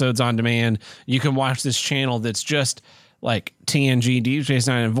the episodes on demand. You can watch this channel that's just like TNG, Deep Space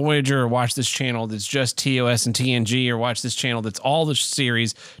Nine, and Voyager, or watch this channel that's just TOS and TNG, or watch this channel that's all the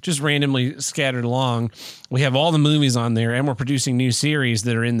series just randomly scattered along. We have all the movies on there, and we're producing new series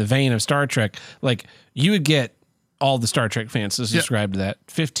that are in the vein of Star Trek. Like, you would get all the Star Trek fans to subscribe to that.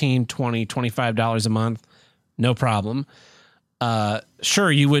 $15, $20, $25 a month, no problem.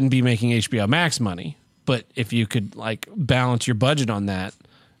 Sure, you wouldn't be making HBO Max money, but if you could like balance your budget on that,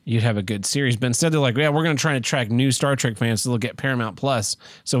 you'd have a good series. But instead, they're like, yeah, we're going to try to attract new Star Trek fans, so they'll get Paramount Plus.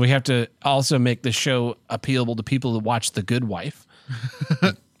 So we have to also make the show appealable to people that watch The Good Wife.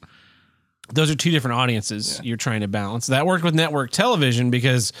 Those are 2 different audiences you're trying to balance. That worked with network television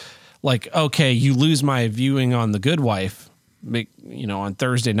because, like, okay, you lose my viewing on The Good Wife, you know, on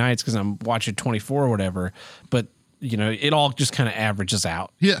Thursday nights because I'm watching 24 or whatever. But, you know, it all just kind of averages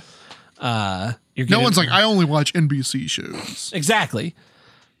out. Yeah. No one's like, I only watch NBC shows. Exactly.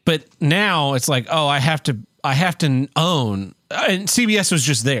 But now it's like, oh, I have to own, and CBS was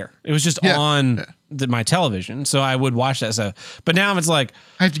just there. It was just on my television. So I would watch that stuff. But now it's like,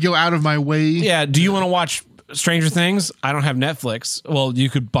 I have to go out of my way. Yeah. Do you want to watch Stranger Things? I don't have Netflix. Well,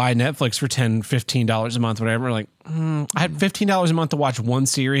 you could buy Netflix for $10, $15 a month, whatever. Like, I had $15 a month to watch one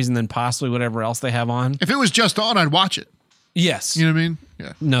series and then possibly whatever else they have on. If it was just on, I'd watch it. Yes. You know what I mean?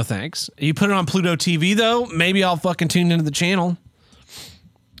 Yeah. No, thanks. You put it on Pluto TV, though, maybe I'll fucking tune into the channel.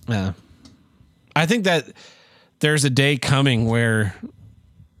 Yeah. I think that there's a day coming where,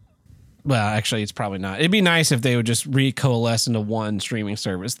 well, actually, it's probably not. It'd be nice if they would just recoalesce into one streaming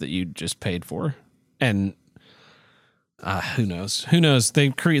service that you just paid for. And who knows? Who knows?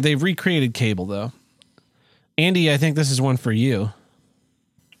 They've recreated cable, though. Andy, I think this is one for you.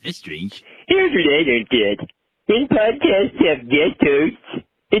 That's strange. Here's what I don't get. When podcasts have guest hosts,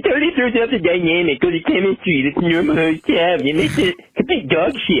 it totally throws off the dynamic or the chemistry that the normal hosts have. It makes it complete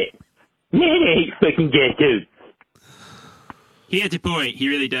dog shit. Man, I hate fucking guest hosts. He has a point. He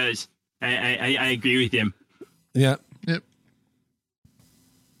really does. I agree with him. Yeah. Yep.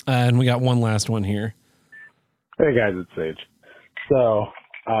 And we got one last one here. Hey guys, it's Sage. So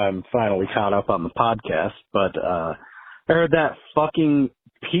I'm finally caught up on the podcast, but I heard that fucking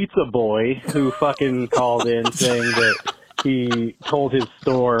pizza boy who fucking called in saying that he told his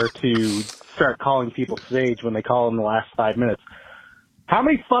store to start calling people Sage when they call in the last 5 minutes. How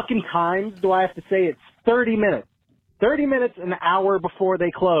many fucking times do I have to say it's 30 minutes? 30 minutes, an hour before they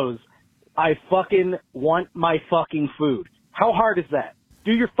close. I fucking want my fucking food. How hard is that?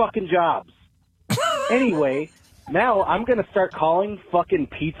 Do your fucking jobs. Anyway, now I'm going to start calling fucking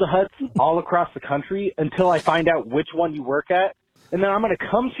Pizza Huts all across the country until I find out which one you work at. And then I'm going to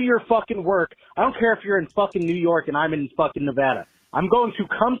come to your fucking work. I don't care if you're in fucking New York and I'm in fucking Nevada. I'm going to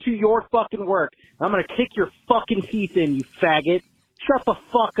come to your fucking work. And I'm going to kick your fucking teeth in, you faggot. Shut the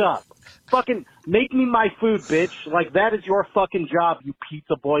fuck up. Fucking make me my food, bitch. Like, that is your fucking job, you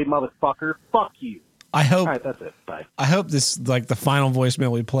pizza boy motherfucker. Fuck you. I hope. All right, that's it. Bye. I hope this, like, the final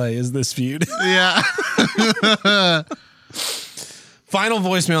voicemail we play is this feud. Yeah. Final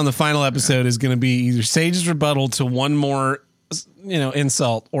voicemail on the final episode is going to be either Sage's rebuttal to one more,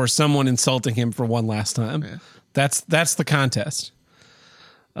 insult, or someone insulting him for one last time. Yeah. That's the contest.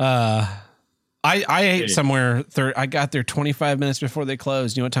 I ate somewhere. I got there 25 minutes before they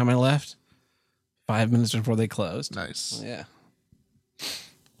closed. You know what time I left? 5 minutes before they closed. Nice. Yeah.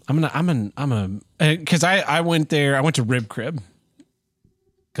 Because I went there. I went to Rib Crib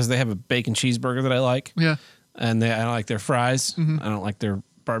because they have a bacon cheeseburger that I like. Yeah. And I like their fries. Mm-hmm. I don't like their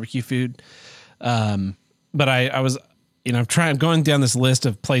barbecue food. But I was, going down this list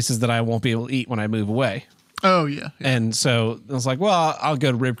of places that I won't be able to eat when I move away. Oh yeah. And so I was like, well, I'll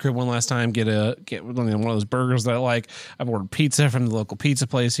go to Rib Crib one last time, get one of those burgers that I like. I've ordered pizza from the local pizza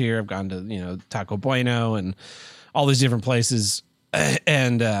place here. I've gone to, Taco Bueno and all these different places.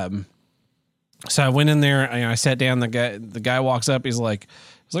 And so I went in there. I sat down. The guy walks up. He's like,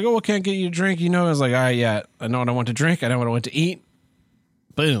 oh, well, can't get you a drink. I was like, all right, yeah, I know what I want to drink. I know what I want to eat.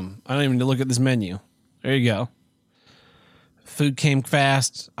 Boom. I don't even need to look at this menu. There you go. Food came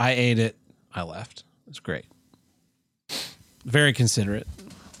fast. I ate it. I left. It's great. Very considerate,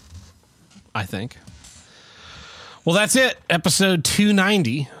 I think. Well, that's it. Episode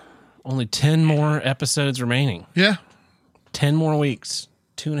 290. Only 10 more episodes remaining. Yeah. 10 more weeks.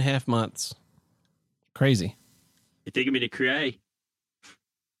 2.5 months. Crazy. You're taking me to cry.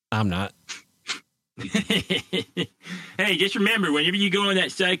 I'm not. Hey, just remember, whenever you go on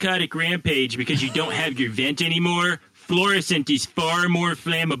that psychotic rampage because you don't have your vent anymore, fluorescent is far more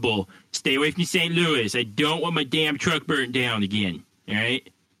flammable. Stay away from St. Louis. I don't want my damn truck burnt down again. All right?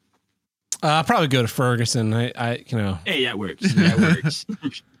 I'll probably go to Ferguson. Hey, that works. That works.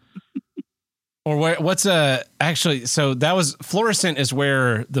 Or what's actually? So that was Fluorescent is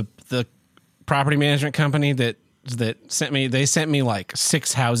where the property management company that sent me. They sent me like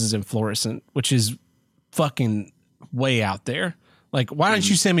 6 houses in Fluorescent, which is fucking way out there. Like, why don't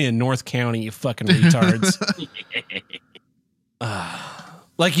you send me to North County, you fucking retards?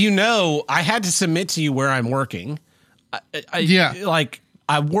 I had to submit to you where I'm working.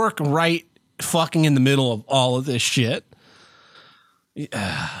 I work right fucking in the middle of all of this shit.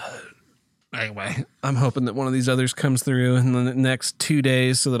 Anyway, I'm hoping that one of these others comes through in the next 2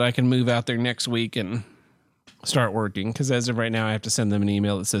 days so that I can move out there next week and start working. Because as of right now, I have to send them an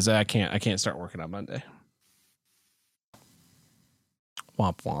email that says I can't start working on Monday.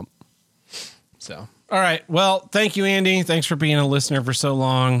 Womp womp. So, all right. Well, thank you, Andy. Thanks for being a listener for so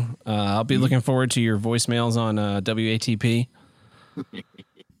long. I'll be looking forward to your voicemails on WATP.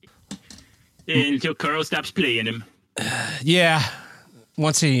 Until Carl stops playing them. Yeah.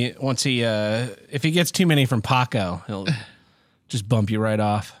 Once he, if he gets too many from Paco, he'll just bump you right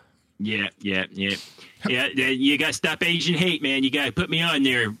off. Yeah. You got to stop Asian hate, man. You got to put me on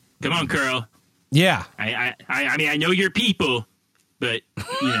there. Come on, Carl. Yeah. I mean, I know you're people, but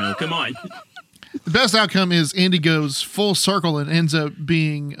come on. The best outcome is Andy goes full circle and ends up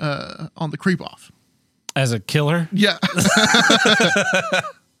being on the creep off as a killer. Yeah.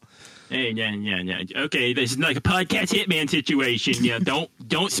 Hey, yeah. Okay, this is like a podcast hitman situation. Yeah,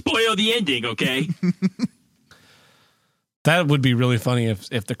 don't spoil the ending, okay? That would be really funny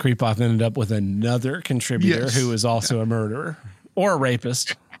if the creep off ended up with another contributor who is also a murderer or a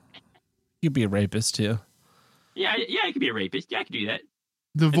rapist. You'd be a rapist too. Yeah, I could be a rapist. Yeah, I could do that.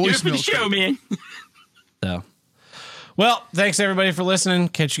 The voice for the show, man. So, well, thanks everybody for listening.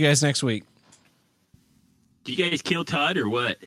 Catch you guys next week. Do you guys kill Todd or what?